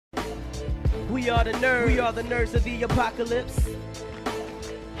We are the nerds. We are the nerds of the apocalypse.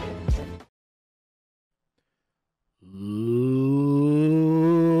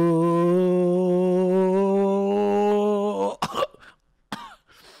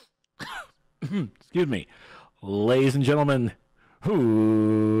 Excuse me. Ladies and gentlemen,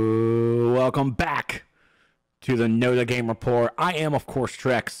 welcome back to the NotA Game Report. I am, of course,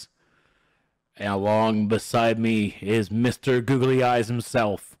 Trex. And along beside me is Mr. Googly Eyes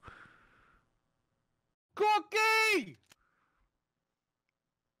himself. Cookie!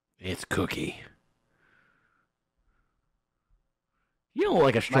 It's Cookie. You don't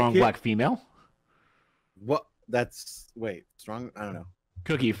like a strong black female. What? That's... Wait. Strong? I don't know.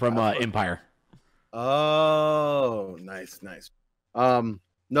 Cookie from Empire. Oh, nice.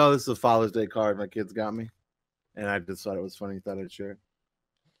 No, this is a Father's Day card my kids got me. And I just thought it was funny. Thought I'd share it.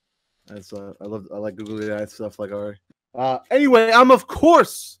 That's, I like googly eyes stuff like already. Anyway, I'm of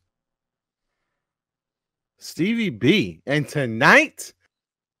course Stevie B. And tonight,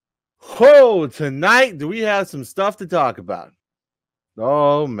 tonight do we have some stuff to talk about?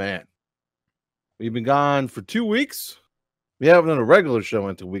 Oh man. We've been gone for 2 weeks. We haven't done a regular show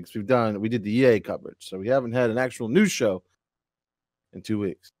in 2 weeks. We did the EA coverage, so we haven't had an actual news show in 2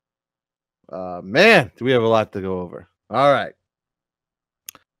 weeks. Man, do we have a lot to go over. All right.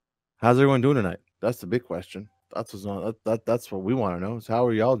 How's everyone doing tonight? That's the big question. That's what we want to know. Is how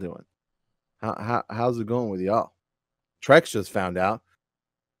are y'all doing? How's it going with y'all? Trex just found out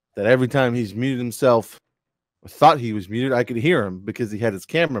that every time he's muted himself, or thought he was muted, I could hear him because he had his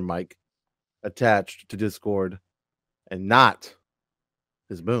camera mic attached to Discord and not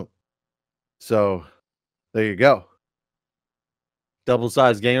his boom. So there you go.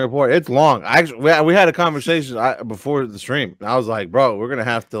 Double-sized game report. It's long. Actually, we had a conversation before the stream. And I was like, bro, we're gonna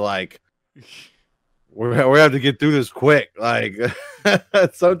have to we have to get through this quick. Like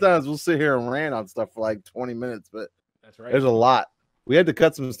sometimes we'll sit here and rant on stuff for like 20 minutes, but that's right. There's a lot. We had to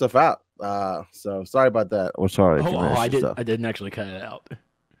cut some stuff out. So sorry about that. We're sorry. I didn't actually cut it out.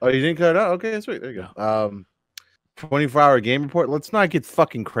 Oh, you didn't cut it out? Okay, sweet. There you go. 24-hour game report. Let's not get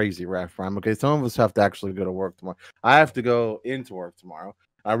fucking crazy, Raph Prime. Okay, some of us have to actually go to work tomorrow. I have to go into work tomorrow.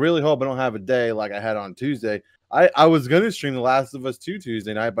 I really hope I don't have a day like I had on Tuesday. I was going to stream The Last of Us 2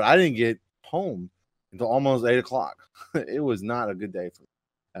 Tuesday night, but I didn't get home until almost 8 o'clock. It was not a good day for me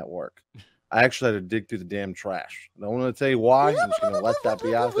at work. I actually had to dig through the damn trash. I don't want to tell you why. I'm just going to let that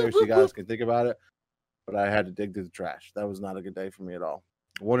be out there so you guys can think about it. But I had to dig through the trash. That was not a good day for me at all.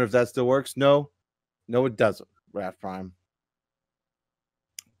 I wonder if that still works. No, it doesn't. Raph Prime,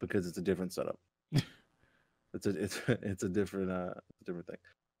 because it's a different setup. it's a different thing.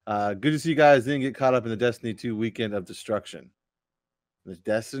 Good to see you guys didn't get caught up in the Destiny 2 Weekend of Destruction. The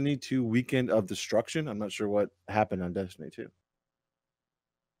Destiny 2 Weekend of Destruction. I'm not sure what happened on Destiny 2.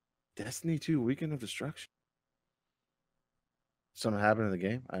 Destiny 2 Weekend of Destruction. Something happened in the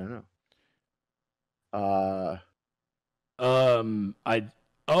game. I don't know.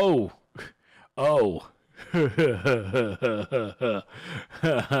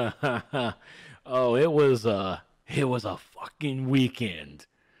 It was a fucking weekend.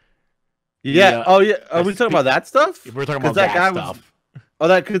 Yeah. Oh yeah. Are we talking about that stuff? We're talking about that stuff.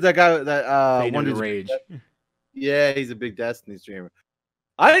 Because that guy that wanted to rage. Yeah, he's a big Destiny streamer.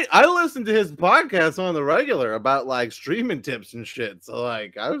 I listened to his podcast on the regular about like streaming tips and shit. So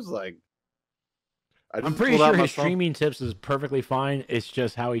like I was like, I'm pretty sure his streaming tips is perfectly fine. It's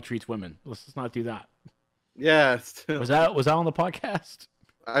just how he treats women. Let's just not do that. Yeah. Was that on the podcast?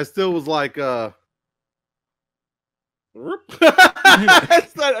 I still was like, I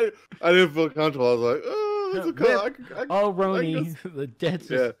didn't feel comfortable. I was like, oh, it's okay. Roni, the dead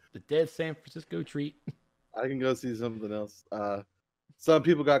San Francisco treat. I can go see something else. Some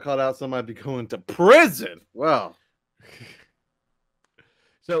people got caught out. Some might be going to prison. Well,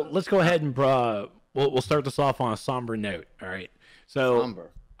 so let's go ahead and we'll start this off on a somber note. All right. So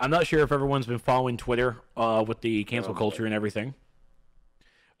somber. I'm not sure if everyone's been following Twitter with the cancel culture and everything.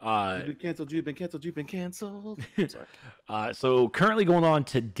 You've been canceled. Sorry. So currently going on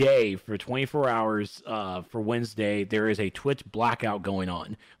today for 24 hours for Wednesday, there is a Twitch blackout going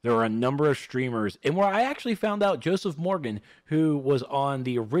on. There are a number of streamers, and where I actually found out Joseph Morgan, who was on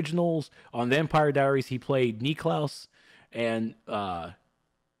the originals on the Vampire Diaries, he played Niklaus, and I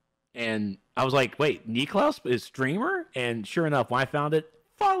was like, wait, Niklaus is streamer? And sure enough, when I found it,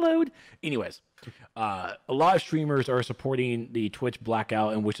 followed. Anyways, a lot of streamers are supporting the Twitch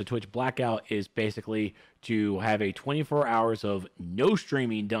blackout, in which the Twitch blackout is basically to have a 24 hours of no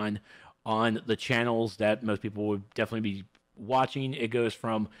streaming done on the channels that most people would definitely be watching. It goes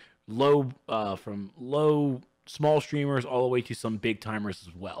from low small streamers all the way to some big timers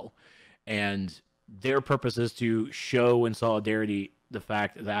as well. and their purpose is to show in solidarity the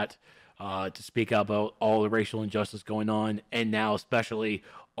fact that to speak out about all the racial injustice going on, and now especially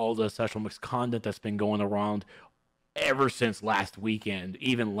all the sexual misconduct that's been going around ever since last weekend,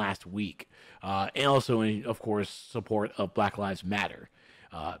 even last week, and also in, of course, support of Black Lives Matter.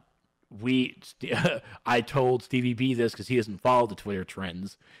 I told Stevie B this because he doesn't follow the Twitter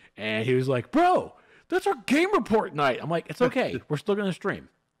trends, and he was like, "Bro, that's our game report night." I'm like, "It's okay. We're still gonna stream.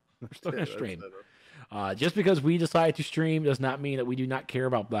 We're still gonna stream." Just because we decide to stream does not mean that we do not care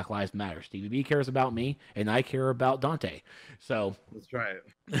about Black Lives Matter. Stevie B cares about me, and I care about Dante. So that's right.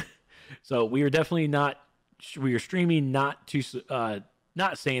 So we are definitely not. We are streaming not to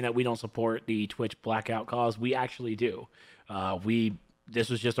not saying that we don't support the Twitch blackout cause. We actually do. This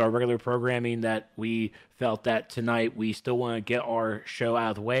was just our regular programming that we felt that tonight we still want to get our show out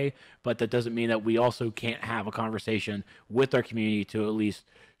of the way, but that doesn't mean that we also can't have a conversation with our community to at least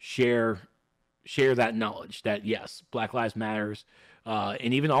share that knowledge that yes, Black Lives Matters,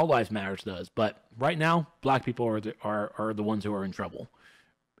 and even All Lives Matters does. But right now, Black people are the ones who are in trouble.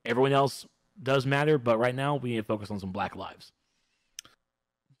 Everyone else does matter, but right now we need to focus on some Black lives.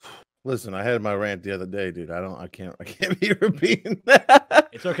 Listen, I had my rant the other day, dude. I can't be repeating that.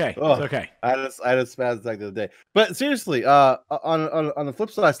 It's okay. Oh, it's okay. I just spazzed like the other day. But seriously, on the flip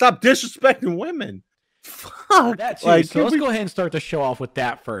side, stop disrespecting women. Fuck that too. Like, so let's go ahead and start the show off with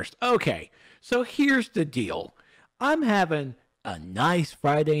that first. Okay. So here's the deal. I'm having a nice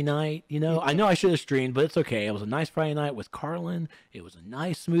Friday night. You know, I know I should have streamed, but it's okay. It was a nice Friday night with Carlin. It was a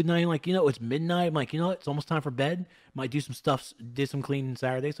nice, smooth night. Like, you know, it's midnight. I'm like, you know what? It's almost time for bed. Might do some stuff, did some cleaning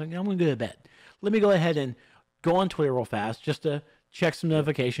Saturday. So I'm going to go to bed. Let me go ahead and go on Twitter real fast just to check some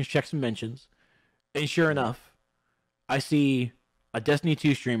notifications, check some mentions. And sure enough, I see a Destiny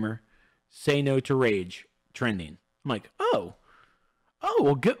 2 streamer say no to Rage trending. I'm like, oh,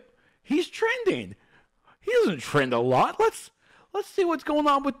 well, good. He's trending. He doesn't trend a lot. Let's see what's going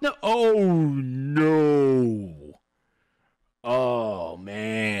on with no. Oh no. Oh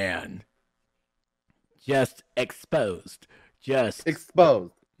man. Just exposed. Just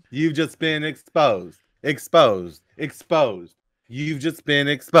exposed. You've just been exposed. Exposed. Exposed. You've just been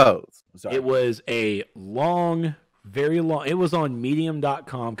exposed. Sorry. It was a long, very long. It was on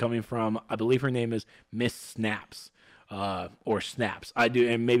medium.com coming from, I believe her name is Miss Snaps. Or Snaps. I do,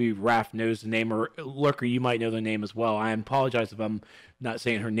 and maybe Raph knows the name, or Lurker, you might know the name as well. I apologize if I'm not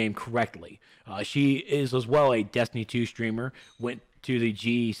saying her name correctly. She is as well a Destiny 2 streamer, went to the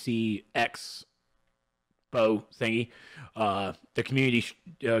GCX thingy, the community,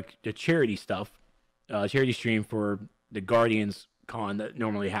 the charity stuff, charity stream for the Guardians con that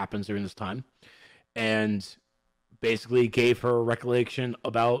normally happens during this time, and basically gave her a recollection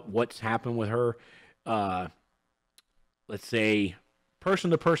about what's happened with her, let's say,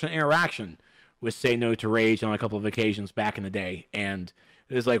 person-to-person interaction with Say No to Rage on a couple of occasions back in the day. And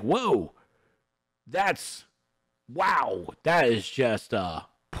it was like, whoa, wow, that is just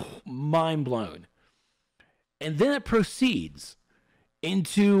mind blown. And then it proceeds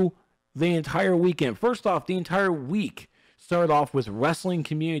into the entire weekend. First off, the entire week started off with wrestling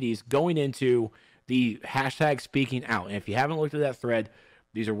communities going into the hashtag speaking out. And if you haven't looked at that thread,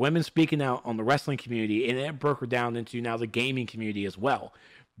 these are women speaking out on the wrestling community, and it broke down into now the gaming community as well,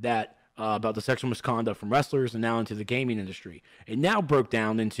 that about the sexual misconduct from wrestlers and now into the gaming industry. It now broke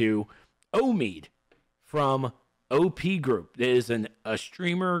down into Omeed from OP Group. That is a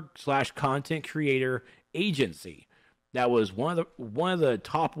streamer/content creator agency that was one of the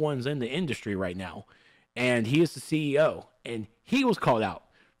top ones in the industry right now, and he is the CEO, and he was called out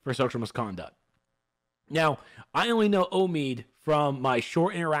for sexual misconduct. Now, I only know Omeed from my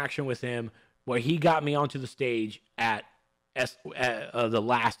short interaction with him where he got me onto the stage at the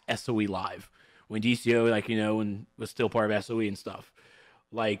last SOE Live when DCO, and was still part of SOE and stuff.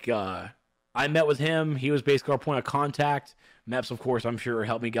 I met with him. He was basically our point of contact. Meps, of course, I'm sure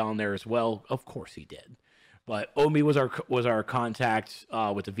helped me get on there as well. Of course he did. But Omi was our contact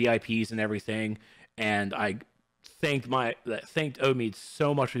with the VIPs and everything, and I thanked Omi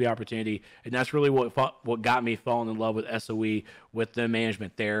so much for the opportunity, and that's really what got me falling in love with SOE, with the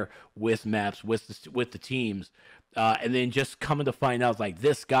management there, with Meps, with the teams, and then just coming to find out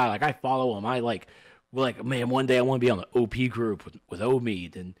this guy, I follow him, man, one day I want to be on the OP group with Omi,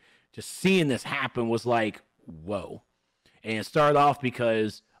 and just seeing this happen was like, whoa. And it started off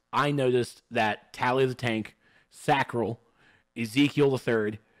because I noticed that Tally the Tank, Sacral, Ezekiel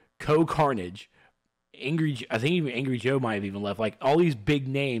III, Co-Carnage, I think even Angry Joe might have even left. All these big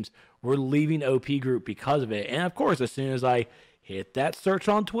names were leaving OP Group because of it. And of course, as soon as I hit that search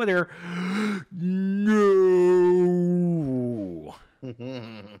on Twitter, no.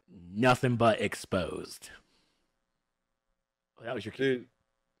 Nothing but exposed. That was your dude.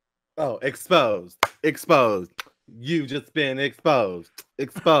 Oh, exposed. You just been exposed.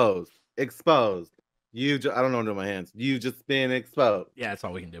 Exposed. I don't know what to do with my hands. You just been exposed. Yeah, that's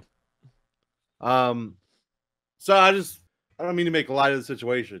all we can do. So I don't mean to make light of the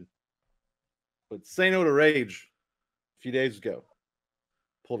situation, but Say No to Rage a few days ago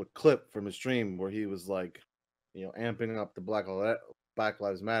pulled a clip from a stream where he was like, amping up the Black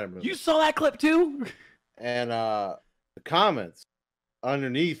Lives Matter movement. You saw that clip too? And the comments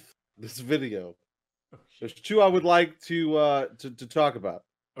underneath this video, there's two I would like to talk about.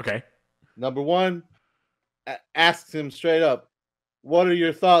 Okay. Number one, asks him straight up, what are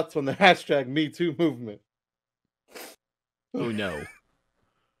your thoughts on the hashtag #MeToo movement? Oh no.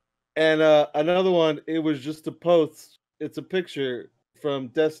 And another one, it was just a post. It's a picture from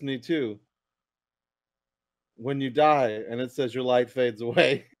Destiny 2. When you die, and it says your light fades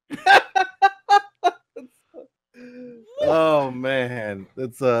away. Oh man,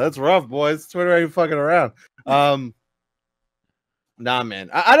 that's rough, boys. Twitter ain't fucking around. Nah,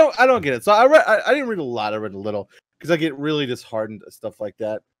 man, I don't get it. So I didn't read a lot. I read a little because I get really disheartened at stuff like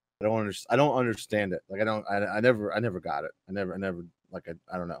that. I don't understand it. Like I never got it. I never like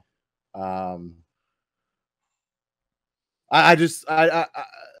I don't know.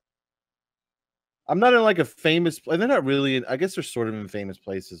 I'm not in like a famous. They're not really. I guess they're sort of in famous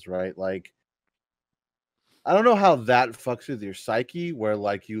places, right? Like, I don't know how that fucks with your psyche, where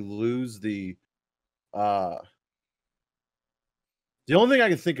like you lose the. The only thing I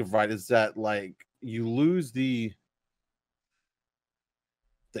can think of, right, is that like you lose the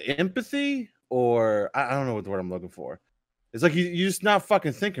empathy, or I don't know what the word I'm looking for. It's like you're just not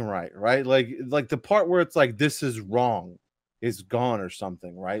fucking thinking right? Like the part where it's like this is wrong is gone or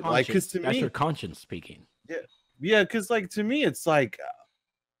something, right? Conscience. Like, because to that's me, your conscience speaking. Yeah, because like to me, it's like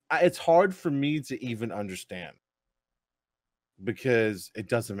it's hard for me to even understand because it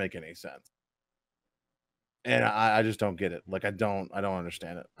doesn't make any sense, and I just don't get it. Like I don't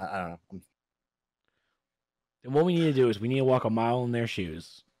understand it. I don't know. And what we need to do is we need to walk a mile in their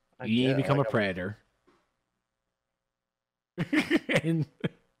shoes. You need to become a predator. And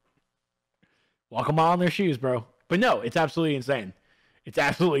walk a mile in their shoes, bro. But no, it's absolutely insane. It's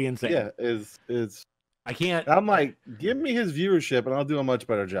absolutely insane. Yeah, it's. I can't. I'm like, give me his viewership, and I'll do a much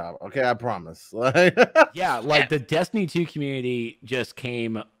better job. Okay, I promise. Yeah, like the Destiny 2 community just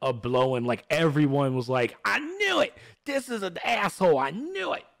came a blowing. Like everyone was like, "I knew it. This is an asshole. I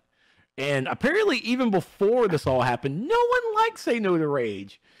knew it." And apparently, even before this all happened, no one liked Say No to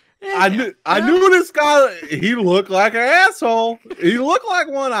Rage. And, I knew this guy. He looked like an asshole. He looked like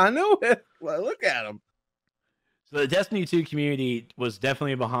one. I knew it. Like, look at him. So the Destiny 2 community was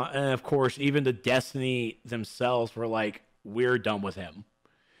definitely behind, and of course, even the Destiny themselves were like, "We're done with him."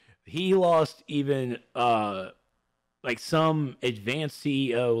 He lost even like some advanced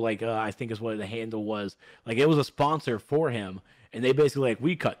CEO, like I think is what the handle was. Like it was a sponsor for him, and they basically like,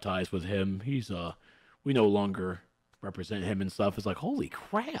 "We cut ties with him. He's we no longer represent him and stuff." It's like, holy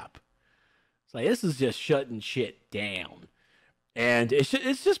crap! It's like this is just shutting shit down, and it's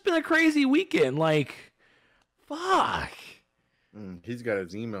just been a crazy weekend. Like. Fuck. He's got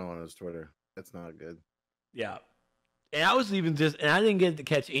his email on his Twitter. That's not good. Yeah. And I was even and I didn't get to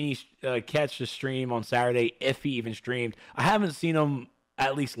catch the stream on Saturday, if he even streamed. I haven't seen him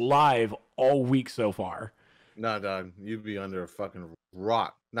at least live all week so far. Nah, dog. You'd be under a fucking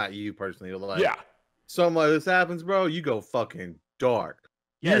rock. Not you personally. Like, yeah. Something like this happens, bro, you go fucking dark.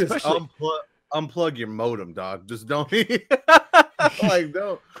 Yeah, you especially just unplug your modem, dog. Just don't like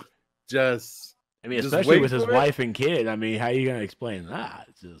don't just I mean, especially with his wife and kid. I mean, how are you gonna explain that?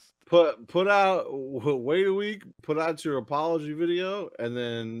 It's just put out, wait a week, put out your apology video, and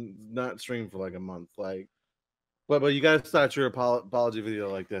then not stream for like a month. Like, but you gotta start your apology video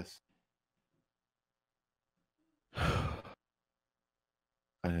like this.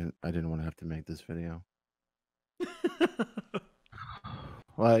 I didn't want to have to make this video.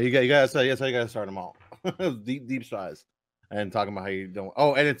 Well, you gotta say yes. You gotta start them all. deep sighs, and talking about how you don't.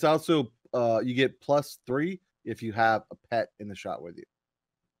 Oh, and it's also you get +3 if you have a pet in the shot with you.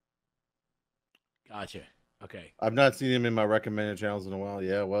 Gotcha. Okay. I've not seen him in my recommended channels in a while.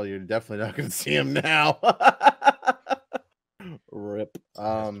 Yeah, well, you're definitely not going to see him now. Rip.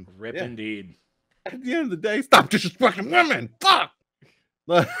 Rip indeed. At the end of the day, stop disrespecting women. Fuck.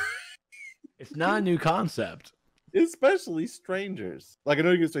 It's not a new concept. Especially strangers. Like, I know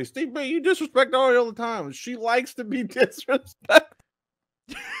you're going to say, Steve B, you disrespect Ari all the time. She likes to be disrespected.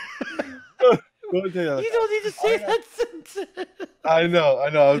 You don't need to say that sentence. I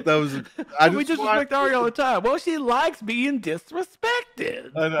know. That was. We disrespect Ari all the time. Well, she likes being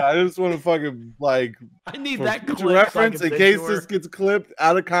disrespected. I know. I just want to fucking like. I need that clip reference so in case this gets clipped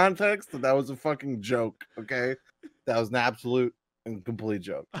out of context. That was a fucking joke. Okay, that was an absolute and complete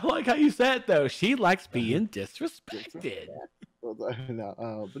joke. I like how you said it, though. She likes being disrespected.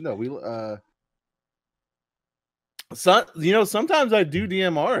 No, but no, we. So, sometimes I do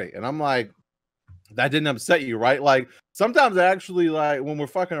DM Ari, and I'm like, that didn't upset you, right? Like, sometimes I actually, like, when we're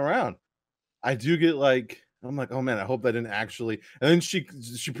fucking around, I do get, like, I'm like, oh, man, I hope that didn't actually... And then she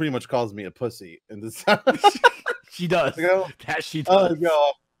pretty much calls me a pussy. And this she does. That she does.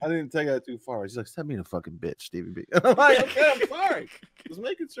 No, I didn't take that too far. She's like, send me the fucking bitch, Stevie B. And I'm like, okay, I'm sorry. Just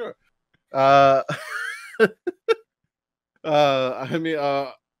making sure. Aaron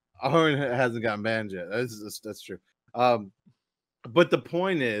hasn't gotten banned yet. That's true. But the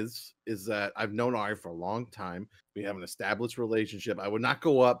point is that I've known Ari for a long time. We have an established relationship. I would not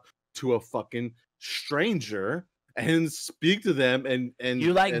go up to a fucking stranger and speak to them and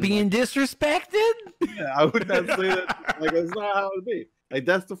you like being disrespected? Yeah, I would not say that. Like, that's not how it would be. Like,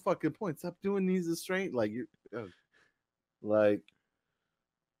 that's the fucking point. Stop doing these strange. Like, like,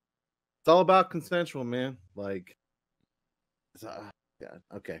 it's all about consensual, man. Like, yeah,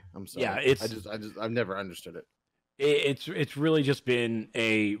 okay. I'm sorry. Yeah, I've never understood it. It's really just been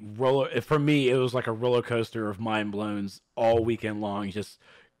a roller. For me, it was like a roller coaster of mind blowns all weekend long.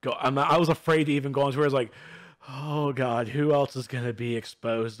 I was afraid to even go on Twitter. It's like, oh God, who else is going to be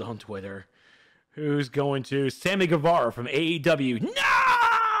exposed on Twitter? Who's going to? Sammy Guevara from AEW.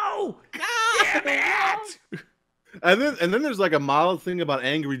 No! Damn it! And then there's like a mild thing about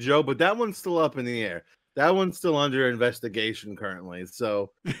Angry Joe, but that one's still up in the air. That one's still under investigation currently.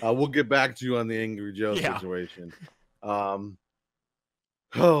 So we'll get back to you on the Angry Joe situation. Oh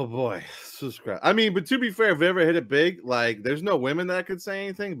boy, subscribe. I mean, but to be fair, if they ever hit it big, like there's no women that could say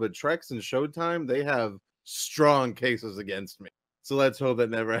anything, but Trex and Showtime, they have strong cases against me. So let's hope that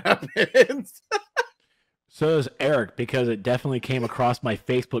never happens. So does Eric, because it definitely came across my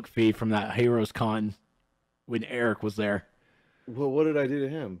Facebook feed from that Heroes Con when Eric was there. Well, what did I do to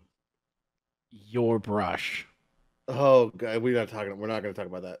him? Your brush. Oh God, we're not going to talk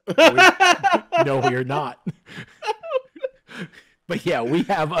about that. No, we're not. But yeah, we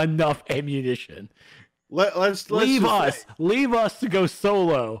have enough ammunition. Let's leave us to go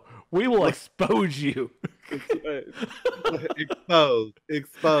solo. We will expose you.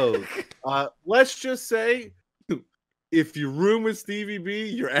 Expose. Let's just say, if you room with Stevie B,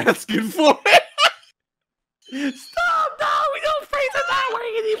 you're asking for it. Stop! No, we don't phrase it that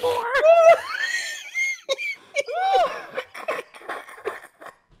way anymore.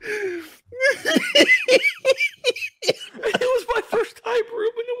 It was my first time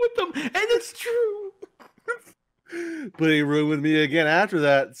rooming with them, and it's true. But he roomed with me again after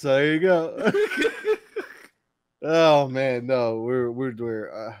that, so there you go. Oh man, no, we're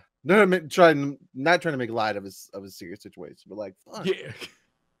not trying to make light of a serious situation, but like, fuck. Yeah,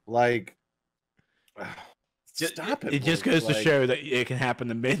 like, stop it. It just goes to show that it can happen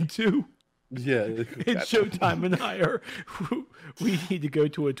to men too. Yeah, and Showtime and I we need to go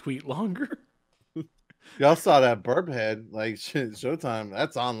to a tweet longer. Y'all saw that burp head, like shit, Showtime.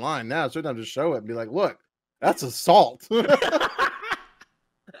 That's online now. Showtime just show it and be like, look, that's assault. That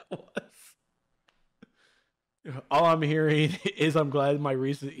was. All I'm hearing is I'm glad my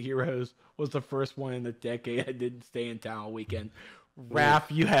recent Heroes was the first one in the decade I didn't stay in town all weekend. Raph,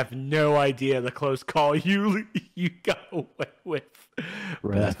 you have no idea the close call you got away with.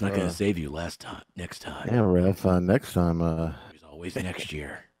 But that's not going to save you next time. Yeah, Raph, next time. There's always next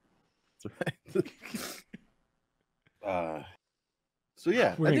year. So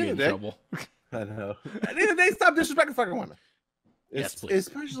yeah, we're gonna get in trouble. I know. At the end of the day, stop disrespecting fucking women. Yes, please.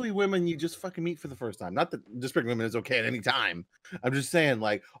 Especially women you just fucking meet for the first time. Not that disrespecting women is okay at any time. I'm just saying,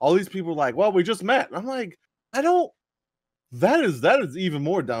 like, all these people are like, well, we just met. I'm like, I don't. That is even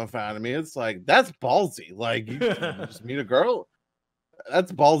more dumbfounding to me. It's like, that's ballsy. Like, you just meet a girl.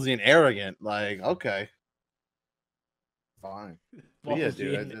 That's ballsy and arrogant. Like, okay, fine. But yeah,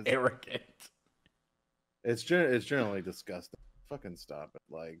 dude, it's arrogant. It's generally disgusting. Fucking stop it.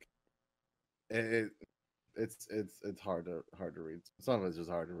 Like, it's hard to read. Some of it's just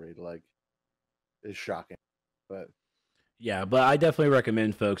hard to read. Like, it's shocking. But yeah, but I definitely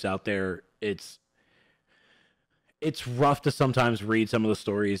recommend folks out there. It's rough to sometimes read some of the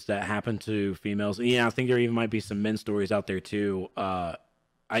stories that happen to females. Yeah, I think there even might be some men's stories out there too. I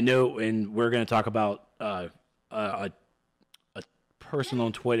know, and we're going to talk about a person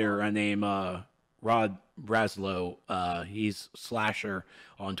on Twitter named Rod Braslow. He's Slasher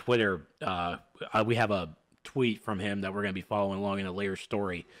on Twitter. We have a tweet from him that we're going to be following along in a later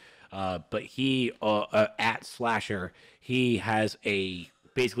story. But he, at Slasher, he has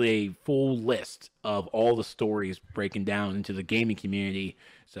basically a full list of all the stories breaking down into the gaming community.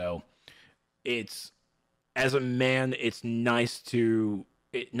 So as a man, it's nice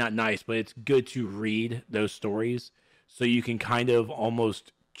not nice, but it's good to read those stories so you can kind of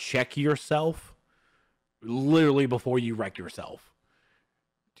almost check yourself literally before you wreck yourself.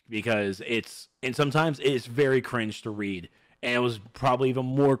 Because sometimes it's very cringe to read. And it was probably even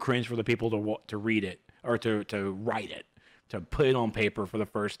more cringe for the people to read it or to write it, to put it on paper for the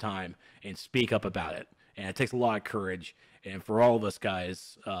first time and speak up about it. And it takes a lot of courage. And for all of us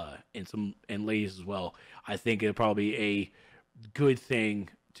guys and ladies as well, I think it'll probably be a good thing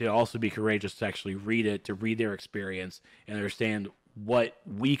to also be courageous to actually read it, to read their experience and understand what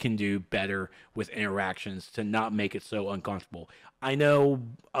we can do better with interactions to not make it so uncomfortable. I know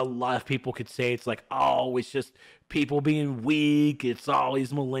a lot of people could say it's like, oh, it's just people being weak. It's all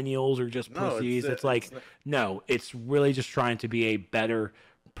these millennials are just pussies. No, it's really just trying to be a better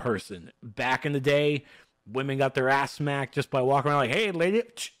person. Back in the day, women got their ass smacked just by walking around like, hey, lady.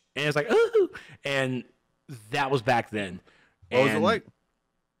 And it's like, ooh. And that was back then. What was it like?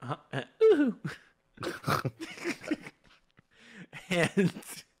 Ooh. And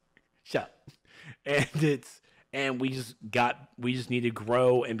shut up. And we just need to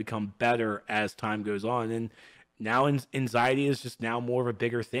grow and become better as time goes on. And now anxiety is just now more of a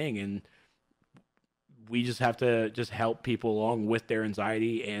bigger thing, and we just have to just help people along with their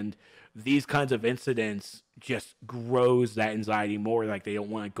anxiety. And these kinds of incidents just grows that anxiety more. Like they don't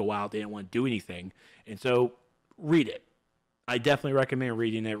want to go out, they don't want to do anything. And so read it. I definitely recommend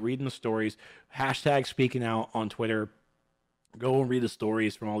reading it, reading the stories, hashtag speaking out on Twitter. Go and read the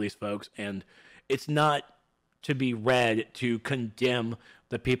stories from all these folks. And it's not to be read to condemn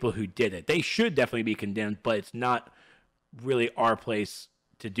the people who did it. They should definitely be condemned, but it's not really our place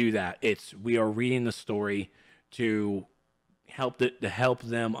to do that. We are reading the story to help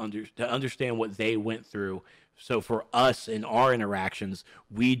them understand what they went through. So for us in our interactions,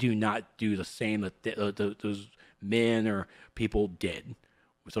 we do not do the same that those men or people did.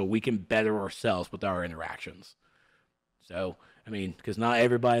 So we can better ourselves with our interactions. So, I mean, because not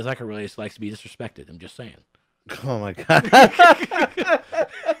everybody like a release likes to be disrespected. I'm just saying. Oh my god.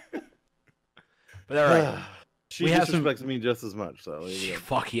 But all right. She disrespects me just as much, so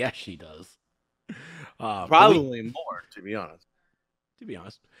fuck yes, she does. Probably more, to be honest.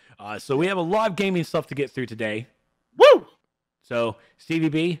 So we have a lot of gaming stuff to get through today. Woo! So, Stevie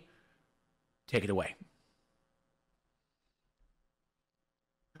B, take it away.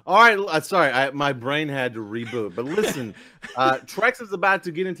 All right, sorry, my brain had to reboot. But listen, Trex is about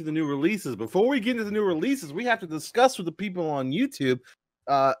to get into the new releases. Before we get into the new releases, we have to discuss with the people on YouTube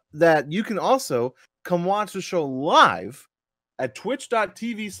that you can also come watch the show live at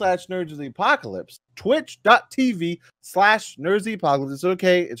twitch.tv/nerdsoftheapocalypse. Twitch.tv/nerdsoftheapocalypse. It's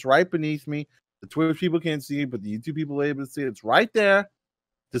okay. It's right beneath me. The Twitch people can't see it, but the YouTube people are able to see it. It's right there.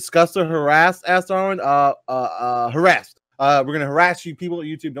 Discuss the harassed. Ask Darwin. Harassed. We're going to harass you people at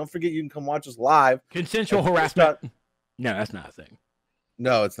YouTube. Don't forget you can come watch us live. Consensual harassment. No, that's not a thing.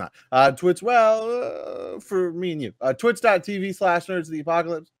 No, it's not. Twitch, for me and you.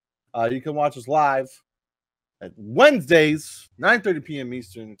 Twitch.tv/nerdsoftheapocalypse. You can watch us live at Wednesdays, 9:30 p.m.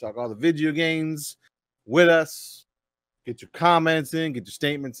 Eastern. We talk all the video games with us. Get your comments in, get your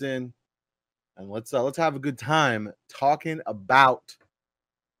statements in. And let's have a good time talking about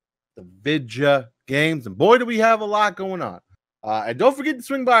the video games. And boy, do we have a lot going on. And don't forget to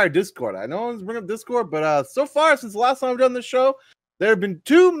swing by our Discord. I know I was bringing up Discord, but so far since the last time we've done this show, there have been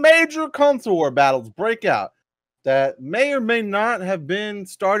 2 major console war battles break out that may or may not have been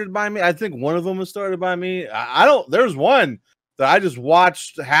started by me. I think one of them was started by me. There's one that I just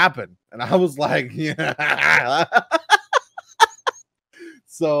watched happen, and I was like, yeah.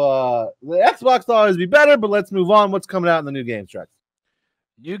 So the Xbox will always be better, but let's move on. What's coming out in the new games, Trex?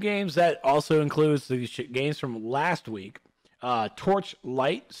 New games that also includes the games from last week.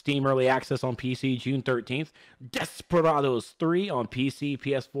 Torchlight, Steam Early Access on PC, June 13th. Desperados 3 on PC,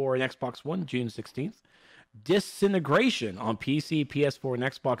 PS4, and Xbox One, June 16th. Disintegration on PC, PS4, and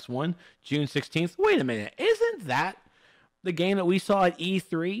Xbox One, June 16th. Wait a minute. Isn't that the game that we saw at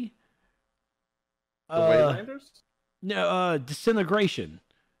E3? The Waylanders? No, Disintegration.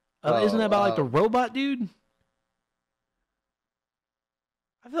 Isn't that about like the robot dude?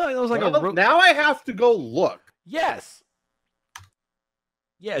 I feel like that was like now I have to go look. Yes.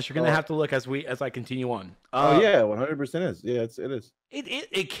 Yes, you're gonna have to look as I continue on. Oh yeah, 100% is. Yeah, it is.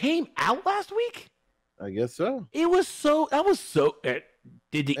 It came out last week. I guess so. It was so. That was so.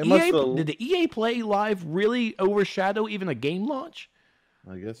 Did the EA Play Live really overshadow even a game launch?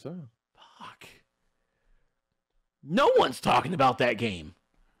 I guess so. Fuck. No one's talking about that game.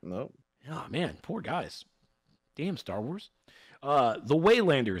 Nope. Oh man, poor guys. Damn Star Wars. The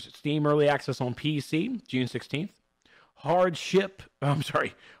Waylanders, Steam Early Access on PC, June 16th. Hard Space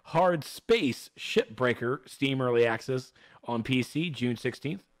Shipbreaker, Steam Early Access on PC, June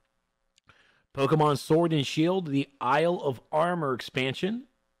 16th. Pokemon Sword and Shield, the Isle of Armor expansion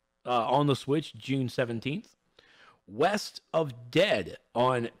on the Switch, June 17th. West of Dead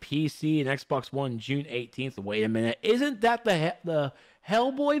on PC and Xbox One, June 18th. Wait a minute. Isn't that the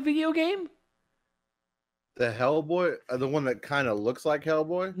Hellboy video game? The Hellboy? The one that kind of looks like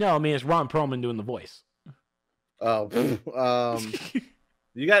Hellboy? No, I mean, it's Ron Perlman doing the voice. Oh,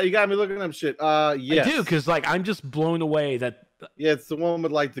 you got me looking up shit. Yes. I do, because like I'm just blown away that. Yeah, it's the one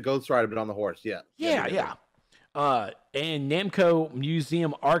with like the Ghost Rider, but on the horse. Yeah. Yeah. And Namco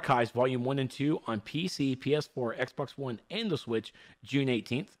Museum Archives Volume 1 and 2 on PC, PS4, Xbox One, and the Switch, June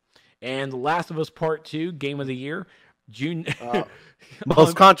 18th. And The Last of Us Part 2, Game of the Year, June.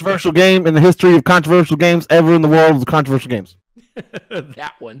 Most controversial game in the history of controversial games ever in the world is controversial games.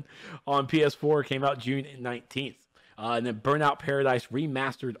 That one on PS4 came out June 19th. And then Burnout Paradise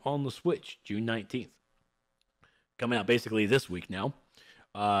Remastered on the Switch, June 19th. Coming out basically this week now.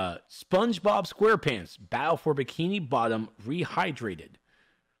 SpongeBob SquarePants Battle for Bikini Bottom Rehydrated.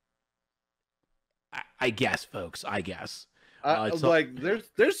 I guess, folks. I guess. Like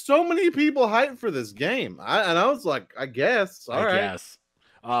there's so many people hyped for this game. I was like, I guess. All right. Yes.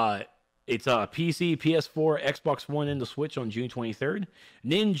 It's PC, PS4, Xbox One, and the Switch on June 23rd.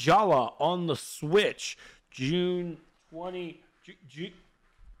 Ninjala on the Switch, June 24th.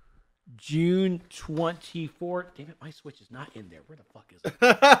 Damn it, my Switch is not in there. Where the fuck is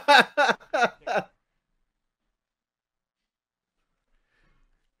it?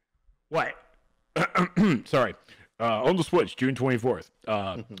 What? Sorry. On the Switch, June 24th.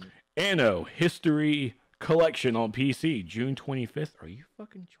 Anno History Collection on PC, June 25th. Are you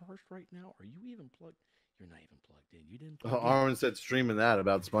fucking charged right now? Are you even plugged? You're not even plugged in. You didn't plug in. Armin said streaming that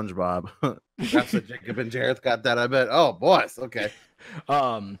about SpongeBob. That's what Jacob and Jareth got that, I bet. Oh, boys. Okay.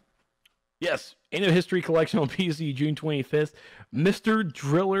 Yes. Anno History Collection on PC, June 25th. Mr.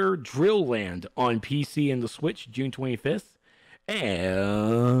 Driller Drill Land on PC and the Switch, June 25th.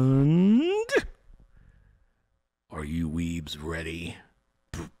 And are you weebs ready?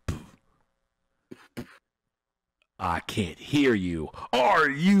 I can't hear you. Are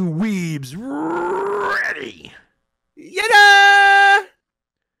you weebs ready? Yeah!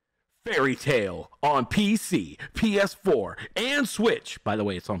 Fairy Tale on PC, PS4, and Switch. By the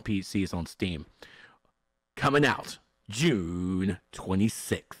way, it's on PC, it's on Steam. Coming out June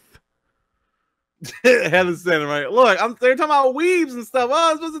 26th. Heather's standing right. Look, they're talking about weebs and stuff. What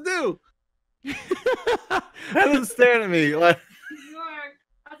am I supposed to do? Heather's staring at me like.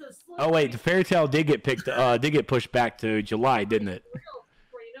 Oh wait, the Fairy Tale did get pushed back to July, didn't it?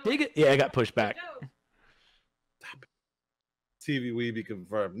 Yeah, it got pushed back. TV Weeby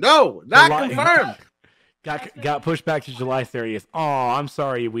confirmed. No, not confirmed. Got pushed back to July 30th. Oh, I'm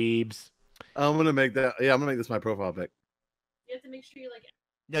sorry, weebs. I'm gonna make that. Yeah, I'm gonna make this my profile pic. You have to make sure you like.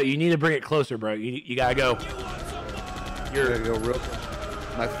 No, you need to bring it closer, bro. You gotta go. You're gonna go real.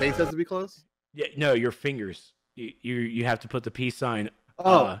 My face has to be close. Yeah, no, your fingers. You have to put the peace sign.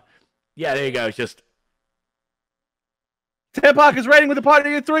 Oh, yeah, there you go. It's just. Tempock is rating with the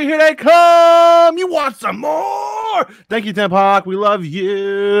party of 3. Here they come. You want some more? Thank you, Tempock. We love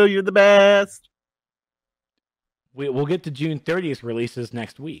you. You're the best. We'll get to June 30th releases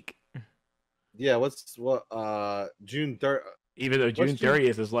next week. Yeah, June 3rd? Even though June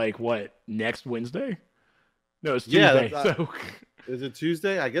 30th is like what, next Wednesday? No, it's Tuesday. So is it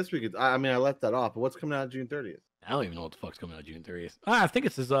Tuesday? I guess we could. I mean, I left that off. But what's coming out June 30th? I don't even know what the fuck's coming out June 30th. I think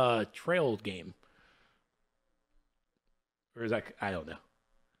it's his trail game. Or is that, I don't know.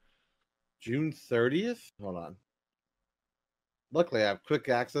 June 30th? Hold on. Luckily, I have quick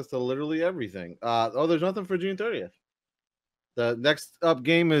access to literally everything. There's nothing for June 30th. The next up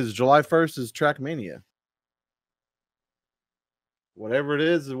game is July 1st is Trackmania. Whatever it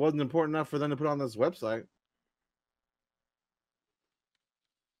is, it wasn't important enough for them to put on this website.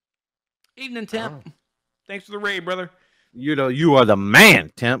 Evening, Temp. Oh. Thanks for the raid, brother. You are the man,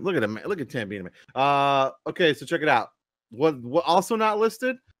 Temp. Look at him. Look at Temp being a man. Okay, so check it out. What also not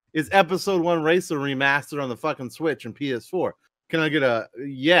listed is Episode 1 Racer Remastered on the fucking Switch and PS4. Can I get a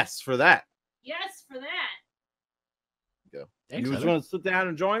yes for that? Yes for that. Go. Thanks, you just Heather. want to sit down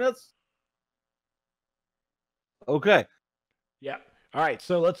and join us? Okay. Yeah. All right.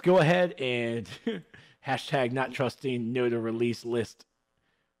 So let's go ahead and hashtag not trusting NotA release list.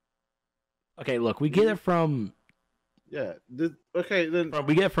 Okay. Look, we get it from. Yeah. Okay. Then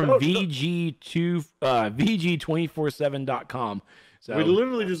We get it from VG247.com. So we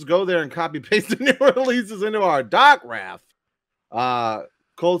literally just go there and copy paste the new releases into our doc raft.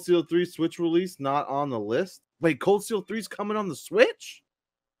 Cold Steel 3 Switch release not on the list. Wait, Cold Steel 3's coming on the Switch?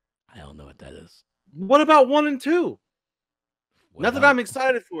 I don't know what that is. What about 1 and 2? What Not that about- I'm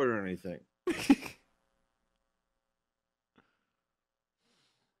excited for it or anything.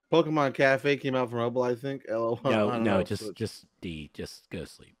 Pokemon Cafe came out for mobile, I think. LOL. I don't know. just go to sleep.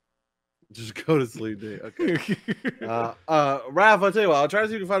 Just go to sleep, dude. Okay. Raph, I'll tell you what, I'll try to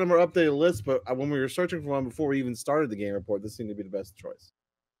see if we can find a more updated list, but when we were searching for one before we even started the game report, this seemed to be the best choice.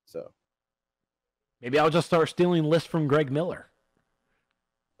 So Maybe I'll just start stealing lists from Greg Miller.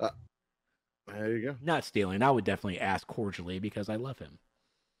 there you go. Not stealing. I would definitely ask cordially because I love him.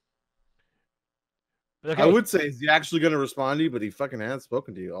 But okay. I would say, is he actually going to respond to you? But he fucking has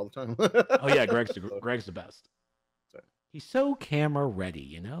spoken to you all the time. Oh yeah, Greg's the best. Sorry. He's so camera ready,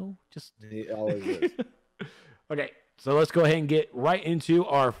 you know. Just He always is. Okay, so let's go ahead and get right into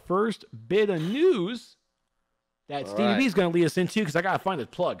our first bit of news that All Stevie B is going to lead us into because I got to find his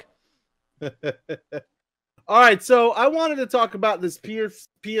plug. All right, so I wanted to talk about this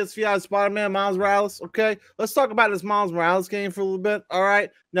PS5 Spider-Man Miles Morales. Okay, let's talk about this Miles Morales game for a little bit. All right,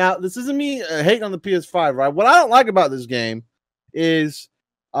 now this isn't me hating on the PS5, right? What I don't like about this game is,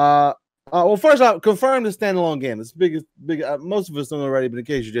 well, first off, confirmed a standalone game. It's big. Most of us know already, but in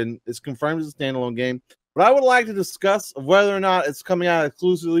case you didn't, it's confirmed as a standalone game. But I would like to discuss whether or not it's coming out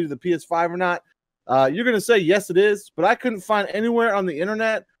exclusively to the PS5 or not. You're going to say yes, it is, but I couldn't find anywhere on the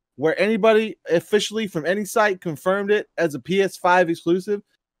internet where anybody officially from any site confirmed it as a PS5 exclusive.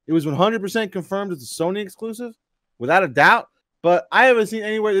 It was 100% confirmed as a Sony exclusive, without a doubt. But I haven't seen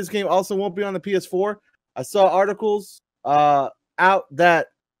anywhere this game also won't be on the PS4. I saw articles out that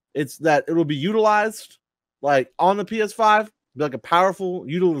it'll be utilized like on the PS5, be like a powerful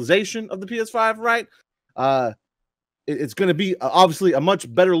utilization of the PS5, right? It's going to be obviously a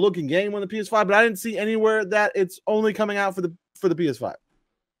much better looking game on the PS5, but I didn't see anywhere that it's only coming out for the PS5.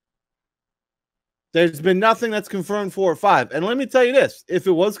 There's been nothing that's confirmed for 5. And let me tell you this, if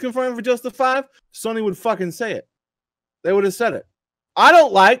it was confirmed for just the 5, Sony would fucking say it. They would have said it. I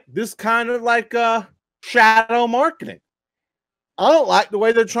don't like this kind of like shadow marketing. I don't like the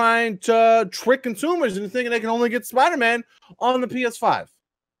way they're trying to trick consumers into thinking they can only get Spider-Man on the PS5.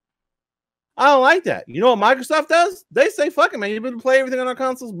 I don't like that. You know what Microsoft does? They say, fuck it, man. You've been to play everything on our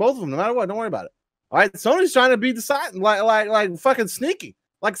consoles, both of them, no matter what. Don't worry about it. All right. Sony's trying to be deciding like fucking sneaky,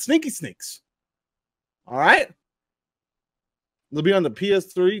 like sneaky sneaks. All right. They'll be on the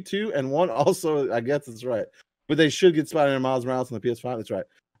PS3, 2, and 1. Also, I guess that's right. But they should get Spider-Man Miles Morales on the PS5. That's right.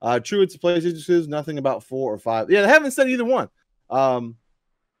 True, it's a PlayStation exclusive. Nothing about 4 or 5. Yeah, they haven't said either one.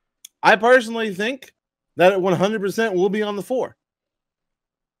 I personally think that it 100% will be on the 4.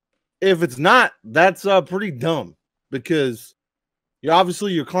 If it's not, that's pretty dumb because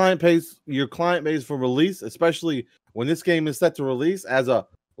obviously your client base for release, especially when this game is set to release as a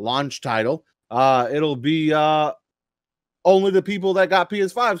launch title, it'll be only the people that got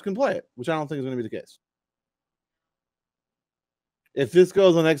PS5s can play it, which I don't think is going to be the case. If this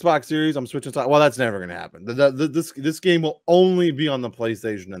goes on Xbox Series, I'm switching to. Well, that's never going to happen. This game will only be on the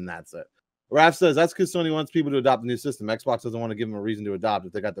PlayStation, and that's it. Raph says that's because Sony wants people to adopt a new system. Xbox doesn't want to give them a reason to adopt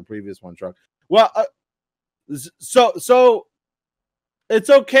if they got the previous one truck. Well, so it's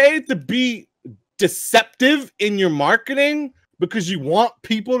okay to be deceptive in your marketing because you want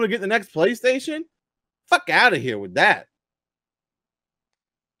people to get the next PlayStation. Fuck out of here with that.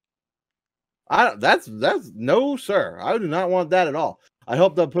 That's no, sir. I do not want that at all. I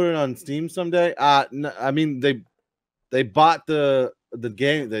hope they'll put it on Steam someday. No, I mean they bought the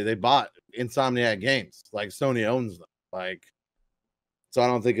game. They bought Insomniac Games. Like Sony owns them. Like, so I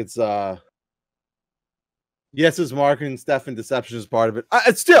don't think it's yes, it's marketing stuff and deception is part of it.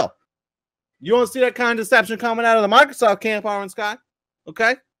 It's still, you want to see that kind of deception coming out of the Microsoft camp, Iron Sky?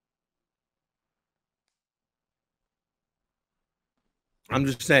 Okay. I'm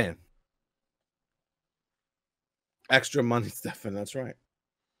just saying. Extra money, Stefan. That's right.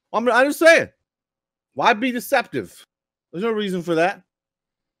 I'm just saying. Why be deceptive? There's no reason for that.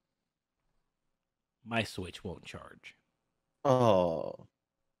 My Switch won't charge. Oh.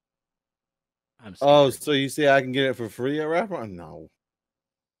 I'm scared. Oh, so you say I can get it for free at Rapper? No.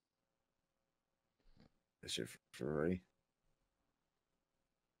 This shit for free.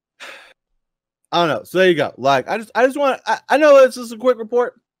 I don't know. So there you go. Like, I just want. I know it's just a quick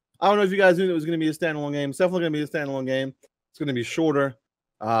report. I don't know if you guys knew it was going to be a standalone game. It's definitely going to be a standalone game. It's going to be shorter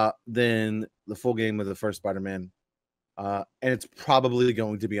than the full game of the first Spider-Man, and it's probably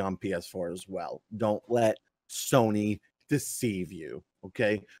going to be on PS4 as well. Don't let Sony deceive you.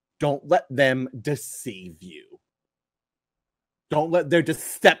 Okay, don't let them deceive you. Don't let their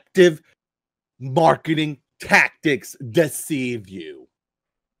deceptive marketing tactics deceive you.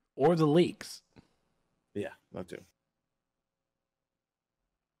 Or the leaks. Yeah, that too.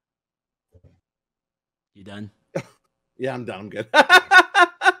 You done? Yeah, I'm done. I'm good.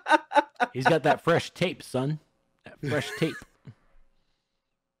 He's got that fresh tape, son. That fresh tape.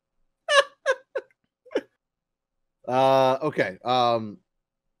 Okay. All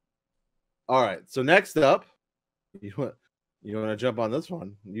right. So next up, you want to jump on this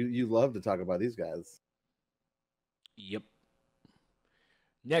one? You love to talk about these guys. Yep.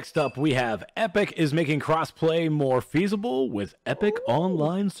 Next up, we have Epic is making crossplay more feasible with Epic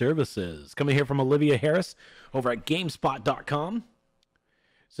Online Services. Coming here from Olivia Harris over at GameSpot.com.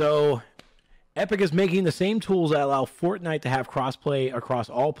 So, Epic is making the same tools that allow Fortnite to have crossplay across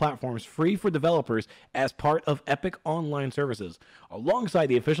all platforms free for developers as part of Epic Online Services. Alongside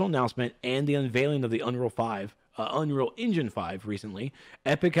the official announcement and the unveiling of the Unreal Engine 5 recently,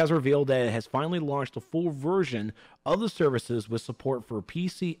 Epic has revealed that it has finally launched a full version of the services with support for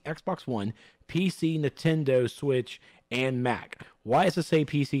PC, Xbox One, PC, Nintendo, Switch, and Mac. Why does it say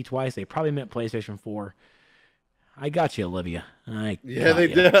PC twice? They probably meant PlayStation 4. I got you, Olivia. Yeah, they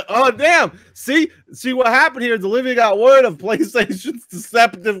did. Oh, damn. See what happened here is Olivia got word of PlayStation's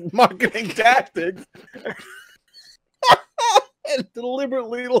deceptive marketing tactics and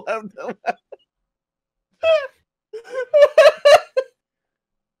deliberately left them out.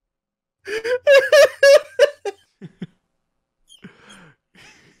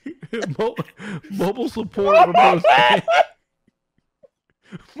 Mobile support for both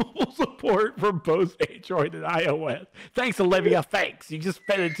mobile support for both Android and iOS. Thanks, Olivia. Thanks. You just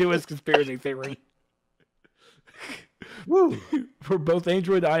fed into his conspiracy theory. For both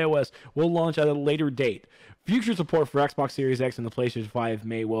Android and iOS will launch at a later date. Future support for Xbox Series X and the PlayStation 5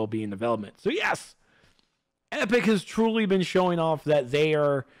 may well be in development. So yes, Epic has truly been showing off that they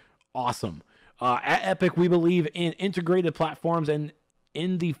are awesome. At Epic, we believe in integrated platforms and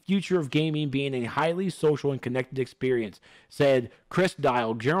in the future of gaming being a highly social and connected experience, said Chris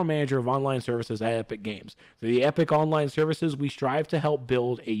Dial, General Manager of Online Services at Epic Games. Through the Epic Online Services, we strive to help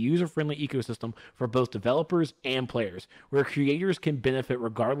build a user-friendly ecosystem for both developers and players, where creators can benefit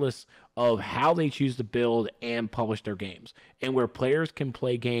regardless of how they choose to build and publish their games, and where players can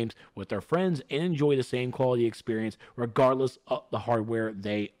play games with their friends and enjoy the same quality experience regardless of the hardware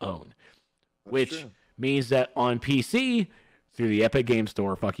they own. Which means that on PC, through the Epic Game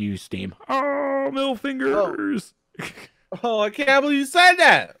Store, fuck you, Steam. Oh, middle fingers. Oh, I can't believe you said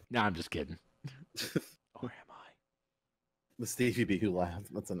that. No, I'm just kidding. Or am I? The Stevie B who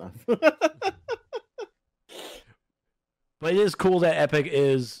laughed. That's enough. But it is cool that Epic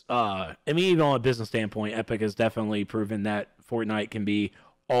is, I mean, even on a business standpoint, Epic has definitely proven that Fortnite can be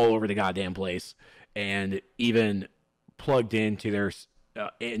all over the goddamn place and even plugged into their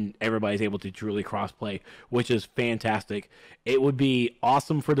and everybody's able to truly crossplay, which is fantastic. It would be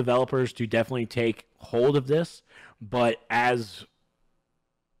awesome for developers to definitely take hold of this, and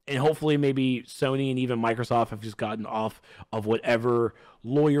hopefully maybe Sony and even Microsoft have just gotten off of whatever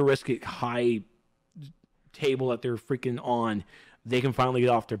lawyeristic high table that they're freaking on. They can finally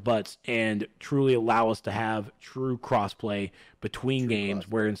get off their butts and truly allow us to have true crossplay between games,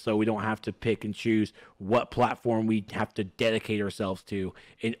 wherein so we don't have to pick and choose what platform we have to dedicate ourselves to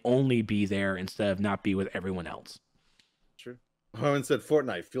and only be there instead of not be with everyone else. True. Harlan said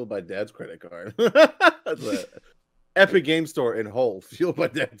Fortnite fueled by Dad's credit card. That's a Epic Game Store in whole fueled by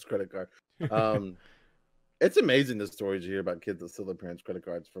Dad's credit card. It's amazing the stories you hear about kids that steal their parents' credit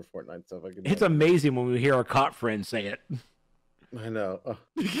cards for Fortnite stuff. It's amazing when we hear our cop friends say it. I know. Oh,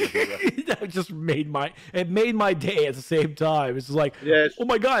 that just made my day at the same time. It's like, yeah, oh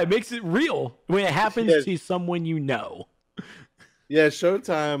my god, it makes it real when it happens to someone you know. Yeah,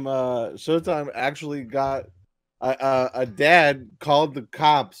 Showtime actually got a dad called the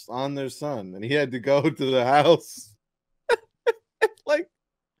cops on their son, and he had to go to the house, like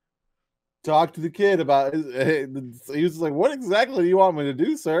talk to the kid about he was like, "What exactly do you want me to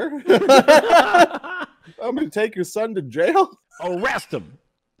do, sir? I'm going to take your son to jail." Arrest him.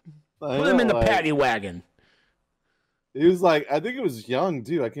 Put him in the paddy wagon. He was like, I think it was young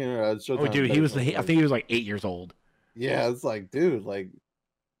too. I can't remember. Oh, dude, I think he was like 8 years old. Yeah, it's like, dude, like,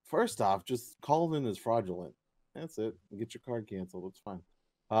 first off, just call in as fraudulent. That's it. Get your card canceled. It's fine.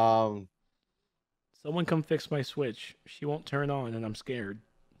 Someone come fix my Switch. She won't turn on, and I'm scared.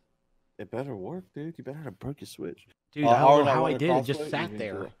 It better work, dude. You better have broke your Switch. Dude, I don't know how I did. It just sat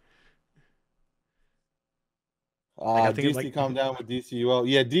there. I think DC calm down with DCUO.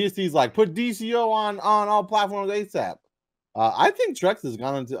 Yeah, DC's like, put DCO on all platforms ASAP. I think Trex has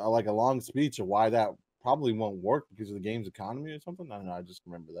gone into like a long speech of why that probably won't work because of the game's economy or something. I don't know. I just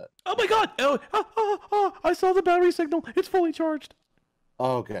remember that. Oh my god! Oh, I saw the battery signal. It's fully charged.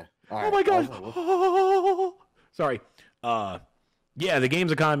 Oh, okay. All right. Oh my god! Sorry. Yeah, the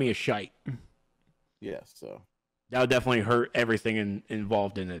game's economy is shite. Yeah, so that would definitely hurt everything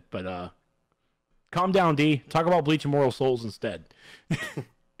involved in it. But calm down, D. Talk about Bleach Immortal Souls instead.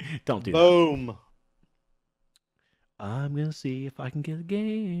 Don't do that. Boom. I'm gonna see if I can get a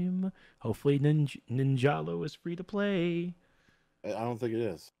game. Hopefully, Ninjalo is free to play. I don't think it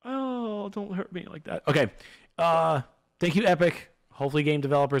is. Oh, don't hurt me like that. Okay. Thank you, Epic. Hopefully, game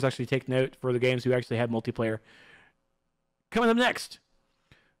developers actually take note for the games who actually have multiplayer. Coming up next,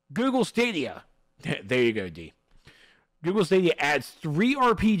 Google Stadia. There you go, D. Google Stadia adds 3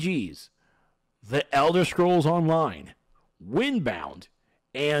 RPGs: The Elder Scrolls Online, Windbound,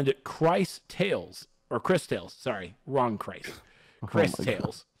 and Christ Tales. Or Chris Tales. Sorry, wrong Christ. Chris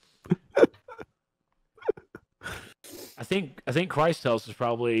Tales. I think Christ Tales is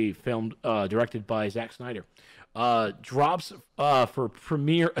probably directed by Zack Snyder. Drops for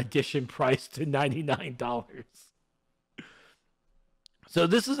Premier Edition price to $99. So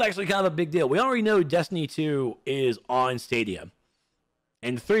this is actually kind of a big deal. We already know Destiny 2 is on Stadia,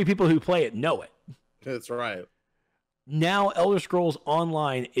 and 3 people who play it know it. That's right. Now Elder Scrolls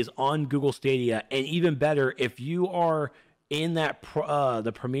Online is on Google Stadia, and even better, if you are in that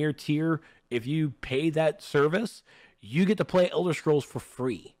the Premier tier, if you pay that service, you get to play Elder Scrolls for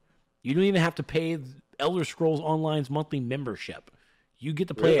free. You don't even have to pay Elder Scrolls Online's monthly membership. You get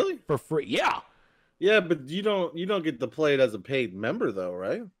to play it for free. Yeah. Yeah, but you don't get to play it as a paid member though,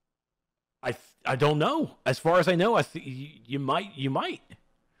 right? I don't know. As far as I know, I think you might.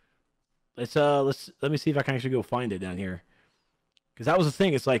 Let me see if I can actually go find it down here. Because that was the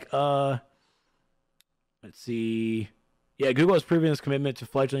thing. It's like, let's see. Yeah, Google has proven its commitment to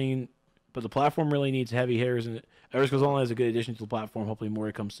fledgling, but the platform really needs heavy hitters, and Elder Scrolls Online is a good addition to the platform. Hopefully more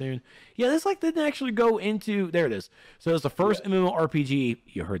to come soon. Yeah, this didn't actually go into, there it is. So it's the first MMORPG,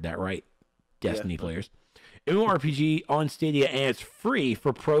 you heard that right, Destiny players. MMORPG on Stadia, and it's free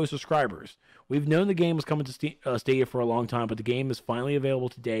for pro subscribers. We've known the game was coming to Stadia for a long time, but the game is finally available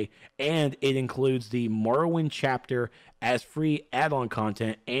today, and it includes the Morrowind chapter as free add-on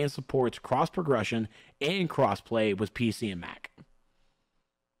content and supports cross-progression and cross-play with PC and Mac.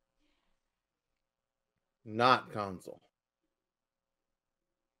 Not console.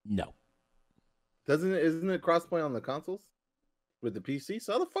 No. Isn't it cross-play on the consoles with the PC?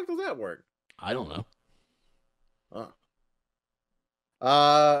 So how the fuck does that work? I don't know.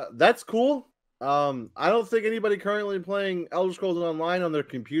 That's cool. I don't think anybody currently playing Elder Scrolls Online on their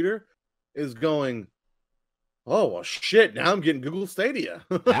computer is going, oh, well, shit, now I'm getting Google Stadia.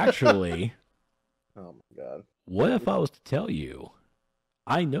 Actually, oh my God. What if I was to tell you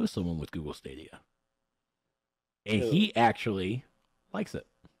I know someone with Google Stadia, and he actually likes it?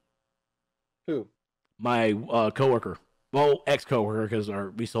 Who? My coworker. Well, ex-coworker, because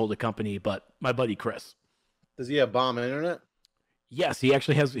we sold the company, but my buddy Chris. Does he have bomb internet? Yes, he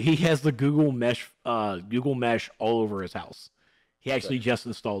actually has. He has the Google Mesh all over his house. He actually just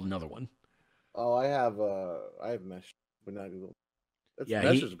installed another one. Oh, I have Mesh, but not Google.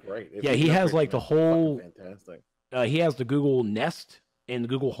 Mesh is great. He has like the whole. Fantastic. He has the Google Nest and the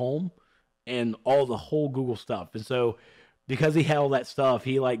Google Home, and all the whole Google stuff. And so, because he had all that stuff,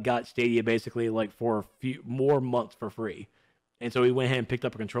 he got Stadia basically for a few more months for free. And so he went ahead and picked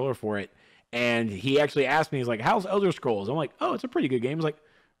up a controller for it. And he actually asked me, he's like, how's Elder Scrolls? I'm like, oh, it's a pretty good game. He's like,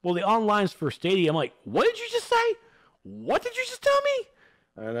 well, the online's for Stadia. I'm like, what did you just say? What did you just tell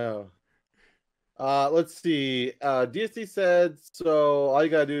me? I know. Let's see. DST said, so all you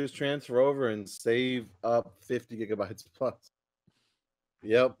gotta do is transfer over and save up 50 gigabytes plus.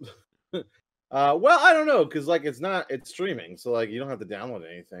 Yep. Well, I don't know, because it's streaming, so you don't have to download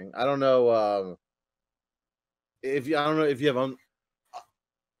anything. I don't know. I don't know if you have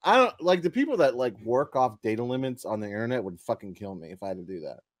I don't the people that work off data limits on the internet would fucking kill me if I had to do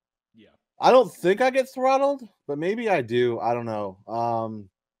that. Yeah. I don't think I get throttled, but maybe I do. I don't know.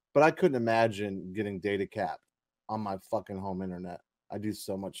 But I couldn't imagine getting data capped on my fucking home internet. I do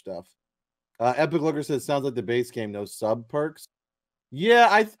so much stuff. Epic Looker says, sounds like the base game, no sub perks. Yeah,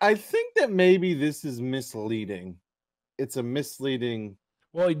 I think that maybe this is misleading. It's a misleading.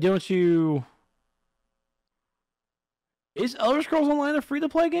 Well, don't you? Is Elder Scrolls Online a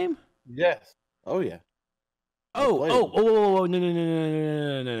free-to-play game? Yes. Oh yeah. No,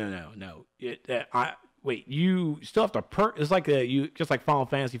 wait. You still have to It's like just like Final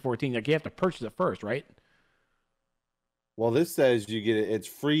Fantasy 14. Like you have to purchase it first, right? Well, this says you get it. It's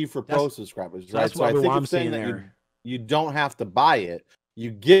free for pro subscribers, so right? that's So I what think I'm it's saying seeing that there. you don't have to buy it.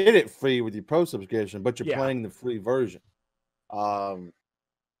 You get it free with your pro subscription, but you're Yeah. playing the free version. So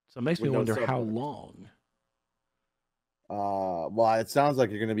it makes me with no wonder how subtitles. long. Well, it sounds like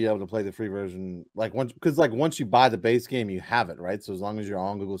you're going to be able to play the free version once you buy the base game, you have it, right? So as long as you're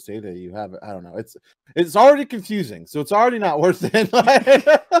on Google Stadia, you have it. I don't know. It's already confusing, so it's already not worth it. Like,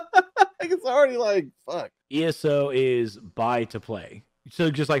 it's already like fuck. ESO is buy to play, so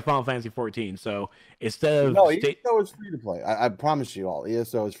just like Final Fantasy 14. So instead of ESO is free to play. I promise you all,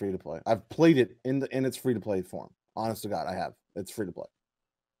 ESO is free to play. I've played it in its free to play form. Honest to God, I have. It's free to play.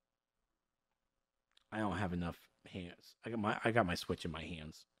 I don't have enough hands. I got my Switch in my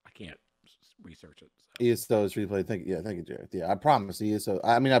hands. I can't research it. So. ESO is free to play. Thank you, Jared. Yeah, I promise ESO.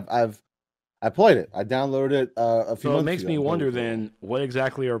 I mean, I played it. I downloaded it a few months ago. So it makes me wonder then, what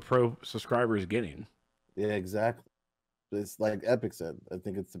exactly are pro subscribers getting? Yeah, exactly. It's like Epic said. I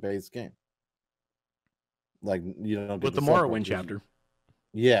think it's the base game. Like you don't get with the Morrowind chapter.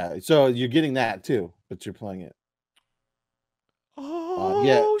 Yeah, so you're getting that too, but you're playing it.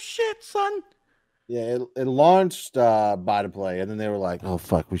 Oh shit, son! Yeah, it launched buy to play, and then they were like, "Oh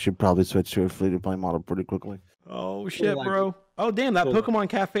fuck, we should probably switch to a free to play model pretty quickly." Oh shit, bro! Oh damn, that Pokemon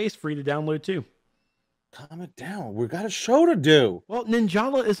Cafe is free to download too. Calm it down. We got a show to do. Well,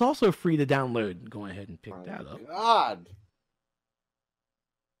 Ninjala is also free to download. Go ahead and pick that up. God.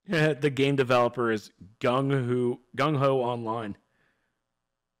 The game developer is Gung Ho Online.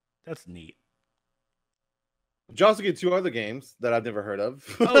 That's neat. You also get two other games that I've never heard of.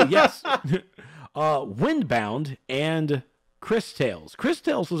 Oh yes, Windbound and Chris Tales. Chris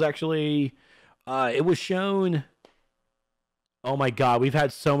Tales was actually, it was shown. Oh my god, we've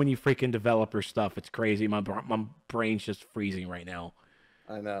had so many freaking developer stuff. It's crazy. My brain's just freezing right now.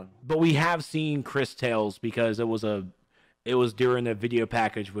 I know. But we have seen Chris Tales because it was during a video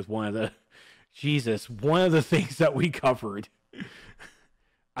package with one of the things that we covered.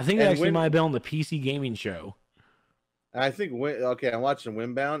 I think it actually might have been on the PC gaming show. I think I'm watching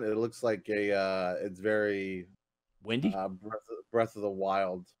Windbound. It looks like it's very windy. Breath of the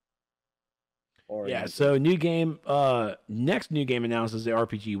Wild. Yeah, so new game, next new game announces the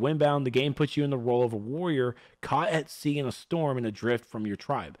RPG Windbound. The game puts you in the role of a warrior caught at sea in a storm and adrift from your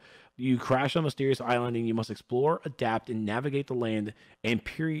tribe. You crash on a mysterious island and you must explore, adapt, and navigate the land and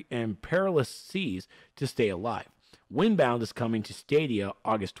perilous seas to stay alive. Windbound is coming to Stadia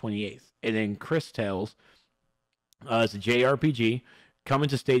August 28th. And then Chris Tales, it's a JRPG, coming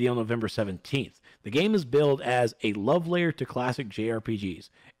to Stadia on November 17th. The game is billed as a love letter to classic JRPGs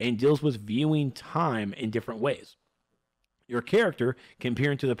and deals with viewing time in different ways. Your character can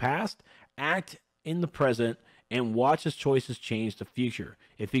peer into the past, act in the present, and watch as choices change the future.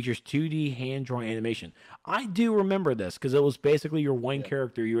 It features 2D hand-drawn animation. I do remember this because it was basically your one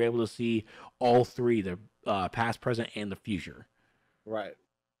character. You were able to see all three, the past, present, and the future. Right.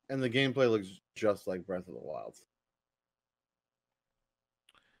 And the gameplay looks just like Breath of the Wild.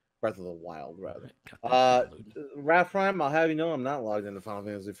 Breath of the Wild, rather. Raph Prime, I'll have you know I'm not logged into Final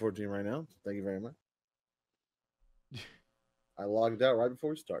Fantasy 14 right now. Thank you very much. I logged out right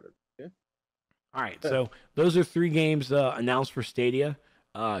before we started. Yeah. All right, so those are three games announced for Stadia.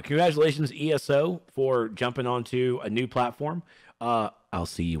 Congratulations, ESO, for jumping onto a new platform. I'll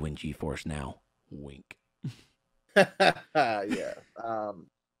see you in GeForce Now. Wink. Yeah.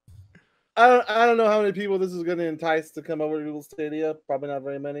 I don't know how many people this is going to entice to come over to Google Stadia. Probably not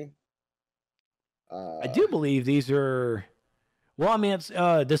very many. I do believe these are. Well, I mean,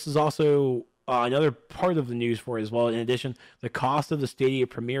 this is also another part of the news for it as well. In addition, the cost of the Stadia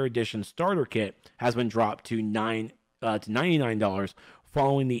Premier Edition starter kit has been dropped to $99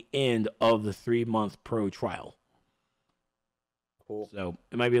 following the end of the 3-month pro trial. Cool. So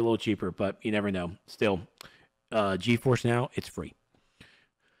it might be a little cheaper, but you never know. Still, GeForce Now, it's free.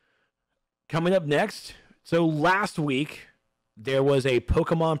 Coming up next, so last week there was a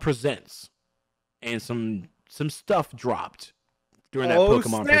Pokemon Presents, and some stuff dropped during that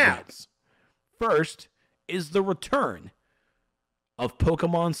Pokemon Presents. First is the return of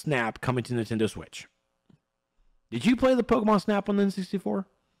Pokemon Snap coming to Nintendo Switch. Did you play the Pokemon Snap on the N64?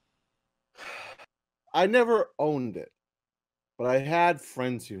 I never owned it, but I had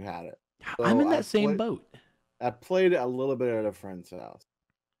friends who had it. So I'm in that same boat. I played it a little bit at a friend's house.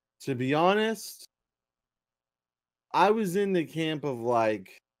 To be honest, I was in the camp of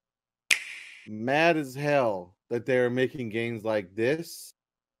like mad as hell that they were making games like this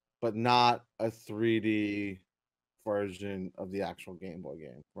but not a 3D version of the actual Game Boy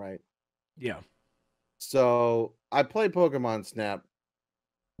game, right? Yeah. So I played Pokemon Snap,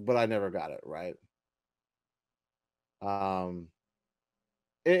 but I never got it, right?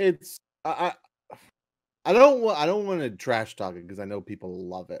 It's I don't want to trash talk it because I know people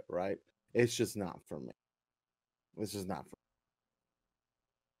love it, right? It's just not for me. It's just not for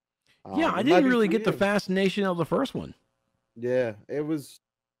Yeah, I it might didn't be really for get the you. fascination of the first one. Yeah, it was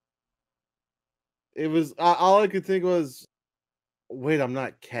all I could think was, wait, I'm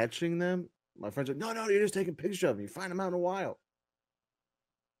not catching them. My friends are like, no, you're just taking pictures of them. You find them out in the wild.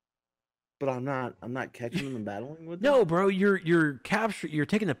 But I'm not catching them and battling with them. No, bro, you're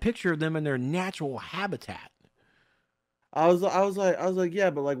taking a picture of them in their natural habitat. I was like, yeah,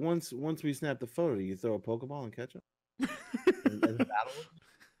 but like once we snap the photo, you throw a Pokeball and catch them and battle them.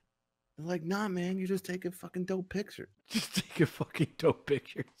 They're like, nah, man, you just take a fucking dope picture. Just take a fucking dope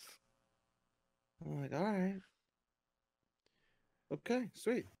pictures. I'm like, all right, okay,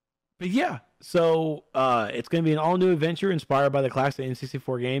 sweet. But yeah, so it's going to be an all-new adventure inspired by the classic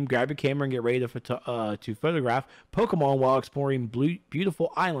N64 game. Grab your camera and get ready to photograph Pokemon while exploring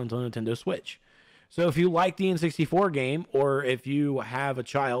beautiful islands on Nintendo Switch. So if you like the N64 game, or if you have a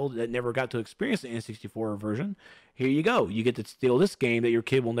child that never got to experience the N64 version, here you go. You get to steal this game that your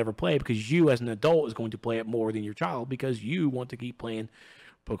kid will never play because you, as an adult, is going to play it more than your child because you want to keep playing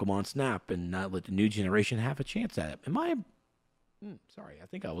Pokemon Snap and not let the new generation have a chance at it. Sorry, I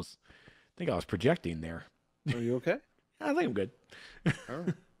think I was projecting there. Are you okay? I think I'm good. All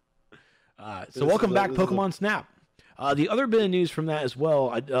right. So welcome back, Pokemon Snap. The other bit of news from that as well,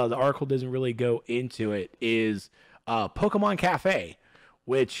 the article doesn't really go into it, is Pokemon Cafe,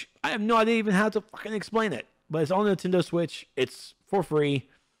 which I have no idea even how to fucking explain it. But it's on Nintendo Switch. It's for free.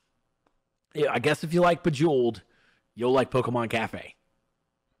 Yeah, I guess if you like Bejeweled, you'll like Pokemon Cafe.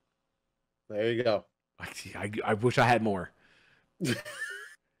 There you go. I wish I had more.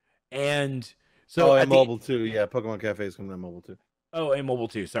 And so and mobile too. Yeah, Pokemon Cafe is coming on mobile too. Oh, and mobile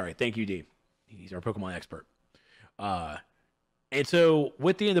too. Sorry. Thank you, D. He's our Pokemon expert. And so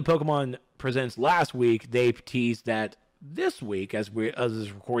with the end of Pokemon Presents last week, they teased that this week, as this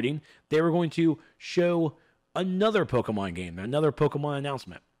recording, they were going to show another Pokemon game, another Pokemon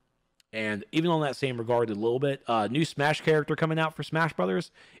announcement. And even on that same regard a little bit, new Smash character coming out for Smash Brothers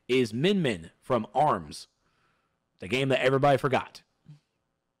is Min Min from ARMS, the game that everybody forgot.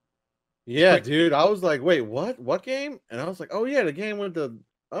 Yeah, dude. I was like, wait, what? What game? And I was like, oh yeah, the game with the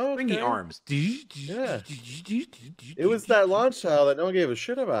Ringy Arms. Yeah. It was that launch title that no one gave a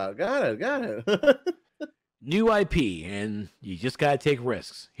shit about. Got it. New IP, and you just gotta take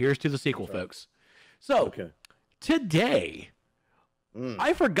risks. Here's to the sequel, folks. So today,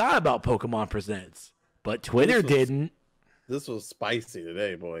 I forgot about Pokemon Presents, but Twitter didn't. This was spicy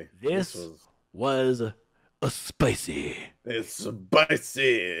today, boy. This was a spicy. It's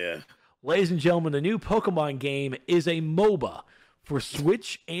spicy. Ladies and gentlemen, the new Pokemon game is a MOBA for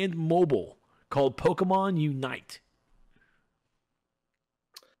Switch and mobile called Pokemon Unite.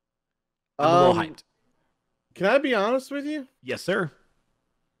 I'm a little hyped. Can I be honest with you? Yes, sir.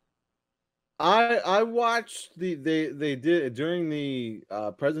 I watched they did during the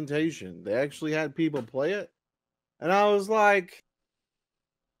presentation. They actually had people play it, and I was like,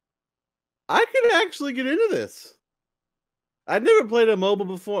 I could actually get into this. I'd never played a MOBA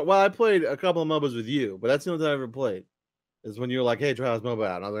before. Well, I played a couple of MOBAs with you, but that's the only time I ever played. Is when you were like, "Hey, try this MOBA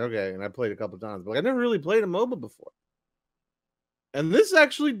out," and I was like, "Okay," and I played a couple of times, but I never really played a MOBA before. And this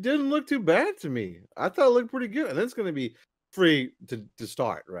actually didn't look too bad to me. I thought it looked pretty good, and it's going to be free to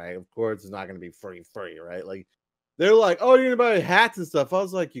start, right? Of course, it's not going to be free, right? Like they're like, "Oh, you're going to buy hats and stuff." I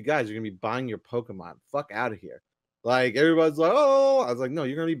was like, "You guys, you're going to be buying your Pokemon. Fuck out of here!" Like everybody's like, "Oh," I was like, "No,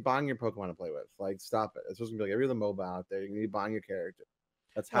 you're going to be buying your Pokemon to play with. Like, stop it. It's supposed to be like every other MOBA out there. You're going to be buying your character."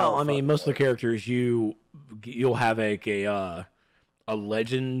 That's how. Well, I mean, most of the characters you'll have like a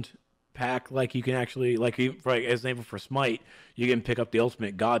legend pack, like you can actually like for example for Smite, you can pick up the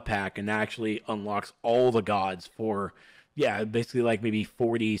ultimate god pack and that actually unlocks all the gods for basically like maybe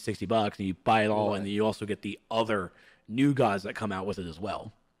 $40-$60 and you buy it all, and then you also get the other new gods that come out with it as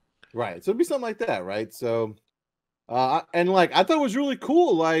well. Right. So it'd be something like that, right? So and like I thought it was really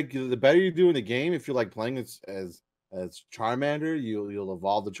cool. Like the better you do in the game, if you're like playing as Charmander, you'll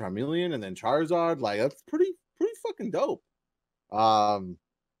evolve the Charmeleon and then Charizard. Like that's pretty fucking dope.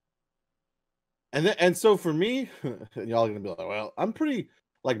 And so for me, y'all are gonna be like, well, I'm pretty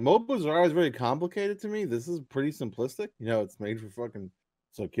like MOBAs are always very complicated to me. This is pretty simplistic. You know, it's made for fucking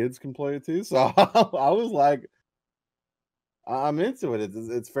so kids can play it too. So I was like, I'm into it.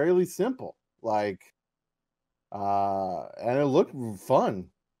 It's fairly simple. Like, and it looked fun.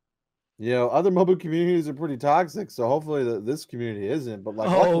 You know, other mobile communities are pretty toxic, so hopefully this community isn't. But like,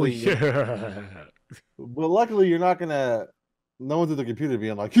 Oh luckily, yeah. but luckily you're not gonna. No one's at the computer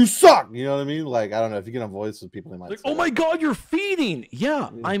being like, "You suck." You know what I mean? Like, I don't know if you get on voice with people, they might. Like, say oh that. my God, you're feeding. Yeah,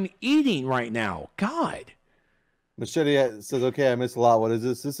 Yeah. I'm eating right now. God. Machete says, "Okay, I missed a lot. What is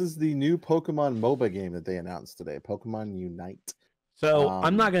this? This is the new Pokemon MOBA game that they announced today. Pokemon Unite." So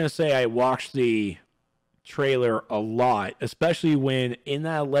I'm not gonna say I watched the trailer a lot, especially when in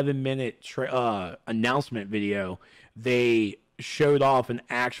that 11-minute announcement video they showed off an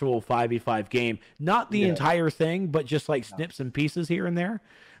actual 5v5 game, not the entire thing, but just like snips and pieces here and there.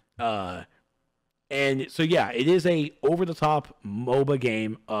 And so yeah, it is a over-the-top MOBA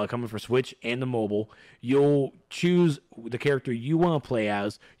game coming for Switch and the mobile. You'll choose the character you want to play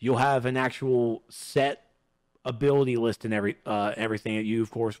as. You'll have an actual set ability list and everything that you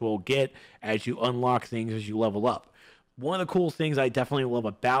of course will get as you unlock things as you level up. One of the cool things I definitely love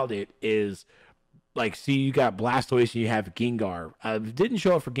about it is, like, see, you got Blastoise and you have Gengar. Didn't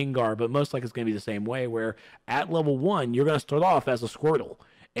show up for Gengar, but most likely it's going to be the same way, where at level 1 you're going to start off as a Squirtle,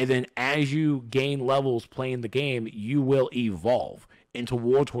 and then as you gain levels playing the game, you will evolve into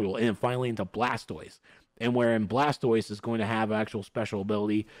Wartortle and then finally into Blastoise. And wherein Blastoise is going to have an actual special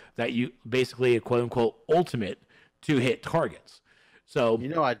ability that you basically a quote unquote ultimate to hit targets. So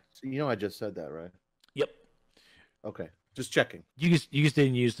I just said that, right? Yep. Okay, just checking. You just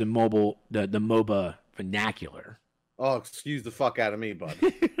didn't use the MOBA vernacular. Oh, excuse the fuck out of me, bud.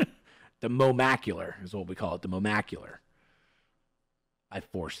 The Momacular is what we call it. The Momacular. I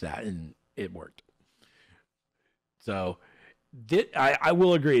forced that and it worked. So. I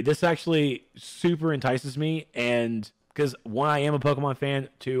will agree. This actually super entices me, and because 1, I am a Pokemon fan.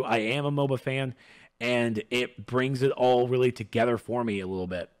 2, I am a MOBA fan, and it brings it all really together for me a little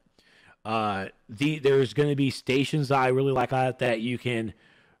bit. There's going to be stations that I really like that you can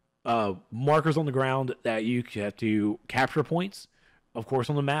markers on the ground that you have to capture points, of course,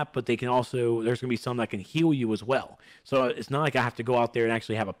 on the map, but they can also there's going to be some that can heal you as well. So it's not like I have to go out there and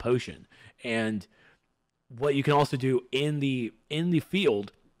actually have a potion. And what you can also do in the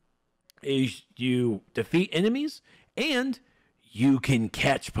field is you defeat enemies and you can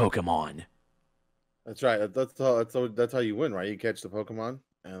catch Pokemon. That's right. That's how you win, right? You catch the Pokemon,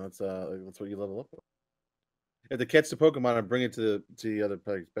 and that's what you level up with. You have to catch the Pokemon and bring it to the other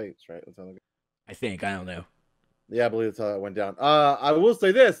player's base, right? That's how I think. I don't know. Yeah, I believe that's how it went down. I will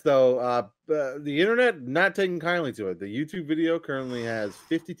say this though, the internet not taking kindly to it. The YouTube video currently has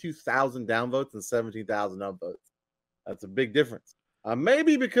 52,000 downvotes and 17,000 upvotes. That's a big difference.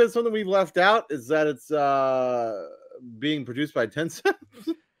 Maybe because something we left out is that it's being produced by Tencent.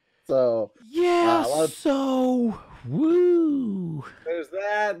 So yeah, woo. There's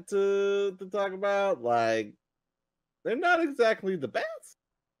that to talk about. Like, they're not exactly the best.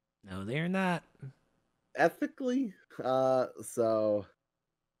 No, they're not. Ethically, so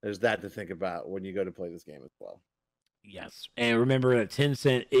there's that to think about when you go to play this game as well. Yes, and remember that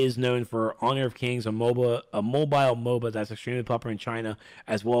Tencent is known for Honor of Kings, a mobile MOBA that's extremely popular in China,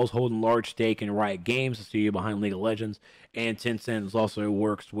 as well as holding large stake in Riot Games, the studio behind League of Legends. And Tencent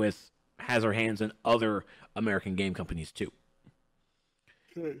also has their hands in other American game companies too.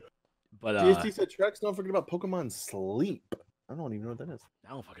 But DST said, Trex, don't forget about Pokemon Sleep. I don't even know what that is.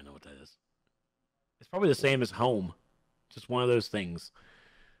 I don't fucking know what that is. It's probably the same as Home. Just one of those things.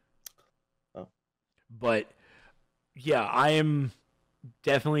 Oh. But yeah, I am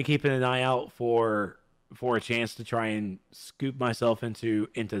definitely keeping an eye out for a chance to try and scoop myself into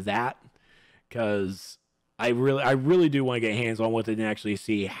that, because I really do want to get hands on with it and actually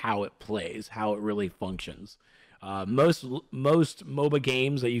see how it plays, how it really functions. Most MOBA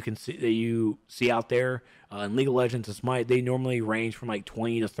games that you see out there in League of Legends and Smite, they normally range from like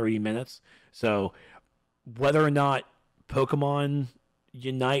 20 to 30 minutes. So whether or not Pokemon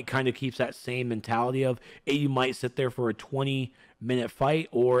Unite kind of keeps that same mentality of you might sit there for a 20-minute fight,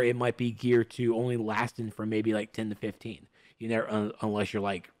 or it might be geared to only lasting for maybe like 10 to 15. You know, unless you're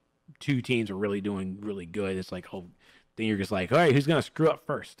like two teams are really doing really good. It's like, oh, then you're just like, all right, who's gonna screw up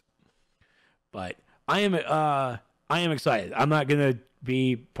first? But I am excited. I'm not gonna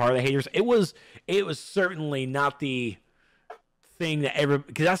be part of the haters. It was certainly not the thing that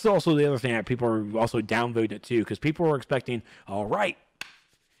because that's also the other thing that people are also downvoting it too, because people were expecting, all right,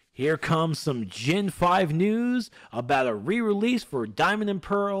 here comes some Gen 5 news about a re-release for Diamond and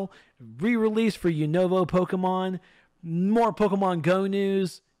Pearl, re-release for Unova Pokemon, more Pokemon Go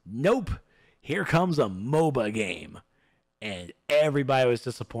news. Nope. Here comes a MOBA game. And everybody was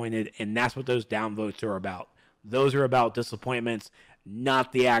disappointed, and that's what those downvotes are about. Those are about disappointments,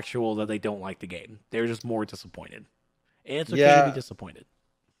 not the actual that they don't like the game. They're just more disappointed. And it's okay to be disappointed.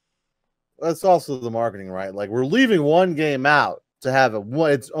 that's also the marketing, right? Like we're leaving one game out to have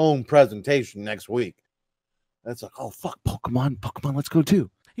its own presentation next week. And it's like, oh fuck, Pokemon, let's go too.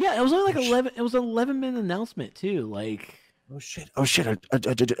 Yeah, it was only like 11. It was an 11-minute announcement too. Like, oh shit,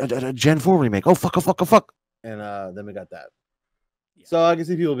 a Gen 4 remake. Oh fuck. And then we got that. Yeah. So I can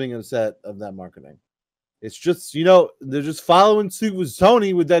see people being upset of that marketing. It's just, they're just following suit with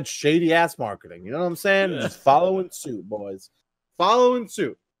Sony with that shady ass marketing. You know what I'm saying? Just following suit, boys. Following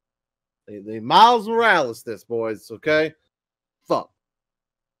suit. They Miles Morales this, boys. Okay, fuck.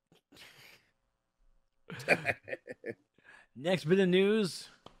 Next bit of news,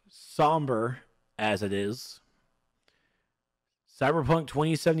 somber as it is, Cyberpunk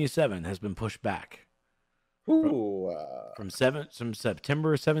 2077 has been pushed back from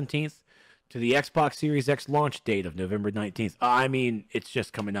September 17th to the Xbox Series X launch date of November 19th. I mean, it's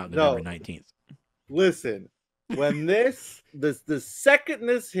just coming out November 19th. Listen, when the second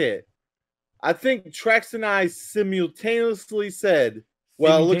this hit, I think Trex and I simultaneously said,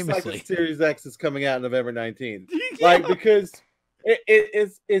 well, it looks like the Series X is coming out November 19th. Like, because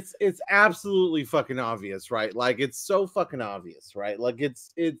it's absolutely fucking obvious, right? Like, it's so fucking obvious, right? Like,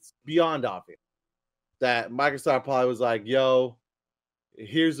 it's beyond obvious that Microsoft probably was like, yo,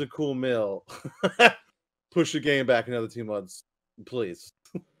 here's a cool mill. Push the game back another 2 months, please.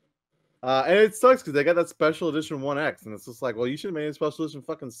 And it sucks because they got that special edition 1X, and it's just like, well, you should have made a special edition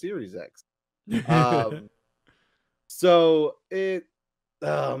fucking Series X. So it,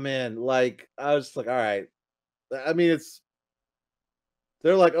 oh man, like I was just like, all right. I mean,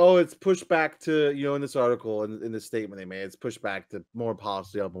 they're like, oh, it's pushed back to, in this article and in the statement they made, it's pushed back to more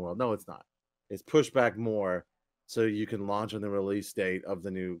policy open world. No, it's not. It's pushed back more so you can launch on the release date of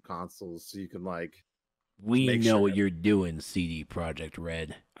the new consoles. So you can we know what you're doing, CD Projekt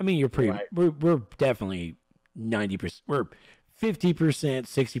Red. I mean, you're pretty. Right. We're definitely 90%. We're 50%,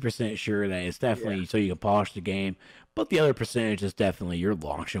 60% sure that it's definitely so you can polish the game. But the other percentage is definitely you're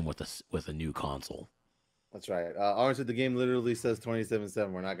launching with a new console. That's right. Orange said the game literally says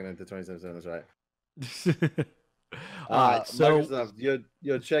 27.7. We're not going into 27.7. That's right. So Microsoft,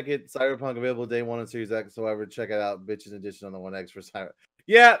 yo, check it. Cyberpunk available day 1 on Series X. However, check it out. Bitches edition on the 1X for Cyber.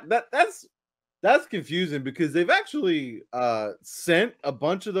 Yeah, that's confusing because they've actually sent a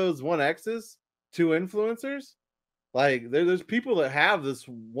bunch of those 1Xs to influencers. Like there's people that have this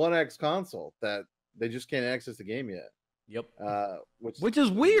 1X console that they just can't access the game yet. Yep. Which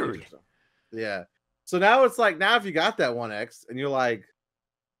is weird. Yeah. So now it's like, now if you got that 1X and you're like,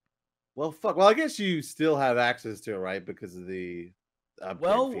 well, fuck. Well, I guess you still have access to it, right? Because of the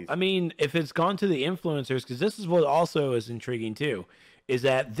fees. I mean, if it's gone to the influencers, because this is what also is intriguing too, is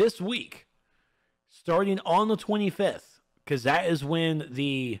that this week, starting on the 25th, because that is when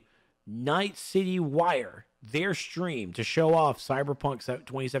the Night City Wire, their stream to show off Cyberpunk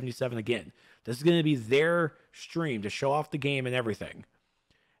 2077 again. This is going to be their stream to show off the game and everything.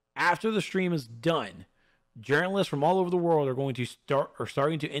 After the stream is done, journalists from all over the world are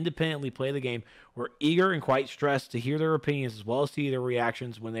starting to independently play the game. We're eager and quite stressed to hear their opinions as well as see their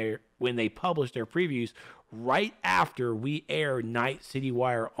reactions when they publish their previews right after we air Night City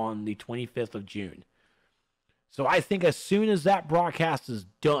Wire on the 25th of June. So I think as soon as that broadcast is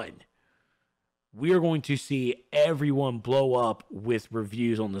done, we are going to see everyone blow up with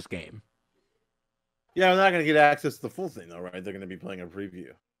reviews on this game. Yeah, I'm not going to get access to the full thing, though, right? They're going to be playing a preview.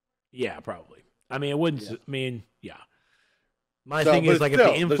 Yeah, probably. I mean, it wouldn't. Yeah. I mean, yeah. My thing is, like,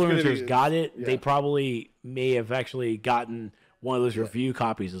 still, if the influencers got it, they probably may have actually gotten one of those review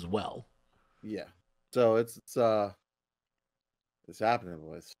copies as well. Yeah. So it's happening,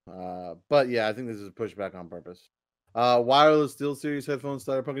 boys. But yeah, I think this is a pushback on purpose. Wireless SteelSeries headphones,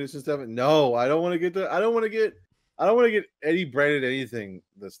 Cyberpunk Edition 7. No, I don't want to get I don't want to get any branded anything.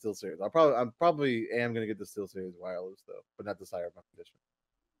 The SteelSeries. I probably am going to get the SteelSeries wireless though, but not the Cyberpunk Edition.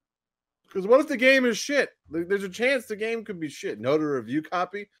 Because what if the game is shit? There's a chance the game could be shit. NotA review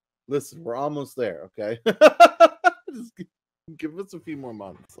copy. Listen, we're almost there. Okay. Just give us a few more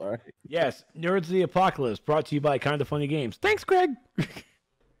months. All right. Yes. Nerds of the Apocalypse, brought to you by Kinda Funny Games. Thanks, Greg.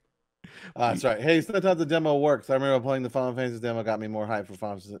 Sorry. Hey, sometimes the demo works. I remember playing the Final Fantasy demo, got me more hype for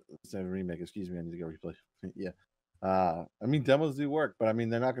Final Fantasy Remake. Excuse me, I need to go replay. Yeah. I mean, demos do work, but I mean,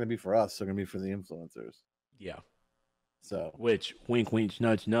 they're not going to be for us. They're going to be for the influencers. Yeah. So. Which, wink, wink,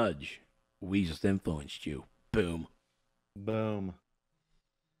 nudge, nudge. We just influenced you. Boom. Boom.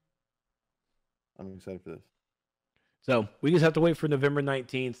 I'm excited for this. So we just have to wait for November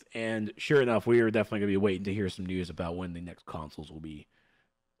 19th, and sure enough, we are definitely going to be waiting to hear some news about when the next consoles will be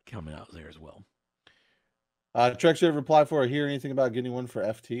coming out there as well. Trex, you ever apply for or hear anything about getting one for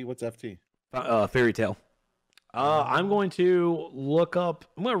FT? What's FT? Fairy Tale. I'm going to look up.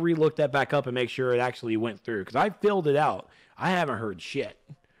 I'm going to relook that back up and make sure it actually went through because I filled it out. I haven't heard shit.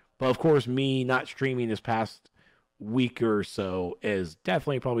 But of course, me not streaming this past week or so is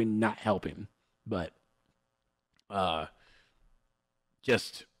definitely probably not helping. But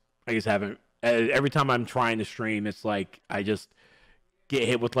just I just haven't. Every time I'm trying to stream, it's like I just get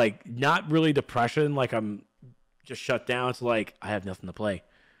hit with like not really depression, like I'm just shut down. It's like I have nothing to play.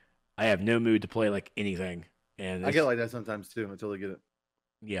 I have no mood to play like anything. And I get like that sometimes too. I totally get it.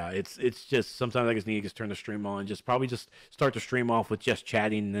 Yeah, it's just sometimes I just need to just turn the stream on, just probably just start the stream off with just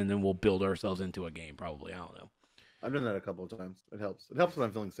chatting, and then we'll build ourselves into a game. Probably, I don't know. I've done that a couple of times. It helps. It helps when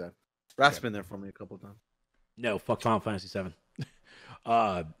I'm feeling sad. Raph's been there for me a couple of times. No, fuck Final Fantasy VII.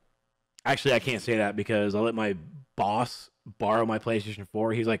 Actually, I can't say that because I let my boss borrow my PlayStation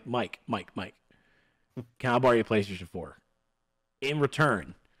 4. He's like, Mike, can I borrow your PlayStation 4? In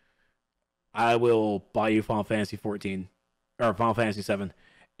return, I will buy you Final Fantasy 14 or Final Fantasy 7,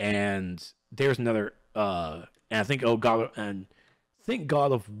 and there's another. And I think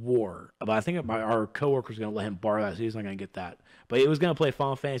God of War, but I think our coworker's gonna let him borrow that, so he's not gonna get that. But he was gonna play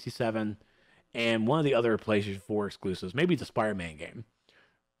Final Fantasy 7 and one of the other PlayStation 4 exclusives, maybe the Spider-Man game.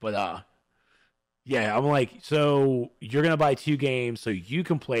 But yeah, I'm like, so you're gonna buy 2 games so you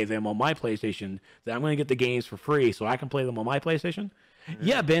can play them on my PlayStation. Then I'm gonna get the games for free so I can play them on my PlayStation.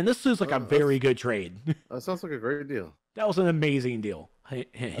 Yeah, Ben, this is like a very good trade. That sounds like a great deal. That was an amazing deal.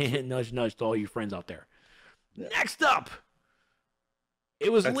 Nudge, nudge to all you friends out there. Yeah. Next up,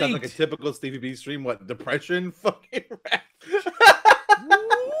 it was that leaked. Sounds like a typical Stevie B stream. What, depression? Fucking rap.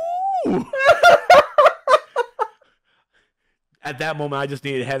 At that moment, I just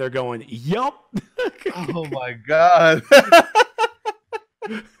needed Heather going, yup. Oh my God.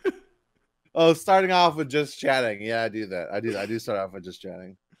 Oh, starting off with just chatting. Yeah, I do that. I do start off with just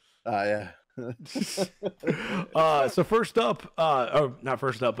chatting. Yeah. So first up, or not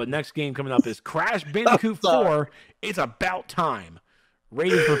first up, but next game coming up is Crash Bandicoot 4. It's about time.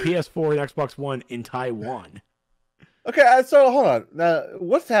 Rated for PS4 and Xbox One in Taiwan. Okay, so hold on. Now,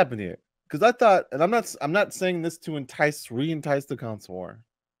 what's happened here? Because I thought, and I'm not saying this to re-entice the console war,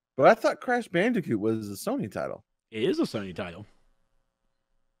 but I thought Crash Bandicoot was a Sony title. It is a Sony title.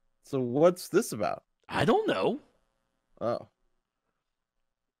 So what's this about? I don't know. Oh.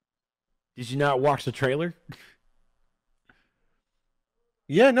 Did you not watch the trailer?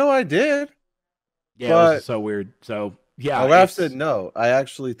 Yeah, no, I did. Yeah, it was so weird. So, yeah. Raph said no. I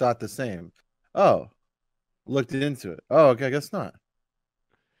actually thought the same. Oh. Looked into it. Oh, okay, I guess not.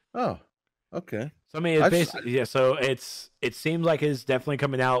 Oh. Okay. So I mean, it's basically, yeah. So it seems like it's definitely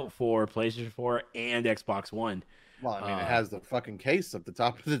coming out for PlayStation 4 and Xbox One. Well, I mean, it has the fucking case at the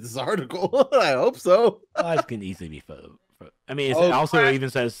top of this article. I hope so. It can easily be I mean, it also even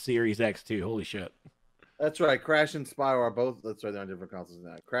says Series X too. Holy shit. That's right. Crash and Spyro are both. That's right. They're on different consoles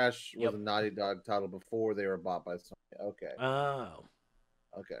now. Crash was a Naughty Dog title before they were bought by Sony. Okay. Oh.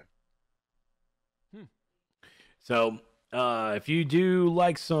 Okay. So, if you do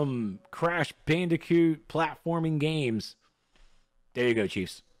like some Crash Bandicoot platforming games, there you go,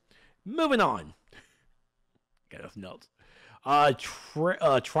 Chiefs. Moving on. Got nothing else.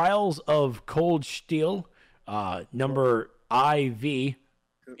 Trials of Cold Steel, number IV,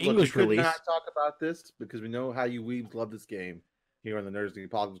 English release. We could not talk about this because we know how you weebs love this game here in the Nerds and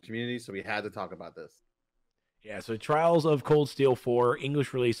Politics community, so we had to talk about this. Yeah, so Trials of Cold Steel 4,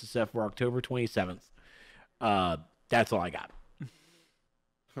 English release is set for October 27th. That's all I got.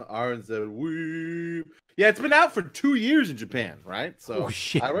 Aaron said, "Weeb." Yeah, it's been out for 2 years in Japan, right? So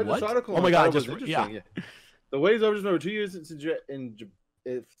shit, I read this article. Oh my god, yeah. The ways over over 2 years since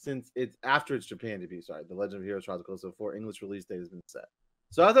it's after its Japan debut. Sorry, the Legend of Heroes Trials of Cold Steel 4 English release date has been set.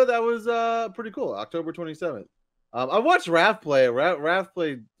 So I thought that was pretty cool. October 27th. I watched Raph play.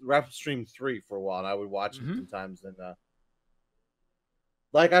 Raph streamed 3 for a while, and I would watch it sometimes. And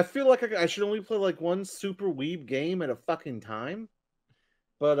like, I feel like I should only play like one super weeb game at a fucking time.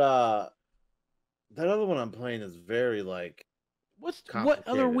 But that other one I'm playing is very like. What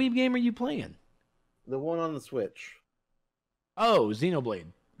other weeb game are you playing? The one on the Switch. Oh, Xenoblade.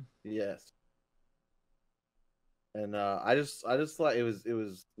 Yes. And I just thought it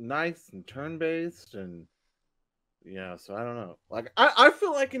was nice and turn based, and yeah. So I don't know. Like I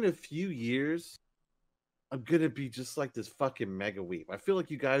feel like in a few years, I'm gonna be just like this fucking mega weep. I feel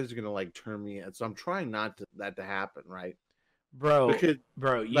like you guys are gonna like turn me in, so I'm trying not to that to happen, right? Bro, you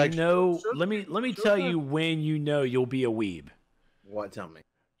like, know. Let me tell you when you know you'll be a weeb. What? Tell me.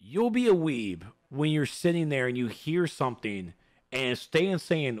 You'll be a weeb when you're sitting there and you hear something and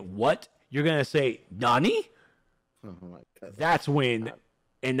saying what? You're gonna say Nani? Oh my God. That's when,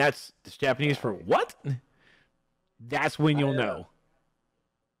 and that's Japanese for what? That's when you'll know.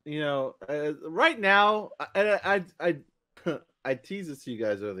 You know, right now, I teased this to you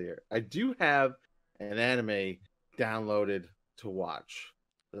guys earlier. I do have an anime downloaded to watch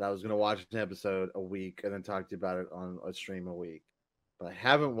that I was going to watch an episode a week and then talk to you about it on a stream a week. But I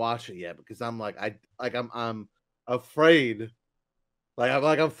haven't watched it yet because I'm like I'm afraid.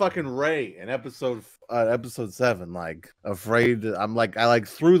 I'm fucking Ray in episode 7, like afraid. I'm like I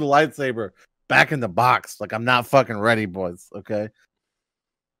threw the lightsaber back in the box. Like I'm not fucking ready, boys. Okay.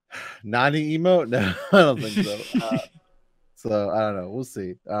 Nani emote? No, I don't think so. So I don't know. We'll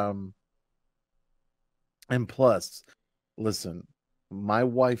see. And plus, listen, my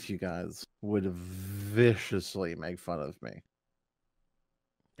wife, you guys, would viciously make fun of me.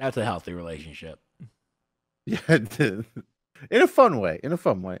 That's a healthy relationship. Yeah, in a fun way. In a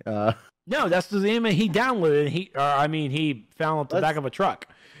fun way. No, that's the anime he downloaded. He found at the back of a truck.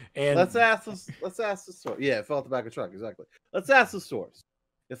 And let's ask the source. Yeah, it fell at the back of a truck, exactly. Let's ask the source.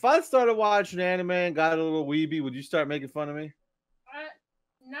 If I started watching anime and got a little weeby, would you start making fun of me?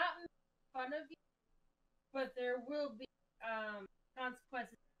 Not fun of you, but there will be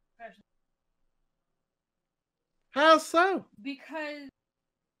consequences. How so? Because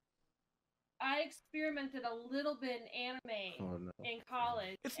I experimented a little bit in anime in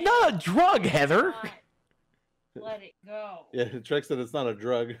college. It's not a drug, Heather. Let it go. Yeah, Trex said it's not a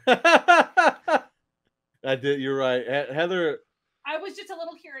drug. I did. You're right, Heather. I was just a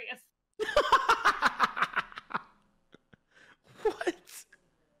little curious. What?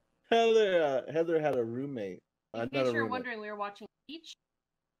 Heather had a roommate. In case you're wondering, we were watching Peach.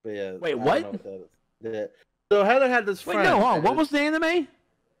 But yeah, wait, what? Yeah. So Heather had this friend. Wait, no, hold on. What was the anime?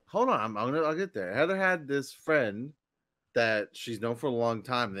 Hold on, I'll get there. Heather had this friend that she's known for a long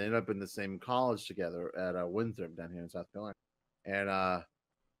time. They ended up in the same college together at Winthrop down here in South Carolina, and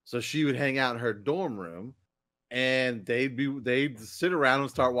so she would hang out in her dorm room, and they'd sit around and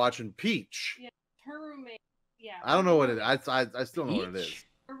start watching Peach. Yeah, her roommate. Yeah. I don't know what it is. I still know what it is.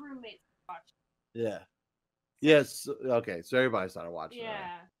 Her roommate watched. Yeah. Yes. Okay. So everybody started watching.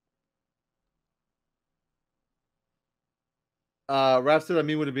 Yeah. Raph said,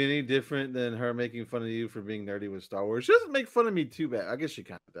 would it be any different than her making fun of you for being nerdy with Star Wars? She doesn't make fun of me too bad. I guess she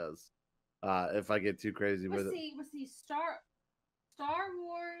kind of does. If I get too crazy with it. Let's see. Star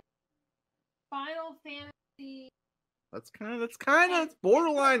Wars, Final Fantasy. That's it's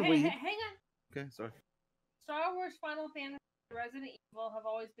borderline. Hang on. Okay, sorry. Star Wars, Final Fantasy, Resident Evil have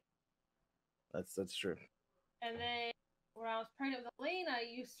always been. That's true. And then when I was pregnant with Elena,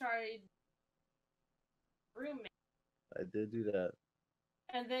 you started roommate. I did do that.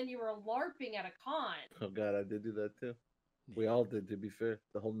 And then you were LARPing at a con. Oh God, I did do that too. We all did, to be fair.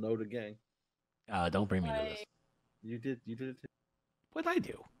 The whole NotA gang. Don't bring me to this. You did it too. What'd I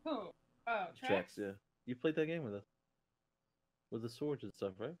do? Who? Oh, Trex, yeah. You played that game with us. With the swords and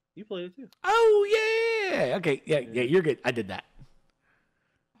stuff, right? You played it too. Oh yeah. Okay, yeah, you're good. I did that.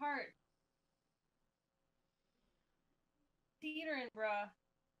 Heart. Teetering, bruh.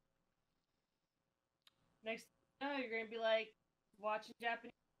 Next thing you know, you're gonna be like watching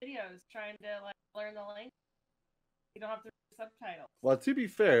Japanese videos, trying to like learn the language. You don't have to read subtitles. Well, to be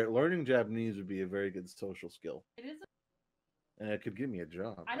fair, learning Japanese would be a very good social skill. It is. And it could give me a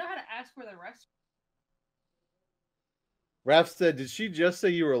job. I know how to ask for the restaurant. Raph said, "Did she just say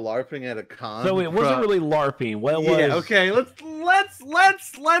you were LARPing at a con?" So it wasn't really LARPing. What it was? Yeah. Okay. Let's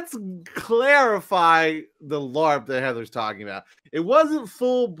clarify the LARP that Heather's talking about. It wasn't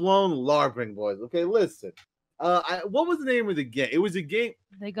full blown LARPing, boys. Okay, listen. What was the name of the game? It was a game.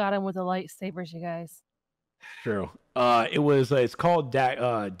 They got him with the lightsabers, you guys. True. It was. It's called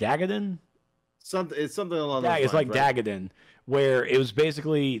Dagaden. It's something along those lines. It's like right? Dagaden, where it was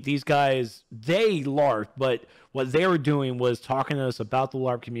basically these guys, they LARP, but what they were doing was talking to us about the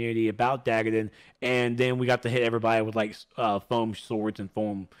LARP community, about Dagaden, and then we got to hit everybody with like foam swords and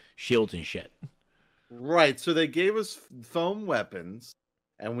foam shields and shit. Right. So they gave us foam weapons,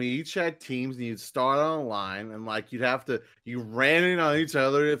 and we each had teams, and you'd start online, and like you ran in on each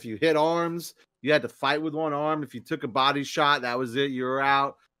other. If you hit arms, you had to fight with one arm. If you took a body shot, that was it. You were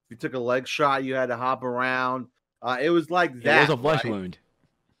out. If you took a leg shot, you had to hop around. It was like that. It was a flesh wound.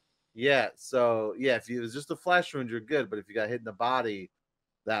 Yeah. So yeah, if it was just a flesh wound, you're good. But if you got hit in the body,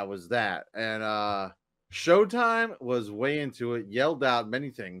 that was that. And Showtime was way into it. Yelled out many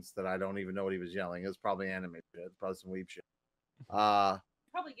things that I don't even know what he was yelling. It was probably anime shit. Probably some weeb shit.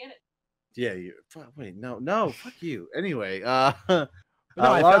 Probably get it. Yeah. Wait. No. Fuck you. Anyway. No,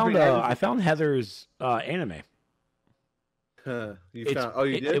 I found Heather's anime. You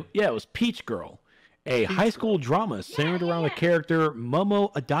did? It was Peach Girl, a high school drama centered around the character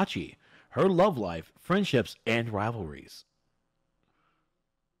Momo Adachi. her love life, friendships, and rivalries.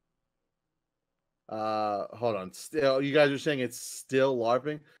 Hold on. Still, you guys are saying it's still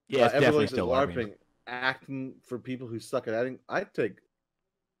LARPing? Yeah, it's definitely everyone says still LARPing. Acting for people who suck at acting. I take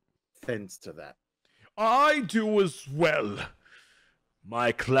offense to that. I do as well.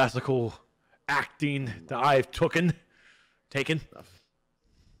 My classical acting that I've taken. Taken.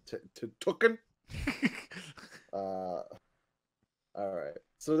 All right.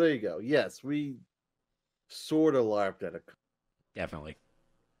 So there you go. Yes, we sort of LARPed at a. Definitely.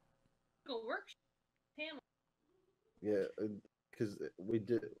 Work. Yeah, because we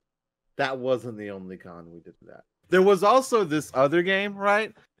did. That wasn't the only con we did that. There was also this other game,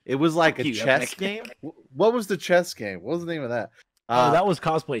 right? It was like a chess game. What was the chess game? What was the name of that? That was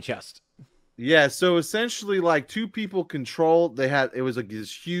Cosplay Chess. Yeah, so essentially, like, two people controlled. It was like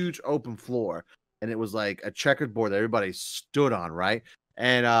this huge open floor, and it was like a checkered board that everybody stood on, right?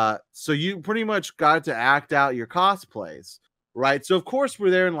 And so you pretty much got to act out your cosplays, right? So of course we're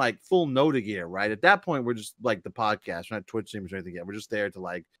there in like full NotA gear, right? At that point, we're just like the podcast, we're not Twitch streamers or anything yet. We're just there to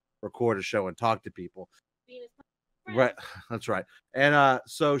like record a show and talk to people. Right, that's right. And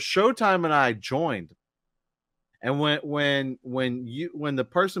so Showtime and I joined. And when the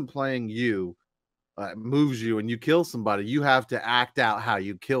person playing you moves you and you kill somebody, you have to act out how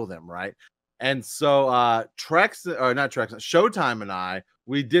you kill them, right? And so Showtime and I,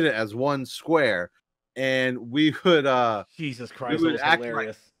 we did it as one square, and we would Jesus Christ, it was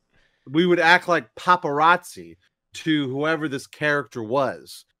hilarious. We would act like paparazzi to whoever this character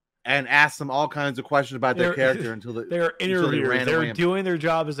was, and ask them all kinds of questions about their character until they're interviewers. They're doing their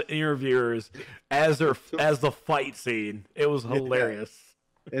job as interviewers as the fight scene. It was hilarious.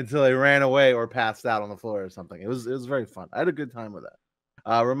 Yeah. Until they ran away or passed out on the floor or something. It was very fun. I had a good time with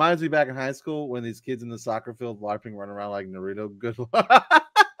that. Reminds me back in high school when these kids in the soccer field LARPing run around like Naruto. Good luck.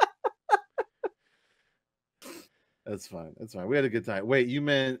 That's fine. That's fine. We had a good time. Wait, you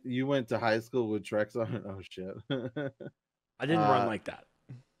meant you went to high school with Trex on? Oh shit. I didn't run like that.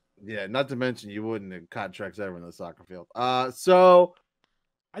 Yeah, not to mention you wouldn't have caught Trex ever in the soccer field. So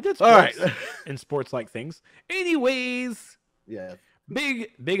I did sports and sports like things. Anyways, yeah.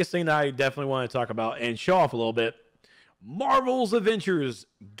 Biggest thing that I definitely want to talk about and show off a little bit. Marvel's Avengers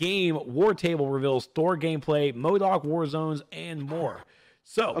game War Table reveals Thor gameplay, MODOK War Zones, and more.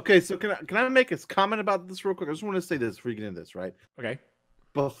 So okay, so can I make a comment about this real quick? I just want to say this before you get into this, right? Okay.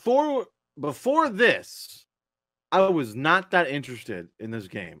 Before this, I was not that interested in this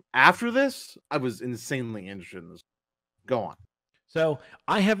game. After this, I was insanely interested in this. Go on. So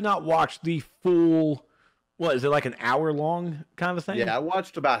I have not watched the full. What is it, like an hour long kind of thing? Yeah, I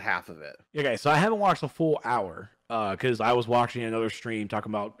watched about half of it. Okay, so I haven't watched the full hour because I was watching another stream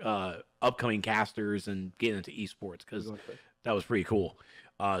talking about upcoming casters and getting into esports because that was pretty cool.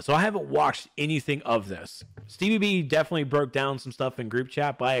 So I haven't watched anything of this. Stevie B definitely broke down some stuff in group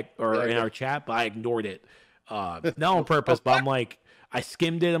chat, in our chat, but I ignored it. Not on purpose, but I'm like, I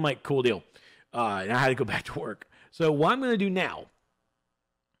skimmed it. I'm like, cool deal. And I had to go back to work. So what I'm going to do now,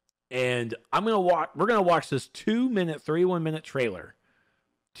 and we're going to watch this 2-minute, 31-minute trailer.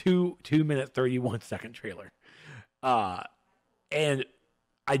 2-minute, 31-second trailer. And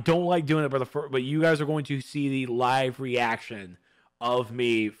I don't like doing it, but you guys are going to see the live reaction of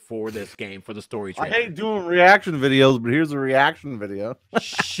me for this game, for the story trailer. I hate doing reaction videos, but here's a reaction video.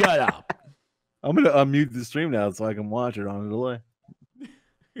 Shut up. I'm going to unmute the stream now so I can watch it on a delay.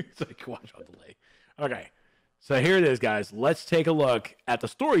 So I can watch on delay. Okay. So here it is, guys. Let's take a look at the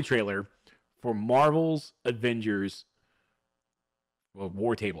story trailer for Marvel's Avengers. Well,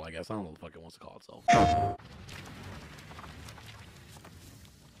 War Table, I guess. I don't know what the fuck it wants to call itself.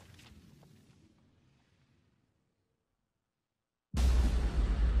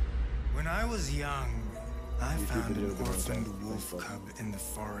 When I was young, I found an orphaned wolf cub in the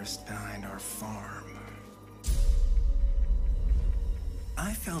forest behind our farm.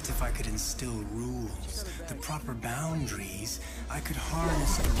 I felt if I could instill rules, the proper boundaries, I could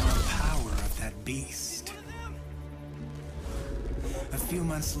harness the raw power of that beast. A few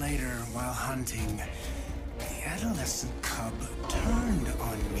months later, while hunting, the adolescent cub turned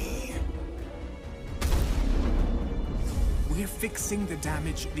on me. We're fixing the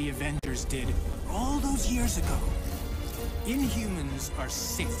damage the Avengers did all those years ago. Inhumans are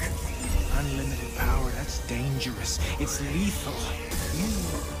sick. Unlimited power, that's dangerous. It's lethal. You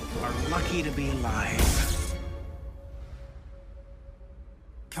are lucky to be alive.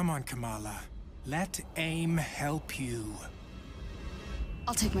 Come on, Kamala. Let AIM help you.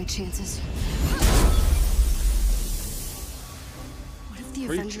 I'll take my chances. What if the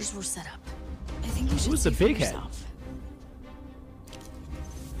Avengers were set up? I think you should. Who's the big head?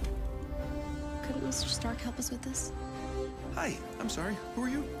 Mr. Stark help us with this? Hi, I'm sorry. Who are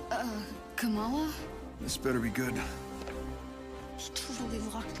you? Kamala? This better be good. He totally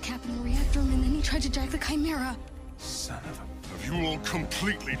locked Cap in the reactor room and then he tried to jack the Chimera. Son of a... Have you all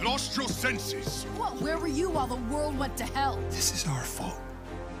completely lost your senses? What? Where were you while the world went to hell? This is our fault.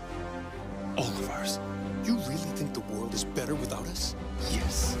 All of ours. You really think the world is better without us?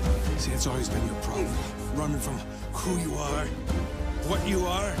 Yes. See, it's always been your problem. Running from who you are, what you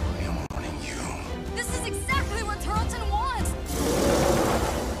are. I am warning you. This is exactly what Tarleton wants!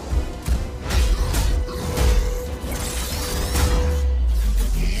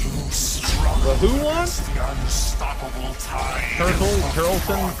 You struggle The who wants? against the unstoppable tide Tarleton. of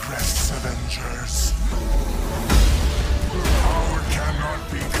progress, Avengers. Power cannot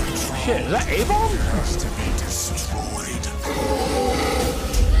be controlled. Shit, is that A-Bomb? It has to be destroyed.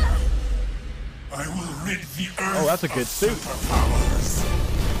 I will rid the Earth Oh, that's a good of suit. superpowers.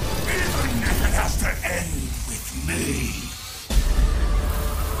 Even if it has to end with me.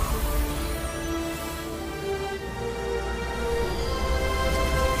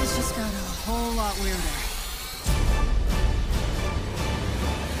 It's just got a whole lot weirder.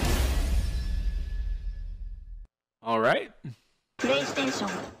 All right. PlayStation.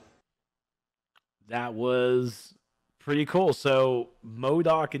 That was pretty cool. So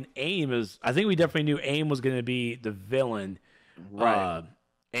MODOK and AIM is, I think we definitely knew AIM was going to be the villain. Right.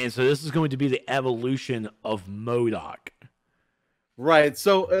 And so this is going to be the evolution of MODOK. Right.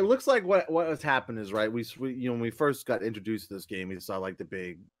 So it looks like what has happened is, right, we when we first got introduced to this game, we saw like the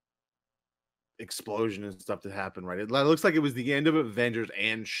big explosion and stuff that happened, right? It looks like it was the end of Avengers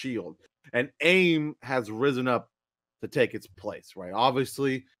and Shield. And AIM has risen up to take its place, right?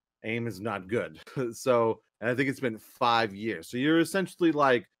 Obviously, AIM is not good. So, and I think it's been 5 years. So you're essentially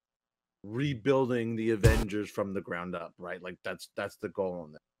like rebuilding the Avengers from the ground up, right? Like that's the goal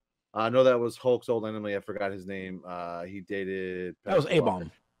on that. I know that was Hulk's old enemy. I forgot his name. He dated. That was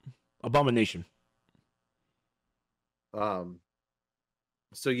A-Bomb. Abomination. So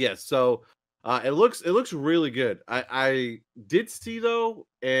yes. So it looks really good. I did see though,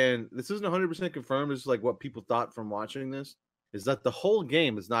 and this isn't 100% confirmed. This is like what people thought from watching this. Is that the whole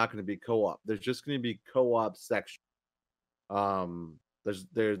game is not going to be co-op. There's just going to be co-op section. There's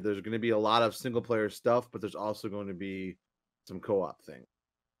going to be a lot of single player stuff, but there's also going to be some co-op thing.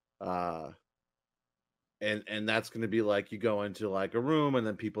 And that's going to be like you go into like a room and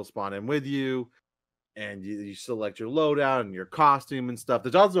then people spawn in with you and you select your loadout and your costume and stuff.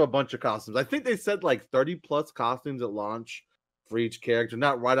 There's also a bunch of costumes. I think they said like 30 plus costumes at launch for each character,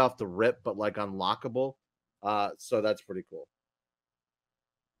 not right off the rip, but like unlockable. So that's pretty cool.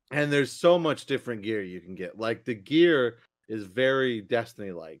 And there's so much different gear you can get. Like the gear is very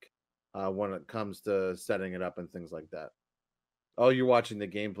Destiny-like when it comes to setting it up and things like that. Oh, you're watching the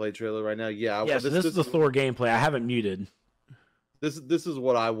gameplay trailer right now? Yeah. Yes, this is the Thor gameplay. I haven't muted. This is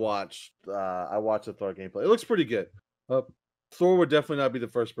what I watched. I watched the Thor gameplay. It looks pretty good. Thor would definitely not be the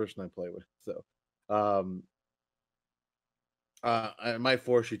first person I play with. So, I might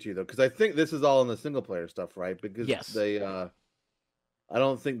force you to though, because I think this is all in the single player stuff, right? Because they, I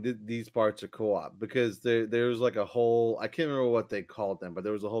don't think these parts are co-op because there's like a whole. I can't remember what they called them, but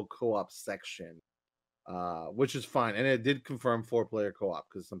there was a whole co-op section. Which is fine, and it did confirm 4-player co-op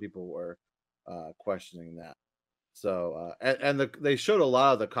because some people were questioning that. So they showed a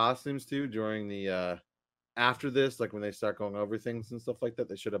lot of the costumes too during the after this, like when they start going over things and stuff like that.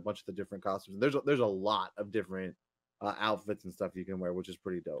 They showed a bunch of the different costumes. There's a lot of different outfits and stuff you can wear, which is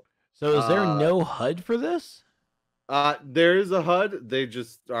pretty dope. So is there no HUD for this? There is a HUD. They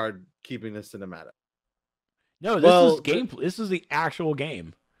just are keeping the cinematic. No, this is gameplay. This is the actual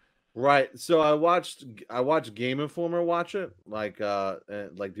game. Right. So I watched Game Informer watch it, like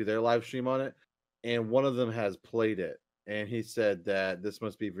do their live stream on it, and one of them has played it, and he said that this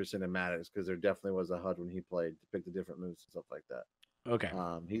must be for cinematics because there definitely was a HUD when he played to pick the different moves and stuff like that. Okay.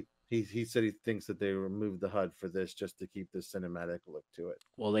 He said he thinks that they removed the HUD for this just to keep the cinematic look to it.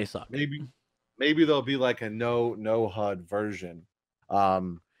 Well, they suck. Maybe there'll be like a no HUD version.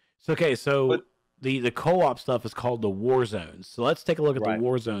 So the co-op stuff is called the War Zones. So let's take a look at the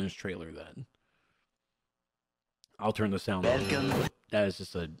War Zones trailer then. I'll turn the sound on. That is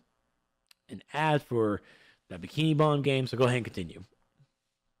just an ad for that Bikini Bottom game. So go ahead and continue.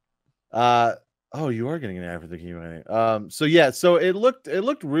 Oh, you are getting an ad for the Bikini. So it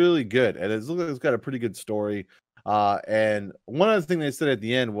looked really good, and it's got a pretty good story. And one other thing they said at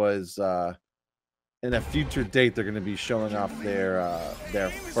the end was in a future date they're going to be showing off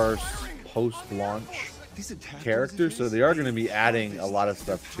their first post-launch character, so they are going to be adding a lot of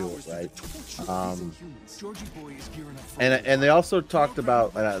stuff to it, right? And they also talked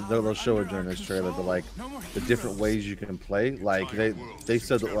about they'll show it during this trailer, but like the different ways you can play. Like they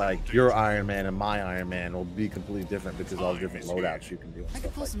said that like your Iron Man and my Iron Man will be completely different because all the different loadouts you can do and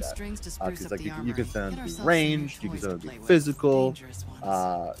stuff like that. Because like you can send them to be ranged, you can send them to be physical,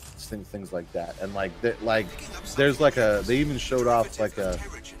 things like that. And like there's like they even showed off like a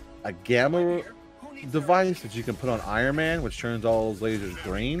gamma device that you can put on Iron Man, which turns all those lasers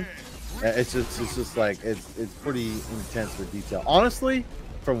green. It's just like it's pretty intense with detail. Honestly,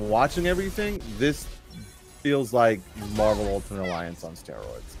 from watching everything, this feels like Marvel Ultimate Alliance on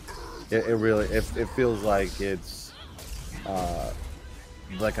steroids. It really feels like it's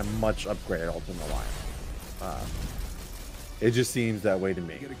like a much upgraded Ultimate Alliance. It just seems that way to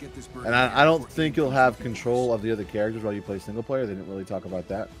me. And I don't think you'll have control of the other characters while you play single player. They didn't really talk about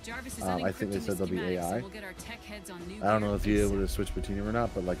that. I think they said there'll be AI. I don't know if you're able to switch between them or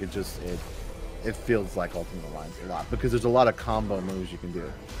not, but like it feels like Ultimate Alliance a lot because there's a lot of combo moves you can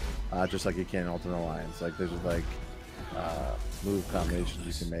do, just like you can in Ultimate Alliance. Like there's like move combinations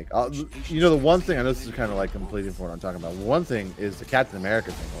you can make. You know, the one thing I know, this is kind of like completing for what I'm talking about. One thing is the Captain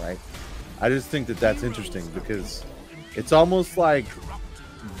America thing, right? I just think that that's interesting because it's almost like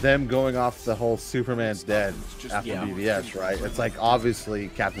them going off the whole Superman's dead after BVS, right? It's like obviously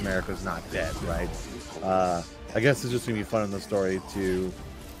Captain America's not dead, right? I guess it's just gonna be fun in the story to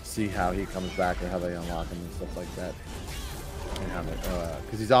see how he comes back or how they unlock him and stuff like that.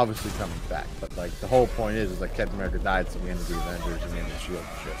 Because he's obviously coming back, but like the whole point is like Captain America died, so we ended the Avengers and we ended Shield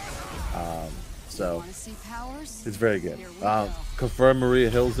and shit. So it's very good. Confirm Maria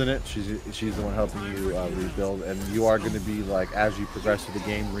Hill's in it. She's the one helping you rebuild, and you are going to be like as you progress through the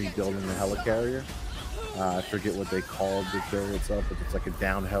game rebuilding the helicarrier. I forget what they called the carrier itself, but it's like a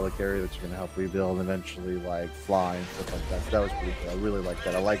down helicarrier that you're going to help rebuild and eventually like fly and stuff like that. So that was pretty cool. I really like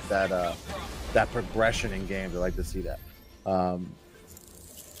that. I like that that progression in games. I like to see that.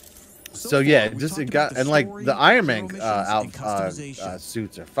 So yeah, it got, and like the Iron Man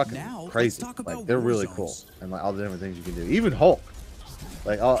suits are fucking crazy. Like they're really cool, and like all the different things you can do. Even Hulk,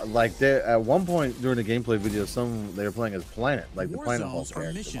 like they at one point during the gameplay video, they were playing as Planet, like the Planet Hulk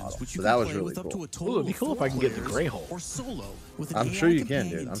character model. So that was really cool. Ooh, it'd be cool if I can get the Gray Hulk. I'm sure you can,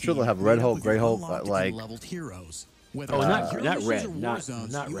 dude. I'm sure they'll have Red Hulk, Gray Hulk, like. Oh, not red, not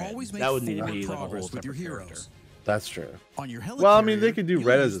red. That would need to be like a whole separate character. That's true. Well, I mean, they could do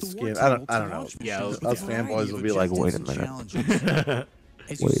red as a skin. I don't know. Yeah, us fanboys will be like, wait a minute.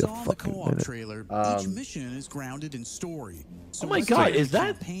 Wait a fucking minute. Each mission is grounded in story. Oh my God, is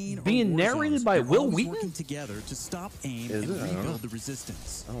that being narrated by Will Wheaton? Working together to stop AIM and rebuild the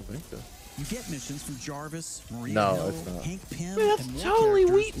resistance. I don't think so. You get missions from Jarvis, Maria No, it's not. Hank Pym, that's and more totally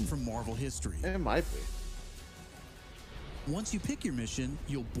characters Wheaton from Marvel history. It might be. Once you pick your mission,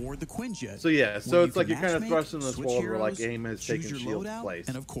 you'll board the Quinjet. So yeah, so it's like you're kind of thrust in this world where like AIM has taken Shield's place,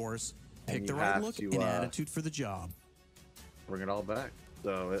 and of course, pick the right look and attitude for the job. Bring it all back.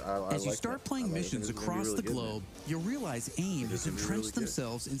 So as you start playing missions across the globe, you'll realize AIM has entrenched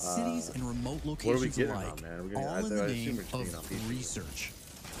themselves in cities and remote locations alike, all in the name of research.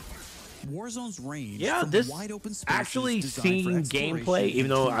 Warzone's range, yeah, this actually seeing gameplay, even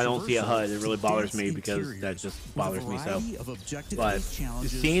though I don't see a HUD, it really bothers me because that just bothers me so. But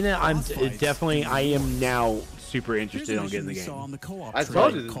seeing it, I am now super interested in getting the game. I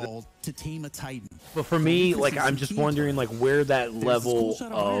told you to tame a Titan. But for me, like I'm just wondering like where that level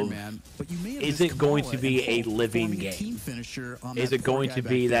of is it going to be a living game? Is it going to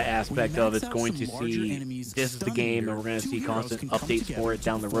be that aspect of it's going to see this is the game and we're going to see constant updates for it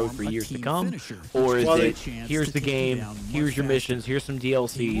down the road for years to come? Or is it here's the game, here's your missions, here's some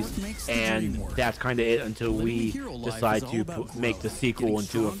DLCs, and that's kind of it until we decide to make the sequel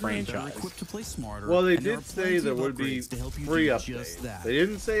into a franchise? Well, they did say there would be free updates. They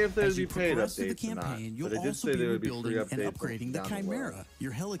didn't say if there'd be paid updates or not, but they did say there would be free updates upgrading the Chimera,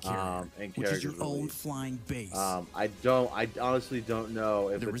 your helicarrier, which is your own flying base. I honestly don't know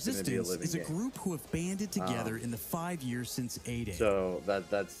if it's going to be a living game. Is a group who have banded together in the 5 years since A-Day. So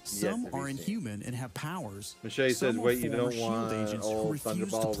that's some are inhuman and have powers. Michelle says, "Wait, you don't want old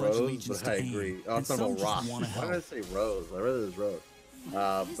Thunderball Rose?" But I agree. Oh, Thunderball Rock. Why did I say Rose? I read it as Rose.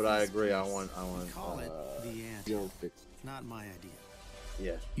 But I agree. I want Field Fix. Not my idea.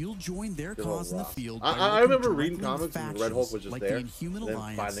 Yeah. You'll join their cause in the field. I remember reading comics and Red Hulk was just there, and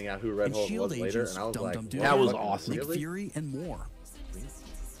then finding out who Red Hulk was later, and I was like, that was awesome. Fury and more.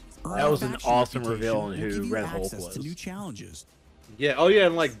 That was an awesome reveal on who Red Hulk was. To new challenges. Yeah. Oh yeah,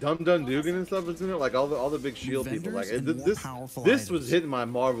 and like Dum Dum Dugan and stuff is in it. Like all the big Shield people. Like this was hitting my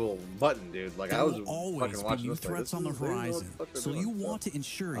Marvel button, dude. Like I was fucking watching this. Threats on the horizon, so you want to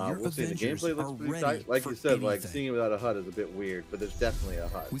ensure your we'll see. The Avengers gameplay looks are pretty ready tight. Like for you said, like anything. seeing it without a HUD is a bit weird, but there's definitely a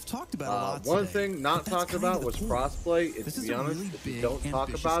HUD. We've talked about a lot one today, thing not but that's talked kind of about the was point. crossplay. This To is be a honest, really if you big, don't talk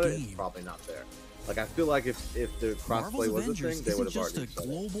ambitious about it, game. it's probably not there. Like I feel like if the Marvel's crossplay was a Avengers thing, they would have isn't just already a said it.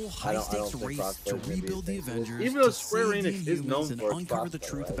 global I don't high-stakes think race crossplay to is gonna be a rebuild the thing. Avengers, Even though to Square save the Enix is known Inhumans, and for uncover the crossplay,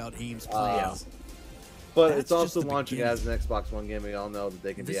 truth right? about AIM's plans. But That's it's just also the launching beginning. as an Xbox One game. We all know that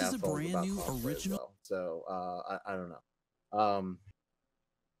they can This be is a assholes brand about new crossplay original- as well. So I don't know.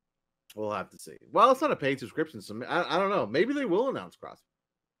 We'll have to see. Well, it's not a paid subscription, so I don't know. Maybe they will announce crossplay.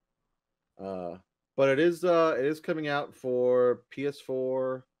 But it is coming out for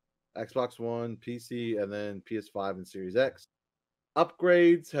PS4, Xbox One, PC, and then PS5 and Series X.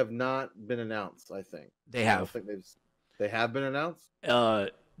 Upgrades have not been announced. I think They I don't have. think they have been announced.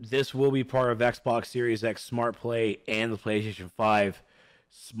 This will be part of Xbox Series X Smart Play and the PlayStation 5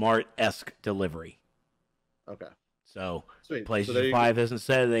 Smart-esque delivery. Okay. So Sweet. PlayStation 5 hasn't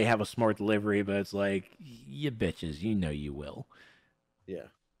said they have a smart delivery, but it's like, you bitches, you know you will. Yeah.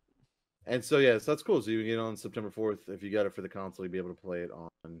 And so yeah, so that's cool. So you can get it on September 4th. If you got it for the console, you'll be able to play it on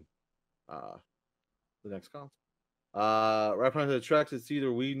the next console. Right behind the tracks, it's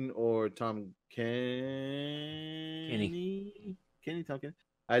either Whedon or Tom Kenny. Tom Kenny.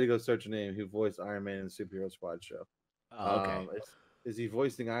 I had to go search a name. Who voiced Iron Man in the Superhero Squad show? Oh, okay. Is he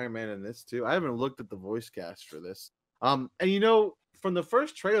voicing Iron Man in this too? I haven't looked at the voice cast for this. And from the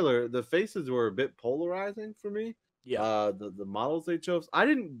first trailer, the faces were a bit polarizing for me. Yeah. The models they chose, I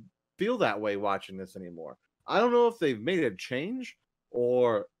didn't feel that way watching this anymore. I don't know if they've made a change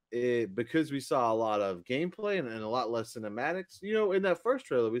or because we saw a lot of gameplay and a lot less cinematics. In that first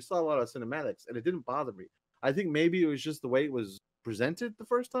trailer, we saw a lot of cinematics and it didn't bother me. I think maybe it was just the way it was presented the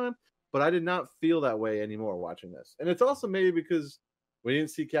first time, but I did not feel that way anymore watching this. And it's also maybe because we didn't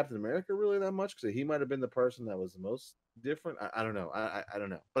see Captain America really that much, because he might have been the person that was the most different. I don't know. I don't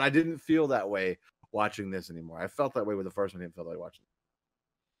know. But I didn't feel that way watching this anymore. I felt that way with the first one. I didn't feel that way watching it.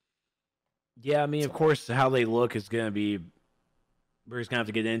 Yeah, I mean, of course, how they look is going to be... We're just going to have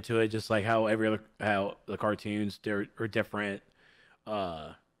to get into it, just like how how the cartoons are different.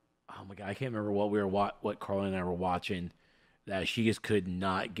 Oh my God, I can't remember what Carla and I were watching, that she just could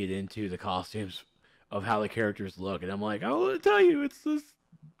not get into the costumes of how the characters look. And I'm like, I want to tell you, it's this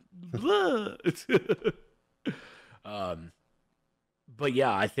blah. But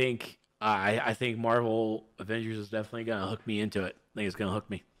yeah, I think Marvel Avengers is definitely gonna hook me into it. I think it's gonna hook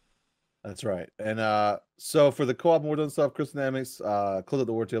me. That's right. And so for the co-op Warzone stuff, Crystal Dynamics close up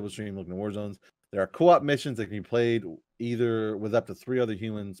the War Table stream looking at Warzones. There are co-op missions that can be played either with up to 3 other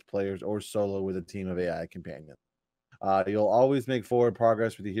humans players or solo with a team of AI companions. You'll always make forward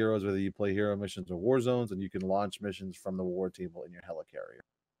progress with your heroes, whether you play hero missions or war zones, and you can launch missions from the war table in your helicarrier.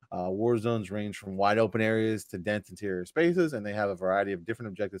 War zones range from wide open areas to dense interior spaces, and they have a variety of different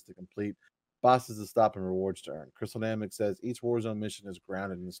objectives to complete, bosses to stop, and rewards to earn. Crystal Dynamics says each war zone mission is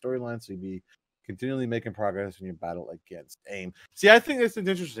grounded in the storyline, so you'll be continually making progress in your battle against AIM. See, I think this is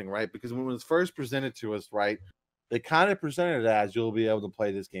interesting, right? Because when it was first presented to us, right, they kind of presented it as you'll be able to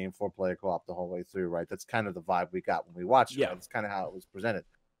play this game 4-player co-op the whole way through, right? That's kind of the vibe we got when we watched it. Yeah. Right? That's kind of how it was presented.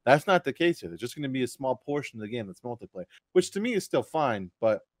 That's not the case here. There's just going to be a small portion of the game that's multiplayer, which to me is still fine,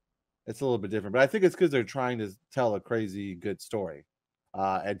 but it's a little bit different. But I think it's because they're trying to tell a crazy good story.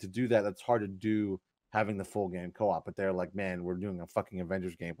 And to do that, that's hard to do having the full game co-op. But they're like, man, we're doing a fucking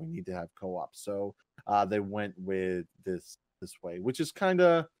Avengers game. We need to have co-op. So they went with this way, which is kind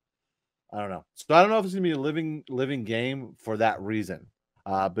of, I don't know. So I don't know if it's gonna be a living game for that reason,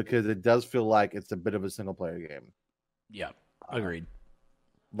 because it does feel like it's a bit of a single player game. Yeah, agreed.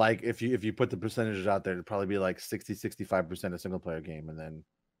 Like if you put the percentages out there, it'd probably be like 60-65% a single player game, and then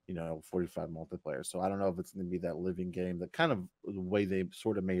 45 multiplayer. So I don't know if it's gonna be that living game, that kind of the way they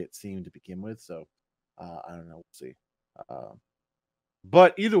sort of made it seem to begin with. So I don't know. We'll see.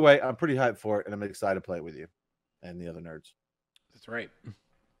 But either way, I'm pretty hyped for it, and I'm excited to play it with you and the other nerds. That's right.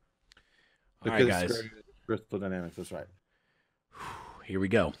 Because all right, guys. Crystal Dynamics, that's right. Here we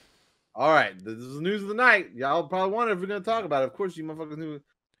go. All right, this is the news of the night. Y'all probably wonder if we're going to talk about it. Of course, you motherfuckers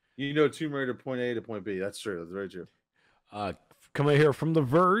knew Tomb Raider point A to point B. That's true. That's very true. Coming here from The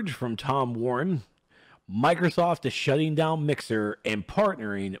Verge, from Tom Warren, Microsoft is shutting down Mixer and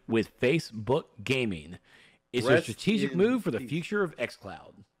partnering with Facebook Gaming. It's a strategic move for the future of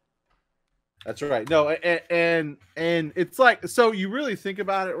xCloud. That's right. No, and it's like, so you really think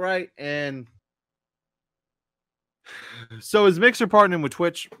about it, right? And so is Mixer partnering with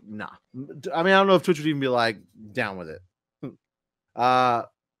Twitch? Nah. I mean, I don't know if Twitch would even be like down with it. But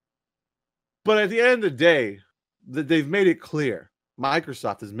at the end of the day, they've made it clear.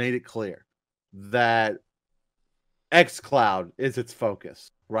 Microsoft has made it clear that xCloud is its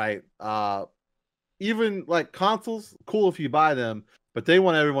focus, right? Even like consoles, cool if you buy them, but they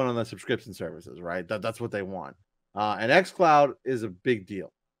want everyone on the subscription services, right? That's what they want. And xCloud is a big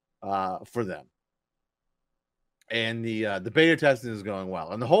deal for them. And the beta testing is going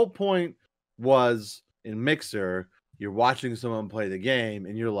well. And the whole point was in Mixer, you're watching someone play the game,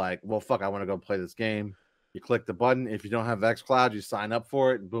 and you're like, well, fuck, I want to go play this game. You click the button. If you don't have xCloud, you sign up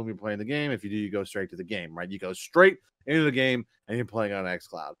for it, and boom, you're playing the game. If you do, you go straight to the game, right? You go straight into the game, and you're playing on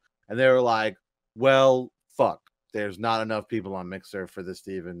xCloud. And they were like, well, fuck, there's not enough people on Mixer for this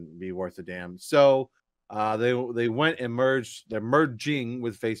to even be worth a damn. So they went and merged. They're merging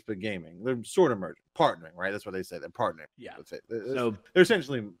with Facebook Gaming. They're sort of merging, partnering, right? That's what they say. They're partnering. Yeah. So they're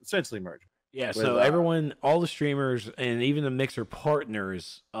essentially merging. Yeah. With, So everyone, all the streamers, and even the Mixer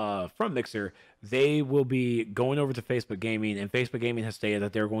partners from Mixer, they will be going over to Facebook Gaming, and Facebook Gaming has stated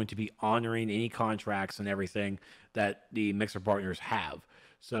that they're going to be honoring any contracts and everything that the Mixer partners have.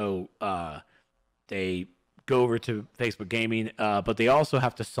 So they go over to Facebook Gaming, but they also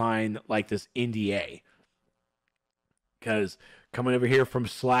have to sign like this NDA. Because coming over here from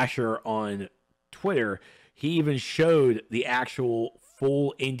Slasher on Twitter, he even showed the actual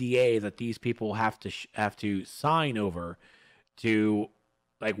full NDA that these people have to sign over to,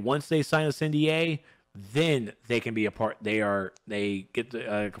 like, once they sign this NDA, then they can be a part. They get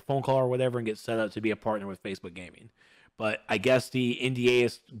a phone call or whatever and get set up to be a partner with Facebook Gaming. But I guess the NDA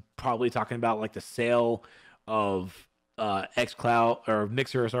is probably talking about like the sale of xCloud or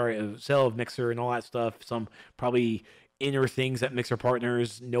Mixer, sale of Mixer and all that stuff. Some probably inner things that Mixer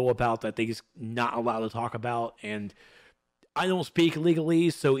partners know about that they just not allowed to talk about. And I don't speak legally,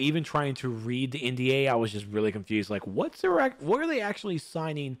 so even trying to read the NDA, I was just really confused. Like, what are they actually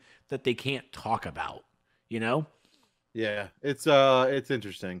signing that they can't talk about? You know? Yeah, it's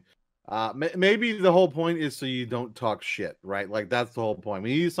interesting. Maybe the whole point is so you don't talk shit, right? Like that's the whole point.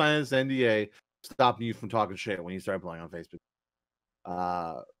 When you sign this NDA, stopping you from talking shit when you start playing on Facebook.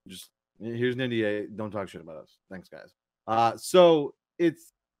 Just here's an NDA. Don't talk shit about us. Thanks, guys. So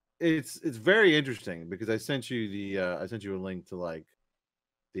it's very interesting because I sent you a link to like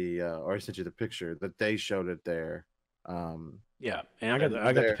or I sent you the picture that they showed it there. Yeah, and I got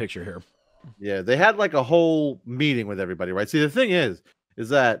the picture here. Yeah, they had like a whole meeting with everybody, right? See, the thing is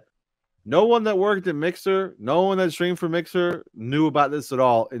that no one that worked at Mixer, no one that streamed for Mixer knew about this at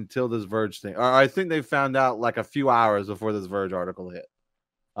all until this Verge thing. Or I think they found out like a few hours before this Verge article hit.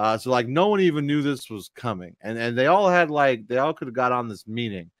 So like no one even knew this was coming. And they all could have got on this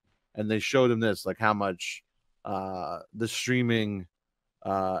meeting and they showed them this, like how much the streaming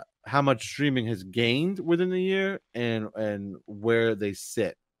how much streaming has gained within the year and where they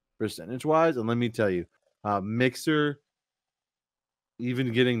sit percentage wise. And let me tell you, Mixer,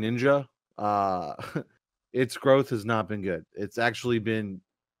 even getting Ninja, its growth has not been good. It's actually been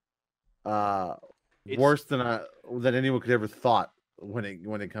worse than anyone could ever thought when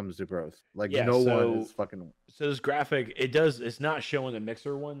it comes to growth. Like one is fucking. So this graphic, it's not showing the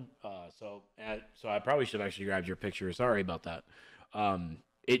Mixer one. So I probably should have actually grabbed your picture. Sorry about that.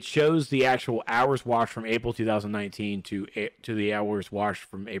 It shows the actual hours watched from April 2019 to the hours watched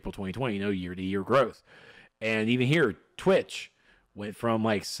from April 2020. Year-to-year growth, and even here, Twitch went from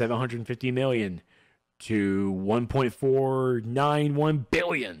like 750 million to 1.491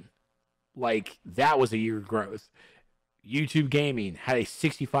 billion. Like that was a year growth. YouTube Gaming had a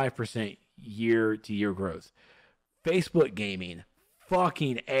 65% year-to-year growth. Facebook Gaming,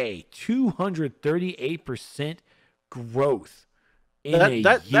 fucking 238% growth in a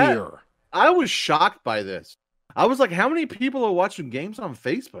year. I was shocked by this. I was like, how many people are watching games on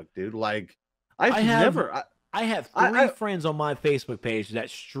Facebook, dude? Like, I have three friends on my Facebook page that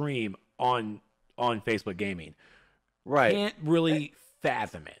stream on Facebook Gaming. Right. Can't really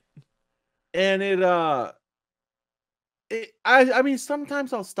fathom it. And I mean,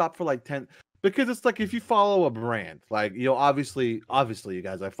 sometimes I'll stop for like 10 because it's like if you follow a brand, like obviously, you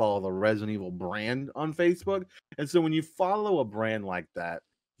guys, I follow the Resident Evil brand on Facebook, and so when you follow a brand like that,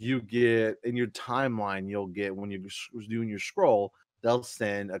 you get in your timeline, you'll get when you're doing your scroll, they'll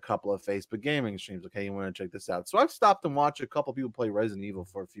send a couple of Facebook gaming streams. Okay, you want to check this out? So I've stopped and watched a couple people play Resident Evil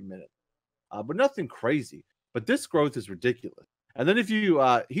for a few minutes, but nothing crazy. But this growth is ridiculous. And then if you,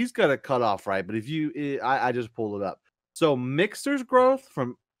 he's got a cutoff, right? But if you, I just pulled it up. So Mixer's growth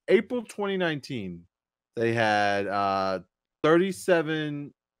from April 2019, they had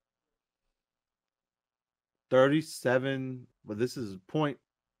 37, but this is point,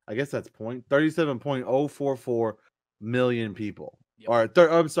 I guess that's 37.044 million people or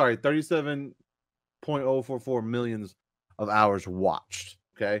I'm sorry, 37.044 millions of hours watched.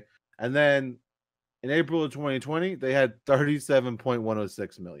 Okay, and then in April of 2020, they had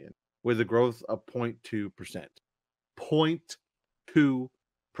 37.106 million, with a growth of 0.2%.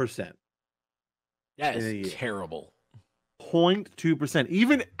 0.2%. That is terrible. 0.2%.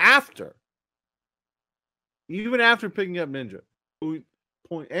 Even after picking up Ninja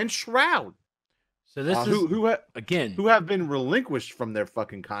and Shroud. So this is who have been relinquished from their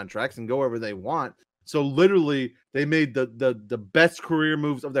fucking contracts and go wherever they want. So literally, they made the best career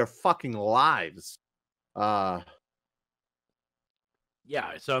moves of their fucking lives. Yeah.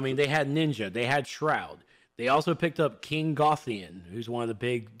 So I mean, they had Ninja, they had Shroud. They also picked up King Gothian, who's one of the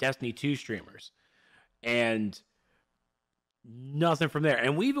big Destiny 2 streamers, and nothing from there.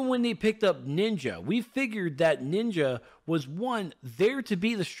 And even when they picked up Ninja, we figured that Ninja was there to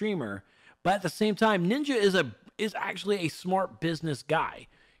be the streamer, but at the same time, Ninja is actually a smart business guy.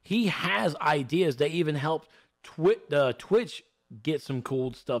 He has ideas that even helped Twitch get some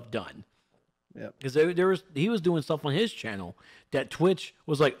cool stuff done. Yeah, because he was doing stuff on his channel that Twitch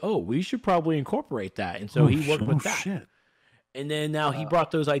was like, oh, we should probably incorporate that, and so he worked with that. Shit. And then now he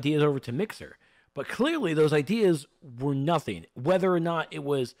brought those ideas over to Mixer. But clearly those ideas were nothing. Whether or not it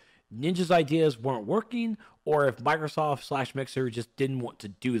was Ninja's ideas weren't working or if Microsoft / Mixer just didn't want to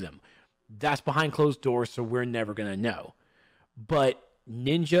do them. That's behind closed doors, so we're never going to know. But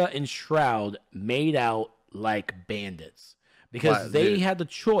Ninja and Shroud made out like bandits because they had the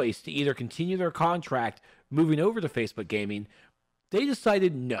choice to either continue their contract moving over to Facebook Gaming. They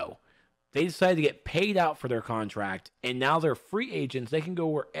decided no. They decided to get paid out for their contract, and now they're free agents. They can go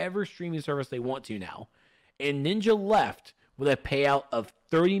wherever streaming service they want to now. And Ninja left with a payout of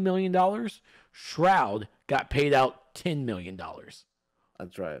 $30 million. Shroud got paid out $10 million.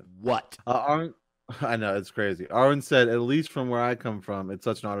 That's right. What? I know, it's crazy. Arwen said, at least from where I come from, it's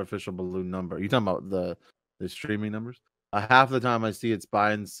such an artificial balloon number. You talking about the streaming numbers? Half the time I see it's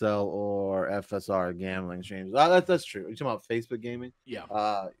buy and sell or FSR gambling streams. That's true. You talking about Facebook gaming?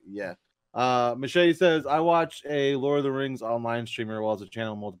 Yeah. Yeah. Michelle says, I watch a Lord of the Rings online streamer while it's a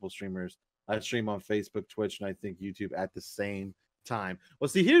channel multiple streamers. I stream on Facebook, Twitch, and I think YouTube at the same time. Well,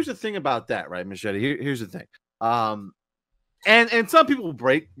 see, here's the thing about that, right, Michelle? Here's the thing. And some people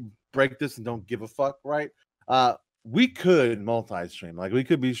break this and don't give a fuck, right? We could multi-stream. Like, we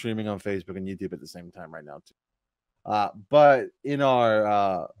could be streaming on Facebook and YouTube at the same time right now, too. But in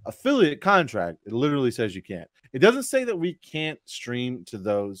our affiliate contract, it literally says you can't. It doesn't say that we can't stream to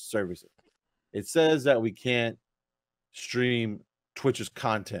those services. It says that we can't stream Twitch's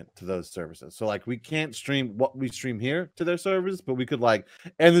content to those services. So like we can't stream what we stream here to their services, but we could like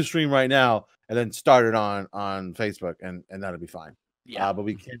end the stream right now and then start it on Facebook and that'll be fine. Yeah. But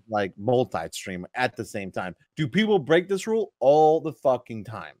we can't like multi-stream at the same time. Do people break this rule? All the fucking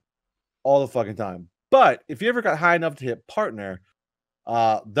time. All the fucking time. But if you ever got high enough to hit partner,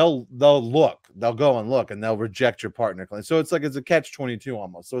 they'll go and look and they'll reject your partner claim. So it's like it's a catch-22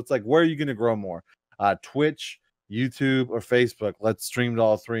 almost. So it's like, where are you going to grow more? Twitch, YouTube, or Facebook? Let's stream to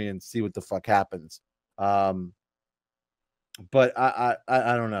all three and see what the fuck happens. But I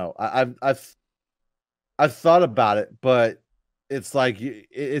don't know. I've thought about it, but it's like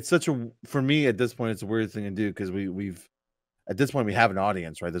it's such a, for me at this point it's a weird thing to do because we've at this point we have an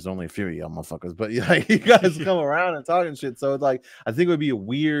audience, right? There's only a few of y'all motherfuckers, but like, you guys come around and talking shit. So it's like I think it would be a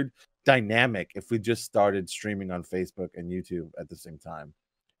weird dynamic if we just started streaming on Facebook and YouTube at the same time.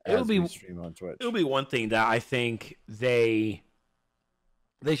 It'll be stream on Twitch. It'll be one thing that I think they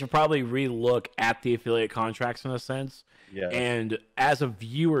should probably relook at the affiliate contracts in a sense. Yeah. And as a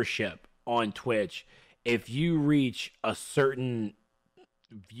viewership on Twitch, if you reach a certain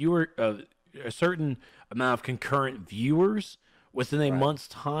a certain amount of concurrent viewers within a month's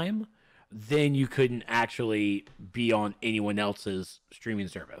time, then you couldn't actually be on anyone else's streaming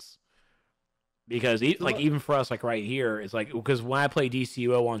service. Because like even for us, like right here, it's like because when I play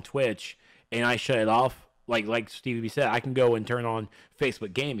DCUO on Twitch and I shut it off, like Stevie B said, I can go and turn on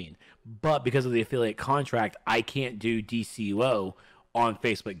Facebook Gaming, but because of the affiliate contract, I can't do DCUO on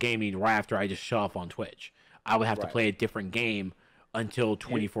Facebook Gaming right after I just shut off on Twitch. I would have to play a different game until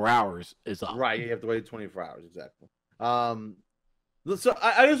 24 hours is up. Right, you have to wait 24 hours exactly. So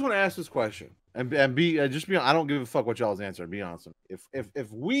I just want to ask this question and be just be. I don't give a fuck what y'all's answer. Be honest with me.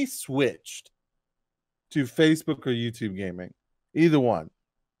 If we switched to Facebook or YouTube gaming, either one,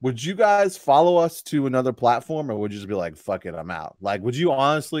 would you guys follow us to another platform, or would you just be like, "Fuck it, I'm out"? Like, would you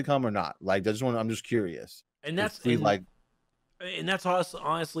honestly come or not? Like, I'm just curious. And that's and that's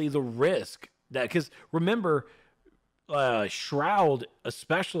honestly the risk that, because remember, Shroud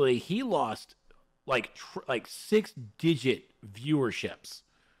especially, he lost like 6-digit viewerships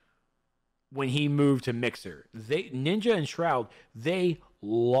when he moved to Mixer. Ninja and Shroud, they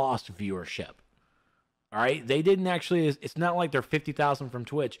lost viewership. All right, they didn't actually. It's not like they're 50,000 from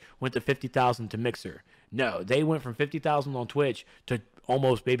Twitch went to 50,000 to Mixer. No, they went from 50,000 on Twitch to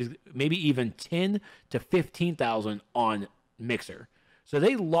almost maybe even 10 to 15,000 on Mixer. So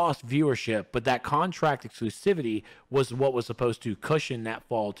they lost viewership, but that contract exclusivity was what was supposed to cushion that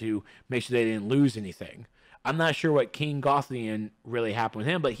fall to make sure they didn't lose anything. I'm not sure what King Gothian really happened with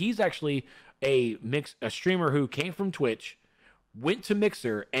him, but he's actually a streamer who came from Twitch, went to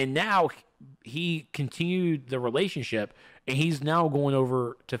Mixer, and now he continued the relationship, and he's now going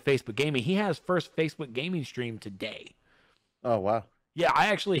over to Facebook Gaming. He has first Facebook Gaming stream today. Oh, wow. Yeah, I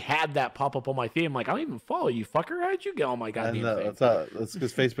actually had that pop up on my feed. I'm like, I don't even follow you, fucker. How'd you get on my goddamn feed? That's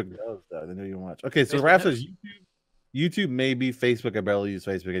because Facebook knows that. They know you watch. Okay, so Raph says YouTube maybe, Facebook. I barely use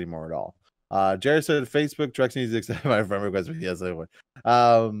Facebook anymore at all. Jared said Facebook. Trex needs to accept my friend request. Yes, I would.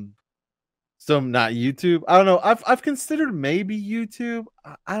 So not YouTube. I don't know. I've considered maybe YouTube.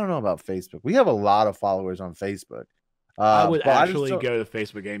 I don't know about Facebook. We have a lot of followers on Facebook. I would actually go to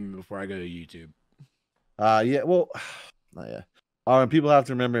Facebook Gaming before I go to YouTube. Yeah. Well, not yet. And people have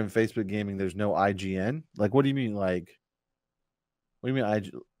to remember in Facebook Gaming, there's no IGN. Like, what do you mean? Like, what do you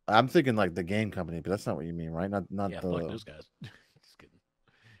mean? I'm thinking like the game company, but that's not what you mean, right? Not yeah, the. Fuck those guys. Just kidding.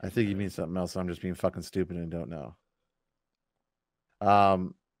 I think you mean something else. I'm just being fucking stupid and don't know.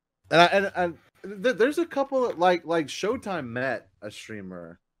 And there's a couple of, like Showtime met a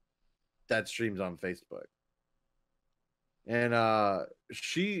streamer that streams on Facebook, and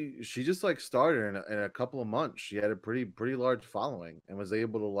she just like started in a couple of months. She had a pretty large following and was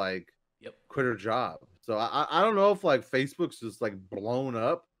able to like quit her job. So I don't know if like Facebook's just like blown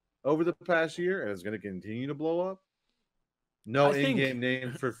up over the past year and is going to continue to blow up. No in-game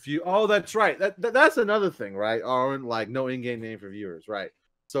name for few. Oh, that's right. That's another thing, right? Aaron, like no in-game name for viewers, right?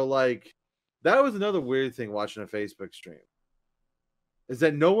 So like that was another weird thing watching a Facebook stream. Is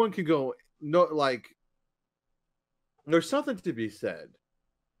that no one can go like there's something to be said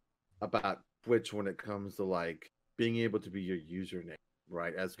about Twitch when it comes to like being able to be your username,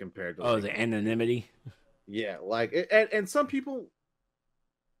 right? As compared to the anonymity. Yeah, like and some people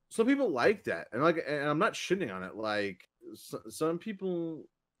like that, and I'm not shitting on it. Like some people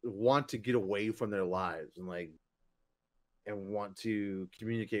want to get away from their lives and want to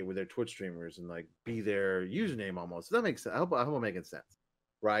communicate with their Twitch streamers and like be their username almost. So that makes sense. I hope I'm making sense,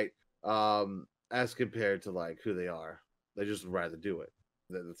 right? As compared to like who they are, they just rather do it.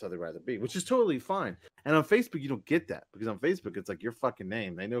 That's how they rather be, which is totally fine. And on Facebook, you don't get that because on Facebook, it's like your fucking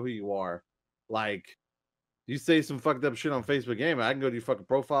name. They know who you are. Like you say some fucked up shit on Facebook game, I can go to your fucking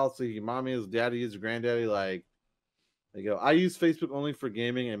profile, see who your mommy is, daddy is, your granddaddy. Like, there you go. I use Facebook only for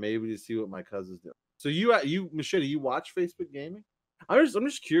gaming and maybe to see what my cousins do. So you Machete, you watch Facebook gaming? I'm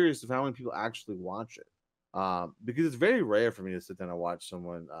just curious of how many people actually watch it, because it's very rare for me to sit down and watch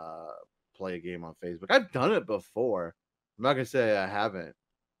someone play a game on Facebook. I've done it before. I'm not gonna say I haven't,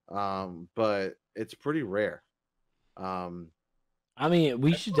 but it's pretty rare. I mean,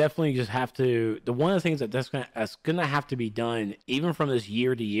 we should definitely just have to. One of the things that's gonna have to be done, even from this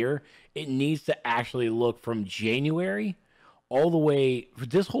year to year, it needs to actually look from January all the way for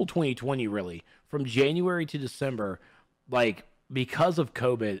this whole 2020, really, from January to December, like because of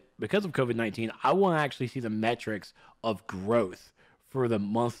COVID-19. I want to actually see the metrics of growth for the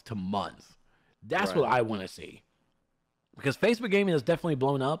month to month. That's what I want to see. Because Facebook gaming has definitely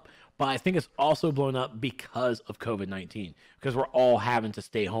blown up, but I think it's also blown up because of COVID-19. Because we're all having to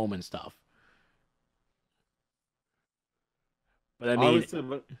stay home and stuff. But I mean,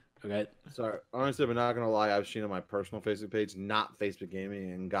 honestly, but not gonna lie, I've seen on my personal Facebook page, not Facebook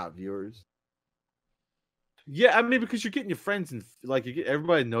gaming, and got viewers. Yeah, I mean, because you're getting your friends and like you get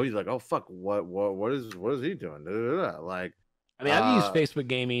everybody know you. Like, oh fuck, what is he doing? Like. I mean, I've used Facebook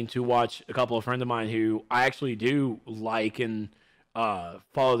Gaming to watch a couple of friends of mine who I actually do like and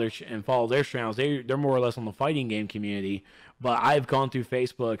follow their channels. They're more or less on the fighting game community, but I've gone through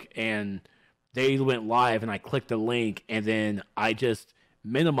Facebook and they went live, and I clicked the link, and then I just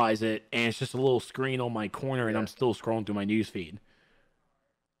minimize it, and it's just a little screen on my corner, and I'm still scrolling through my news feed.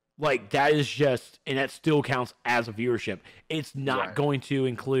 Like that is just, and that still counts as a viewership. It's not going to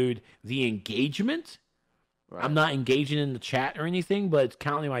include the engagement. Right. I'm not engaging in the chat or anything, but it's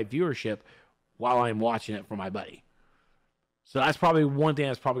counting my viewership while I'm watching it for my buddy. So that's probably one thing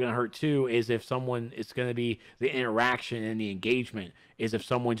that's probably going to hurt too, is if someone, it's going to be the interaction and the engagement, is if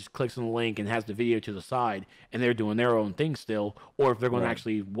someone just clicks on the link and has the video to the side and they're doing their own thing still, or if they're going to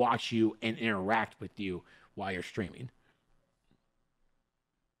actually watch you and interact with you while you're streaming.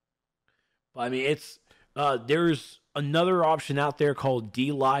 I mean, it's there's another option out there called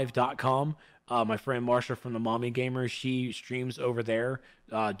dlive.com. My friend Marsha from the Mommy Gamers, she streams over there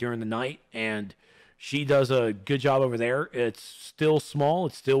during the night, and she does a good job over there. It's still small,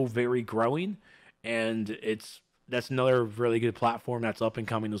 it's still very growing, and that's another really good platform that's up and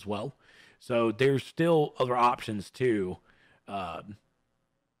coming as well. So there's still other options too, but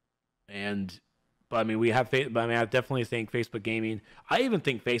I mean, I definitely think Facebook Gaming. I even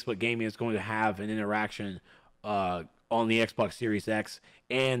think Facebook Gaming is going to have an interaction on the Xbox Series X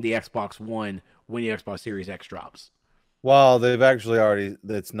and the Xbox One when the Xbox Series X drops. Well, they've actually already.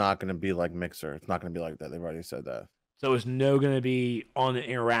 It's not going to be like Mixer. It's not going to be like that. They've already said that. So it's no going to be on the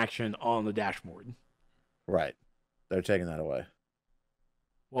interaction on the dashboard. Right. They're taking that away.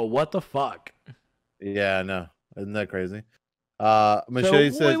 Well, what the fuck? Yeah, I know. Isn't that crazy? Machete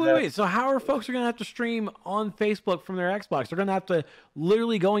says, wait. So how are folks going to have to stream on Facebook from their Xbox? They're going to have to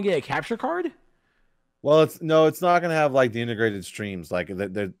literally go and get a capture card? Well, it's not going to have like the integrated streams. Like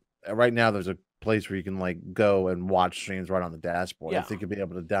right now, there's a place where you can like go and watch streams right on the dashboard. Yeah. I think you'll be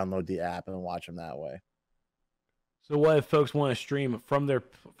able to download the app and watch them that way. So what if folks want to stream from their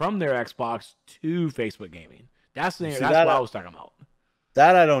Xbox to Facebook Gaming? That's what I was talking about.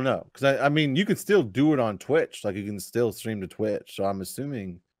 That I don't know, because I mean, you can still do it on Twitch. Like you can still stream to Twitch. So I'm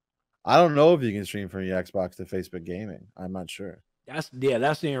assuming, I don't know if you can stream from your Xbox to Facebook Gaming. I'm not sure. That's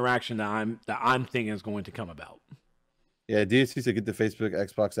the interaction that I'm thinking is going to come about. Yeah, DSC said get the Facebook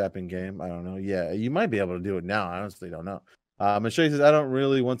Xbox app in game. I don't know. Yeah, you might be able to do it now. I honestly don't know. Michelle says, I don't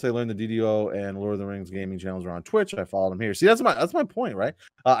really. Once I learned the DDO and Lord of the Rings gaming channels are on Twitch, I followed them here. See, that's my point, right?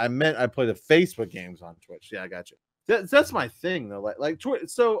 I meant I play the Facebook games on Twitch. Yeah, I got you. That's my thing though. Like Twitch.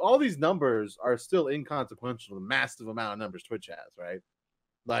 So all these numbers are still inconsequential to the massive amount of numbers Twitch has, right?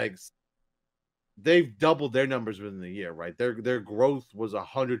 Like they've doubled their numbers within the year, right? Their growth was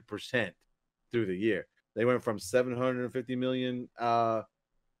 100% through the year. They went from 750 million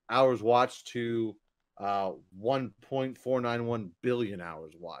hours watched to 1.491 billion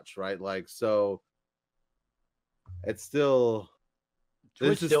hours watched, right? Like, so it's still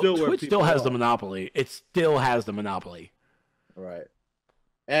Twitch still has the monopoly. It still has the monopoly, right?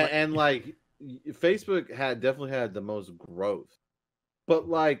 And like Facebook definitely had the most growth, but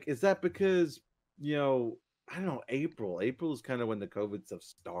like, is that because I don't know, April is kind of when the COVID stuff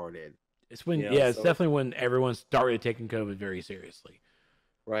started. It's when it's definitely when everyone started taking COVID very seriously,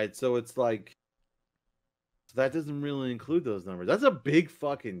 right? So it's like, that doesn't really include those numbers. That's a big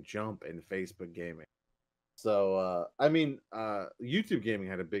fucking jump in Facebook gaming. So I mean, YouTube gaming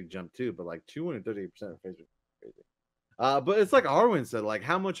had a big jump too, but like 238% of Facebook is crazy. But it's like Arwen said, like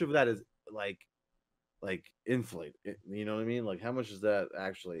how much of that is like inflate? You know what I mean? Like how much is that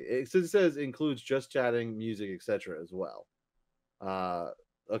actually? It says includes just chatting, music, etc. as well.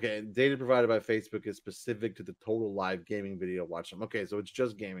 Okay, data provided by Facebook is specific to the total live gaming video watch time. Okay, so it's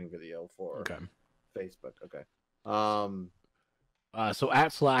just gaming video for Facebook. Okay. So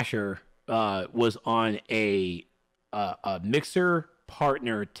at Slasher was on a Mixer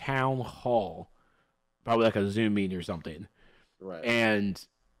partner town hall, probably like a Zoom meeting or something. Right. And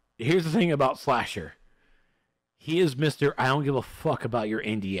here's the thing about Slasher. He is Mr. I don't give a fuck about your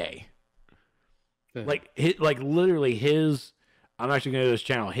NDA. Literally his, I'm actually going to this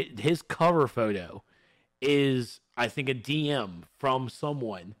channel. His cover photo is, I think, a DM from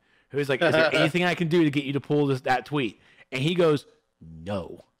someone who's like, is there anything I can do to get you to pull that tweet? And he goes,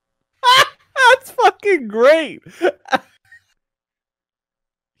 no. That's fucking great.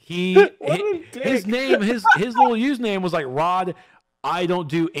 His name, his little username was like Rod, I don't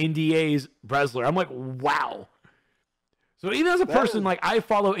do NDAs Bresler. I'm like, wow. So even as a person, like I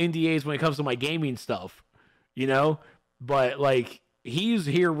follow NDAs when it comes to my gaming stuff, but like he's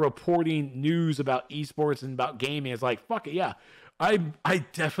here reporting news about esports and about gaming. It's like, fuck it, yeah. I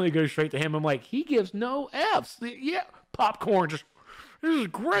definitely go straight to him. I'm like, he gives no Fs. Yeah, popcorn, this is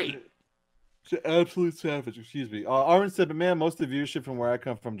great. Absolute savage. Excuse me. Aaron said, but man, most of the viewership from where I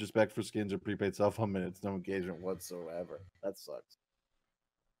come from just back for skins or prepaid cell phone minutes. No engagement whatsoever. That sucks.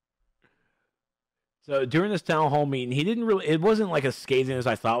 So during this town hall meeting, it wasn't like as scathing as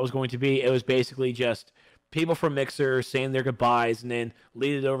I thought it was going to be. It was basically just people from Mixer saying their goodbyes and then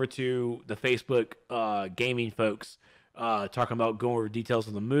lead it over to the Facebook gaming folks talking about going over details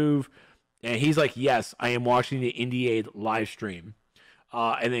of the move. And he's like, yes, I am watching the NDA live stream.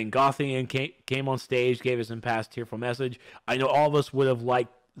 And then Gothian came on stage, gave his impasse tearful message. I know all of us would have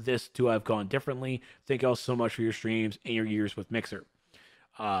liked this to have gone differently. Thank you all so much for your streams and your years with Mixer.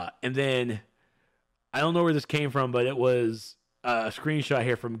 And then, I don't know where this came from, but it was a screenshot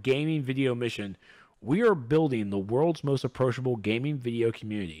here from Gaming Video Mission. We are building the world's most approachable gaming video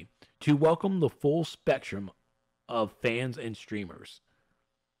community. to welcome the full spectrum of fans and streamers.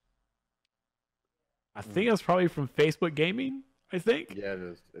 I think that's probably from Facebook Gaming, I think. Yeah, it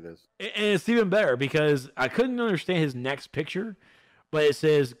is. It is. And it's even better because I couldn't understand his next picture, but it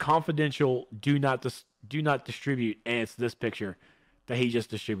says confidential, do not distribute, and it's this picture that he just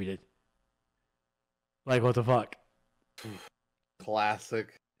distributed. Like, what the fuck?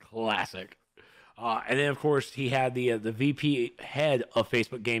 Classic. And then, of course, he had the VP head of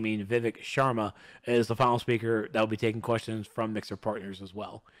Facebook Gaming, Vivek Sharma, as the final speaker that will be taking questions from Mixer partners as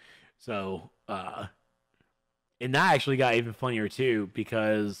well. So, and that actually got even funnier, too,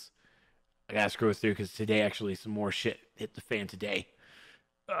 because I got to scroll through because today, actually, some more shit hit the fan today.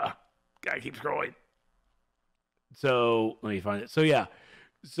 Gotta keep scrolling. So, let me find it. So, yeah.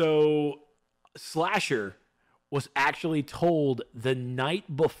 So, Slasher was actually told the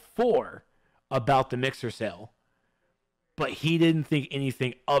night before about the Mixer sale, but he didn't think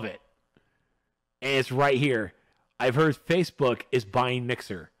anything of it. And it's right here. I've heard Facebook is buying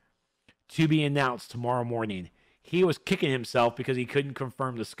Mixer to be announced tomorrow morning. He was kicking himself because he couldn't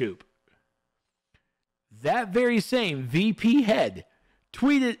confirm the scoop. That very same VP head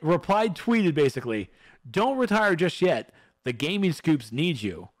tweeted basically, don't retire just yet. The gaming scoops need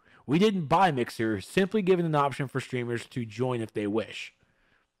you. We didn't buy Mixer, simply giving an option for streamers to join if they wish.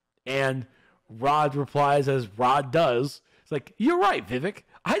 And Rod replies as Rod does. It's like, you're right, Vivek.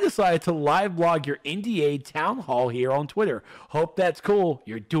 I decided to live blog your NDA town hall here on Twitter. Hope that's cool.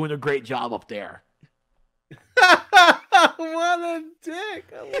 You're doing a great job up there. What a dick.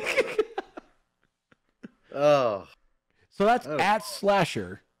 I love it. Oh. So that's at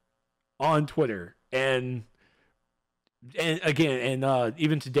Slasher on Twitter. And again,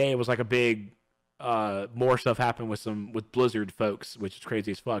 even today it was like a big more stuff happened with Blizzard folks, which is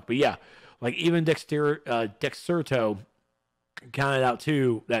crazy as fuck. But yeah, like even Dexerto counted out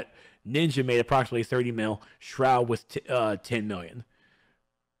too that Ninja made approximately 30 mil, Shroud with 10 million.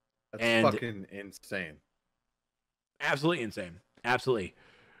 That's fucking insane. Absolutely insane. Absolutely.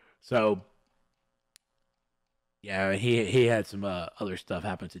 So yeah, he had some other stuff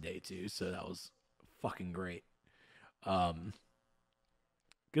happen today too, so that was fucking great.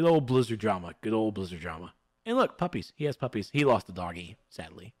 Good old Blizzard drama. And look, puppies. He has puppies. He lost the doggy,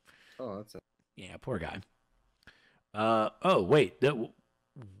 sadly. Oh, that's it. Yeah, poor guy. Oh, wait.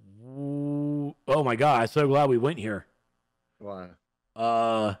 Oh, my God. I'm so glad we went here. Why?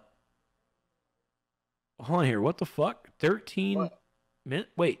 Hold on here. What the fuck? 13 minutes?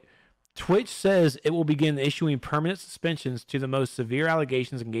 Wait. Twitch says it will begin issuing permanent suspensions to the most severe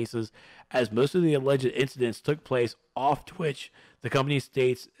allegations and cases, as most of the alleged incidents took place off Twitch. The company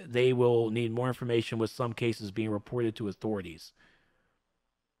states they will need more information, with some cases being reported to authorities.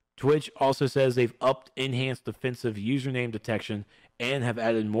 Twitch also says they've enhanced offensive username detection and have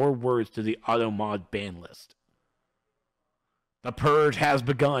added more words to the auto mod ban list. The purge has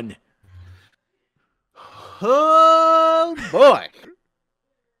begun. Oh boy.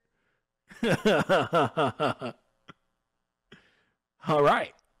 All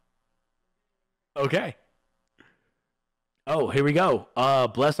right. Okay. Oh, here we go.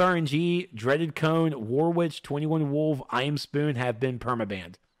 Bless RNG, Dreaded Cone, Warwitch, 21 Wolf, I Am Spoon have been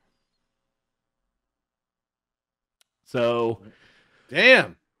permabanned. So,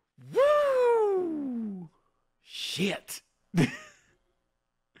 damn. Woo! Shit.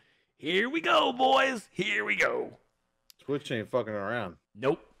 Here we go, boys. Here we go. Twitch ain't fucking around.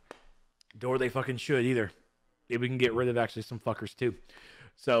 Nope. Nor they fucking should either. Maybe we can get rid of actually some fuckers too.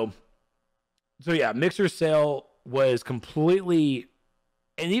 So yeah, Mixer sale was completely,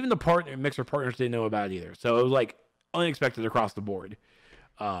 and even the Mixer partners didn't know about it either. So it was like unexpected across the board.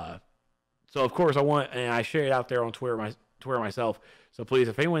 So of course I share it out there on Twitter myself. So please,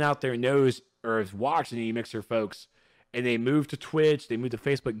 if anyone out there knows or is watching any Mixer folks and they move to Twitch, they move to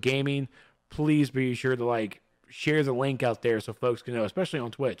Facebook Gaming, please be sure to like share the link out there so folks can know, especially on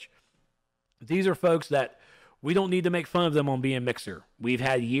Twitch. These are folks that we don't need to make fun of them on being Mixer. We've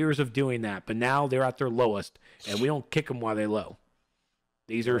had years of doing that, but now they're at their lowest, and we don't kick them while they're low.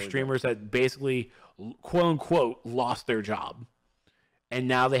 These are streamers that basically, quote-unquote, lost their job. And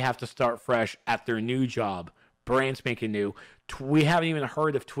now they have to start fresh at their new job, brand spanking new. We haven't even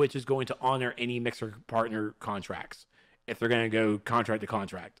heard if Twitch is going to honor any Mixer partner contracts, if they're going to go contract to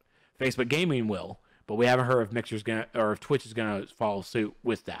contract. Facebook Gaming will, but we haven't heard if Twitch is going to follow suit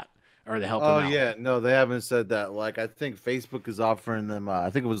with that. Or to help them out. Yeah, no, they haven't said that. Like, I think Facebook is offering them.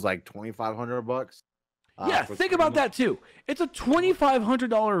 I think it was like $2,500. Yeah, think about that too. It's a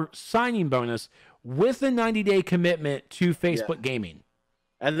 $2,500 signing bonus with a 90-day commitment to Facebook Gaming.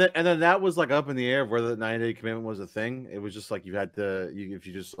 And then that was like up in the air of whether the 90-day commitment was a thing. It was just like you had to if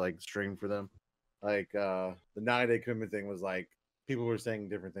you just like stream for them. Like the 90-day commitment thing was like people were saying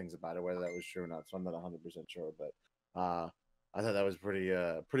different things about it, whether that was true or not. So I'm not 100% sure, but I thought that was pretty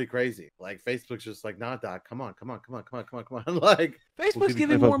crazy. Like Facebook's just like, nah, Doc, come on. Like Facebook's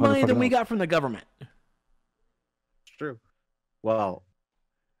giving more money than we got from the government. It's true. Well,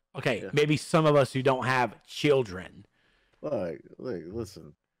 okay, maybe some of us who don't have children.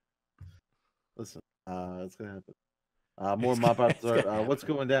 Listen. It's gonna happen. More mop ups are. What's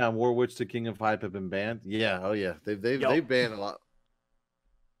going down? Warwitch, the King of Hype, have been banned. Yeah, oh yeah, they've banned a lot.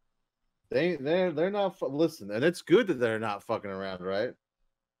 They're not listen, and it's good that they're not fucking around, right?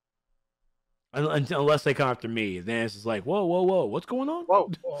 Unless they come after me, then it's just like, whoa, what's going on?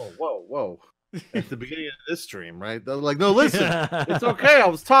 Whoa. At the beginning of this stream, right? They're like, no, listen, it's okay. I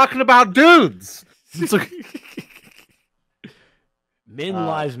was talking about dudes. It's okay. Men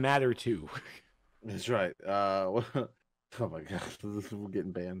lives matter too. That's right. Oh my god, we're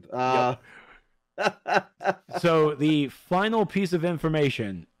getting banned. So the final piece of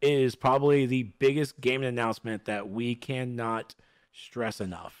information is probably the biggest gaming announcement that we cannot stress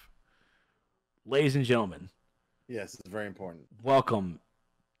enough. Ladies and gentlemen. Yes, it's very important. Welcome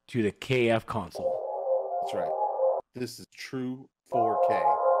to the KF console. That's right. This is true 4K.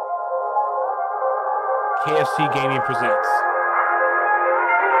 KFC Gaming presents.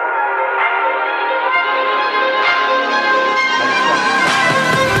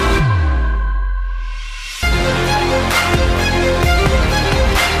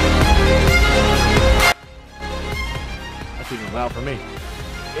 That's even loud for me.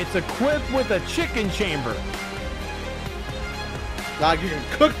 It's equipped with a chicken chamber. Dog, you can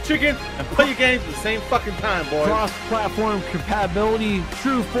cook chicken and play your games at the same fucking time, boy. Cross-platform compatibility,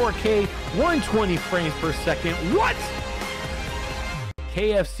 true 4K, 120 frames per second. What?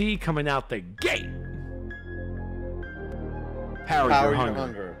 KFC coming out the gate. Power your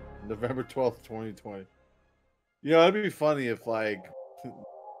hunger. November 12th, 2020. You know, it'd be funny if, like,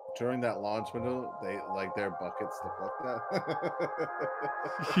 during that launch window, they like their buckets look like that.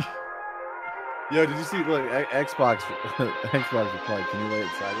 Yo, did you see? Look, Xbox. Xbox was like, can you lay it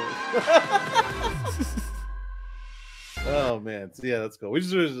sideways? Oh man, so yeah, that's cool. We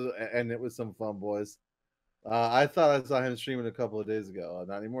just and it was some fun, boys. I thought I saw him streaming a couple of days ago.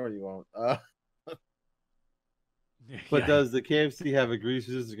 Not anymore. You won't. But does the KFC have a grease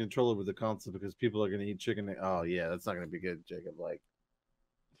resistant controller with the console because people are going to eat chicken? Oh yeah, that's not going to be good, Jacob. Like,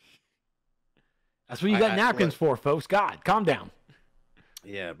 that's what you got napkins for, folks. God, calm down.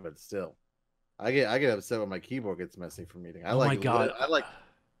 Yeah, but still, I get upset when my keyboard gets messy from eating. Oh my god,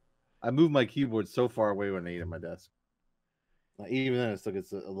 I move my keyboard so far away when I eat at my desk. Even then, it still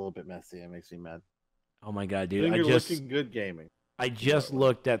gets a little bit messy. It makes me mad. Oh my god, dude! You're looking good gaming. I just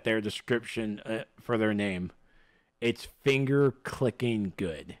looked at their description for their name. It's finger clicking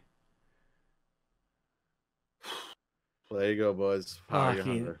good. Well, there you go, boys. Power your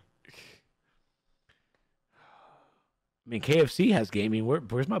hunger. I mean, KFC has gaming.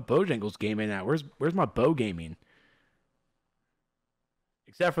 Where's my Bojangles gaming at? Where's my Bo gaming?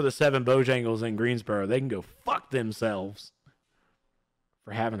 Except for the 7 Bojangles in Greensboro, they can go fuck themselves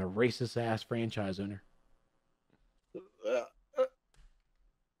for having a racist ass franchise owner.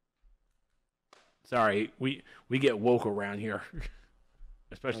 Sorry, we get woke around here,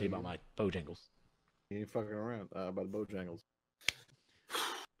 especially about my Bojangles. You ain't fucking around about the Bojangles.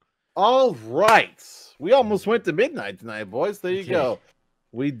 All right, we almost went to midnight tonight, boys. There you go.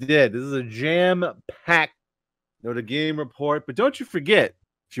 We did. This is a jam-packed NotA Game Report. But don't you forget,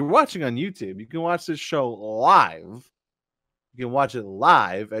 if you're watching on YouTube, you can watch this show live. You can watch it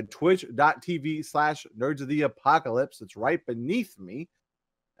live at twitch.tv/nerdsoftheapocalypse. It's right beneath me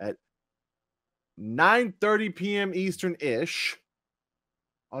at 9:30 p.m. Eastern-ish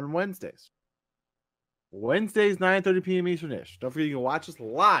on Wednesdays. Wednesdays, 9:30 p.m. Eastern-ish. Don't forget you can watch us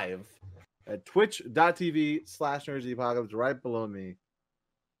live at twitch.tv/nerdsoftheapocalypse right below me.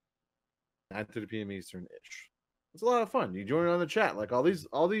 9:30 p.m. Eastern-ish. It's a lot of fun. You join in on the chat like all these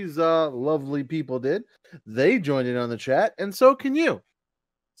lovely people did. They joined in on the chat, and so can you.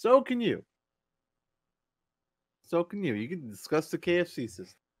 So can you. So can you. You can discuss the KFC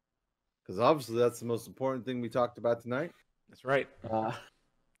system. Because obviously that's the most important thing we talked about tonight. That's right.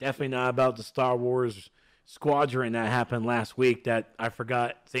 Definitely not about the Star Wars squadron that happened last week that I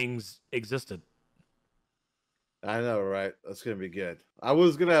forgot things existed. I know, right? That's gonna be good. I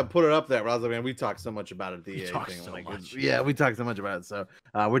was gonna put it up there, but I was like, man, we talked so much about it. The EA thing. So much. Yeah, we talked so much about it. So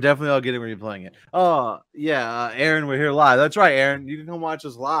we're definitely all getting replaying it. Oh yeah, Aaron, we're here live. That's right, Aaron. You can come watch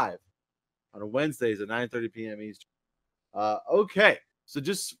us live on Wednesdays at 9:30 p.m. Eastern. Okay, So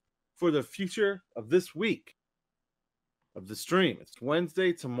just for the future of this week of the stream, it's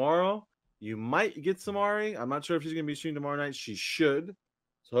Wednesday tomorrow. You might get some Ari. I'm not sure if she's going to be streaming tomorrow night. She should.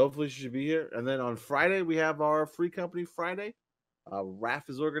 So hopefully she should be here. And then on Friday, we have our Free Company Friday. Raph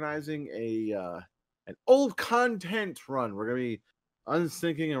is organizing an old content run. We're going to be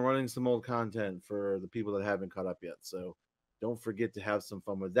unsyncing and running some old content for the people that haven't caught up yet. So don't forget to have some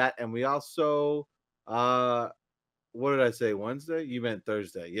fun with that. And we also, what did I say? Wednesday? You meant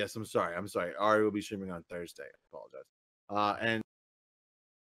Thursday. Yes, I'm sorry. Ari will be streaming on Thursday. I apologize. And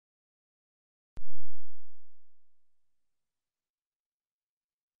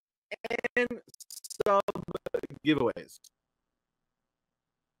sub giveaways.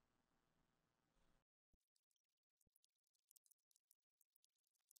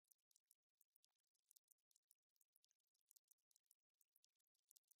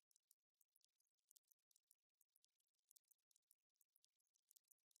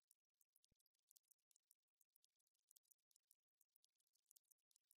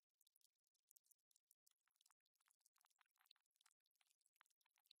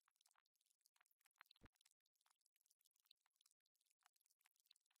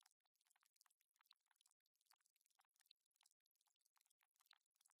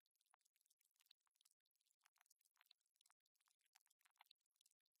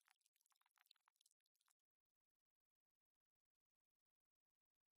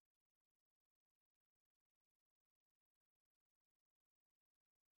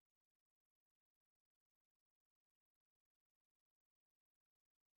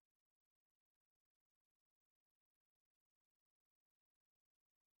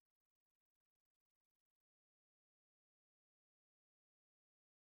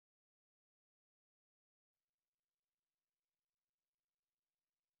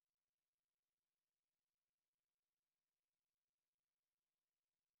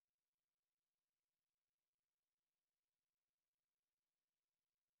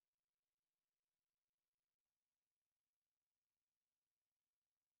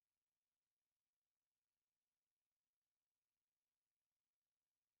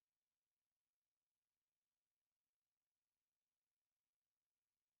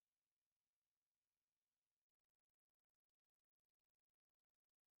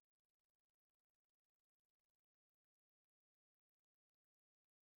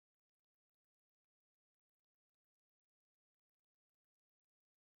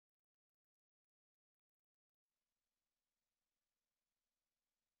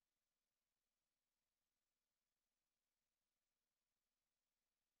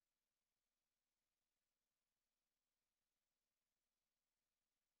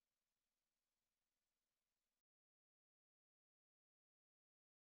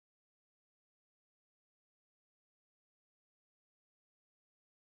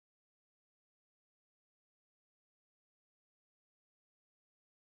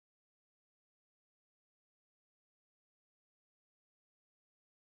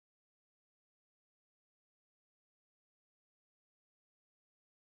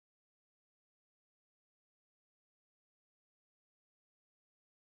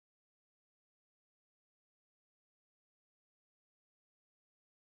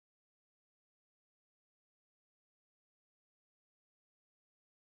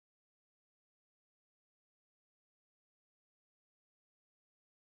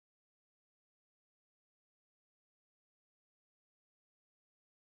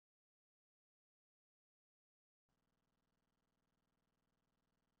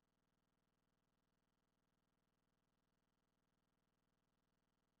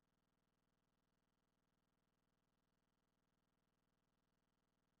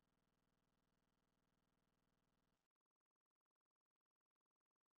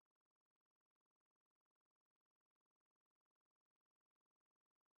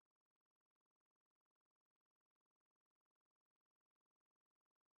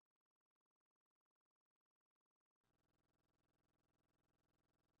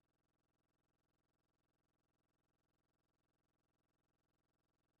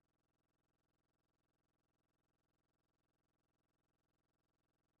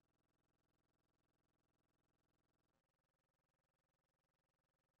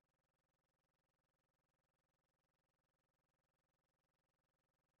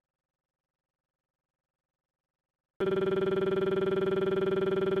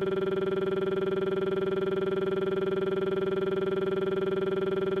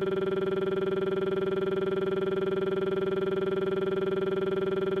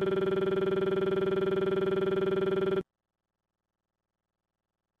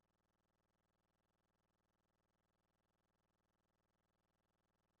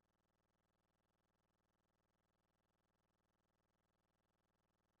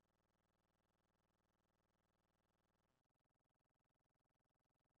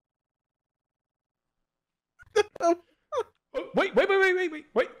 Wait. What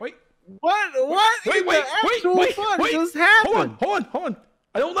Wait, in wait, the wait, actual wait, fuck wait. just happened? Hold on.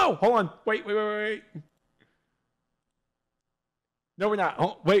 I don't know. Hold on. Wait. No, we're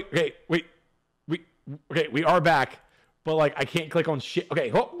not. Wait. We are back, but like I can't click on shit. Okay,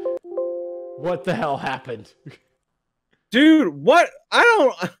 what the hell happened? Dude, what?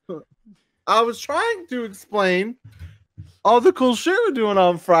 I was trying to explain all the cool shit we're doing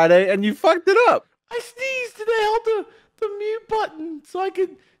on Friday, and you fucked it up. I sneezed and I held the mute button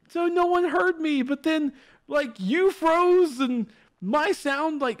so no one heard me, but then like you froze and my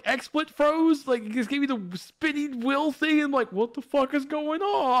sound like XSplit froze, like it just gave me the spinning wheel thing, and like what the fuck is going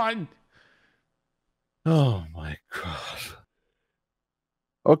on? Oh my god.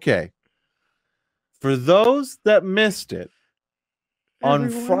 Okay. For those that missed it, on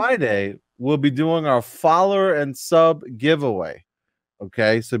Friday, we'll be doing our follower and sub giveaway.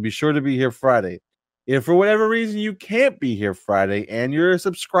 Okay, so be sure to be here Friday. If for whatever reason you can't be here Friday and you're a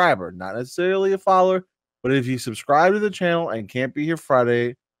subscriber, not necessarily a follower, but if you subscribe to the channel and can't be here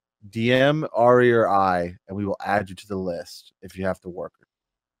Friday, DM Ari or I, and we will add you to the list if you have to work it.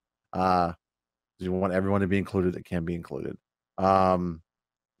 You want everyone to be included that can be included, or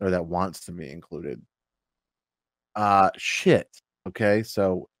that wants to be included. Shit. Okay,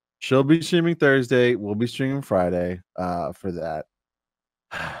 so she'll be streaming Thursday. We'll be streaming Friday. For that.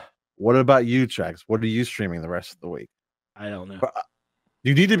 What about you, Trex? What are you streaming the rest of the week? I don't know.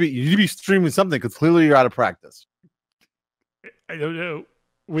 You need to be streaming something because clearly you're out of practice. I don't know.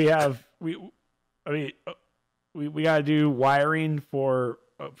 We gotta do wiring for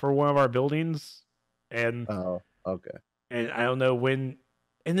one of our buildings, and okay. And I don't know when.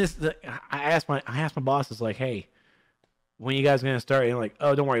 And I asked my boss, is like, hey, when you guys gonna start? And like,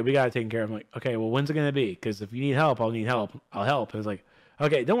 oh, don't worry, we got it taken care of. I'm like, okay, well, when's it gonna be? Because if you need help, I'll help. And it's like,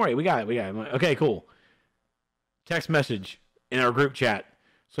 okay, don't worry, we got it. I'm like, okay, cool. Text message in our group chat.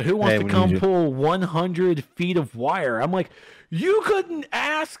 So who wants to come pull 100 feet of wire? I'm like, you couldn't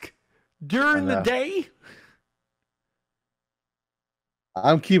ask during the day?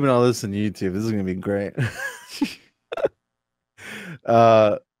 I'm keeping all this on YouTube. This is gonna be great.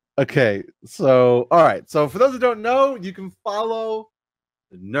 Okay, so all right. So for those who don't know, you can follow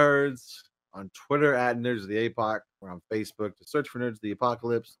the nerds on Twitter at Nerds of the APOC. We're on Facebook to search for Nerds of the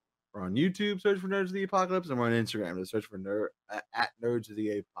Apocalypse. We're on YouTube, search for Nerds of the Apocalypse, and we're on Instagram to search for at Nerds of the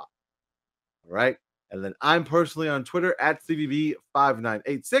APOC. All right. And then I'm personally on Twitter at Stevie B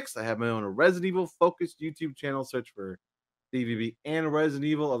 5986. I have my own Resident Evil focused YouTube channel. Search for Stevie B and Resident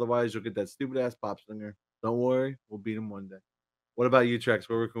Evil. Otherwise, you'll get that stupid ass pop singer. Don't worry, we'll beat him one day. What about you, Trex?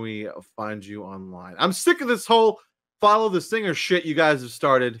 Where can we find you online? I'm sick of this whole follow the singer shit you guys have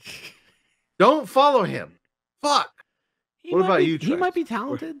started. Don't follow him. Fuck. What about you, Trex? He might be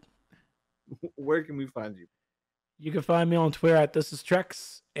talented. Where can we find you? You can find me on Twitter at This Is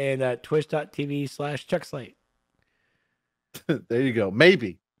Trex and at twitch.tv/TrexLite. There you go.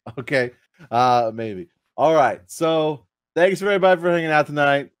 Maybe. Okay. Maybe. All right. So thanks everybody for hanging out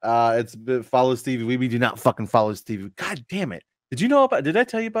tonight. It's a bit follow Stevie. We do not fucking follow Stevie. God damn it. Did I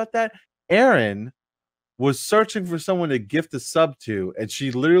tell you about that? Erin was searching for someone to gift a sub to, and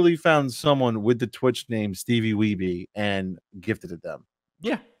she literally found someone with the Twitch name Stevie Weeby and gifted it them.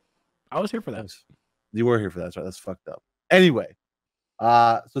 Yeah. I was here for that. You were here for that. That's right. That's fucked up. Anyway,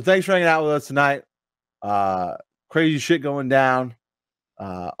 so thanks for hanging out with us tonight. Crazy shit going down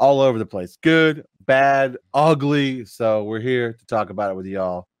all over the place. Good, bad, ugly. So we're here to talk about it with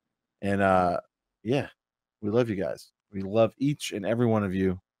y'all. And yeah, we love you guys. We love each and every one of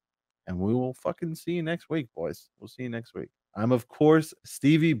you. And we will fucking see you next week, boys. We'll see you next week. I'm, of course,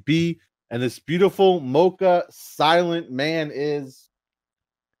 Stevie B. And this beautiful mocha silent man is...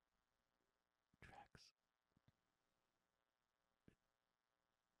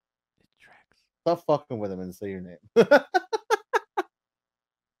 Stop fucking with him and say your name.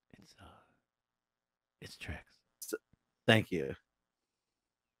 It's Trex. Thank you.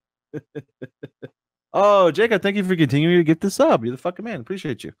 Oh, Jacob, thank you for continuing to get this up. You're the fucking man.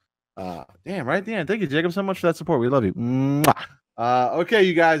 Appreciate you. Damn, right at the end. Thank you, Jacob, so much for that support. We love you. Mwah. Okay,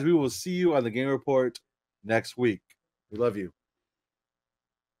 you guys, we will see you on the Game Report next week. We love you.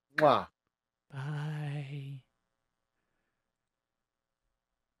 Mwah. Bye.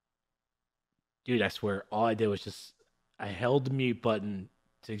 Dude, I swear, all I did was I held the mute button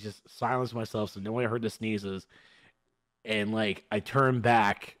to just silence myself so no one heard the sneezes. And, like, I turned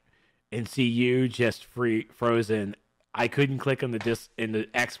back and see you just frozen. I couldn't click on the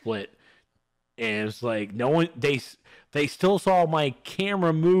XSplit. And it's like, no one, they still saw my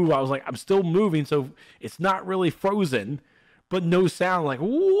camera move. I was like, I'm still moving, so it's not really frozen, but no sound. Like,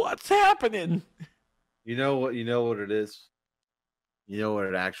 what's happening? You know what? You know what it is. You know what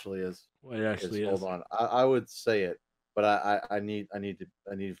it actually is. What it actually is. Hold on. I would say it, but I need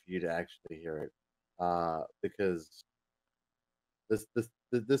for you to actually hear it. Because this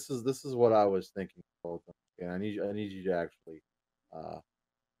is what I was thinking the whole time. And I need you to actually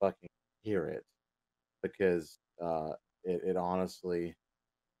fucking hear it, because it honestly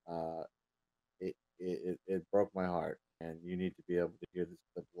it broke my heart, and you need to be able to hear this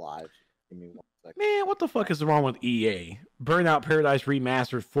clip live. Give me 1 second. Man, what the fuck is wrong with EA? Burnout Paradise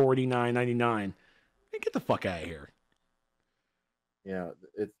Remastered $49.99. Man, get the fuck out of here. Yeah,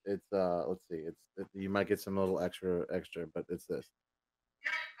 it's let's see, you might get some little extra, but it's this.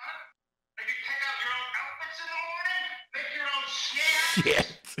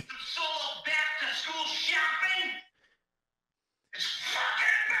 Shit.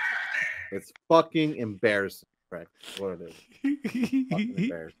 It's fucking embarrassing, Frank. What it is. Fucking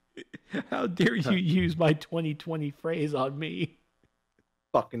embarrassing. How dare you use my 2020 phrase on me?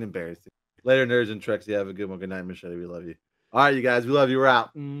 Fucking embarrassing. Later, nerds and Trex. You have a good one. Good night, Michelle. We love you. All right, you guys. We love you. We're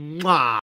out. Mwah!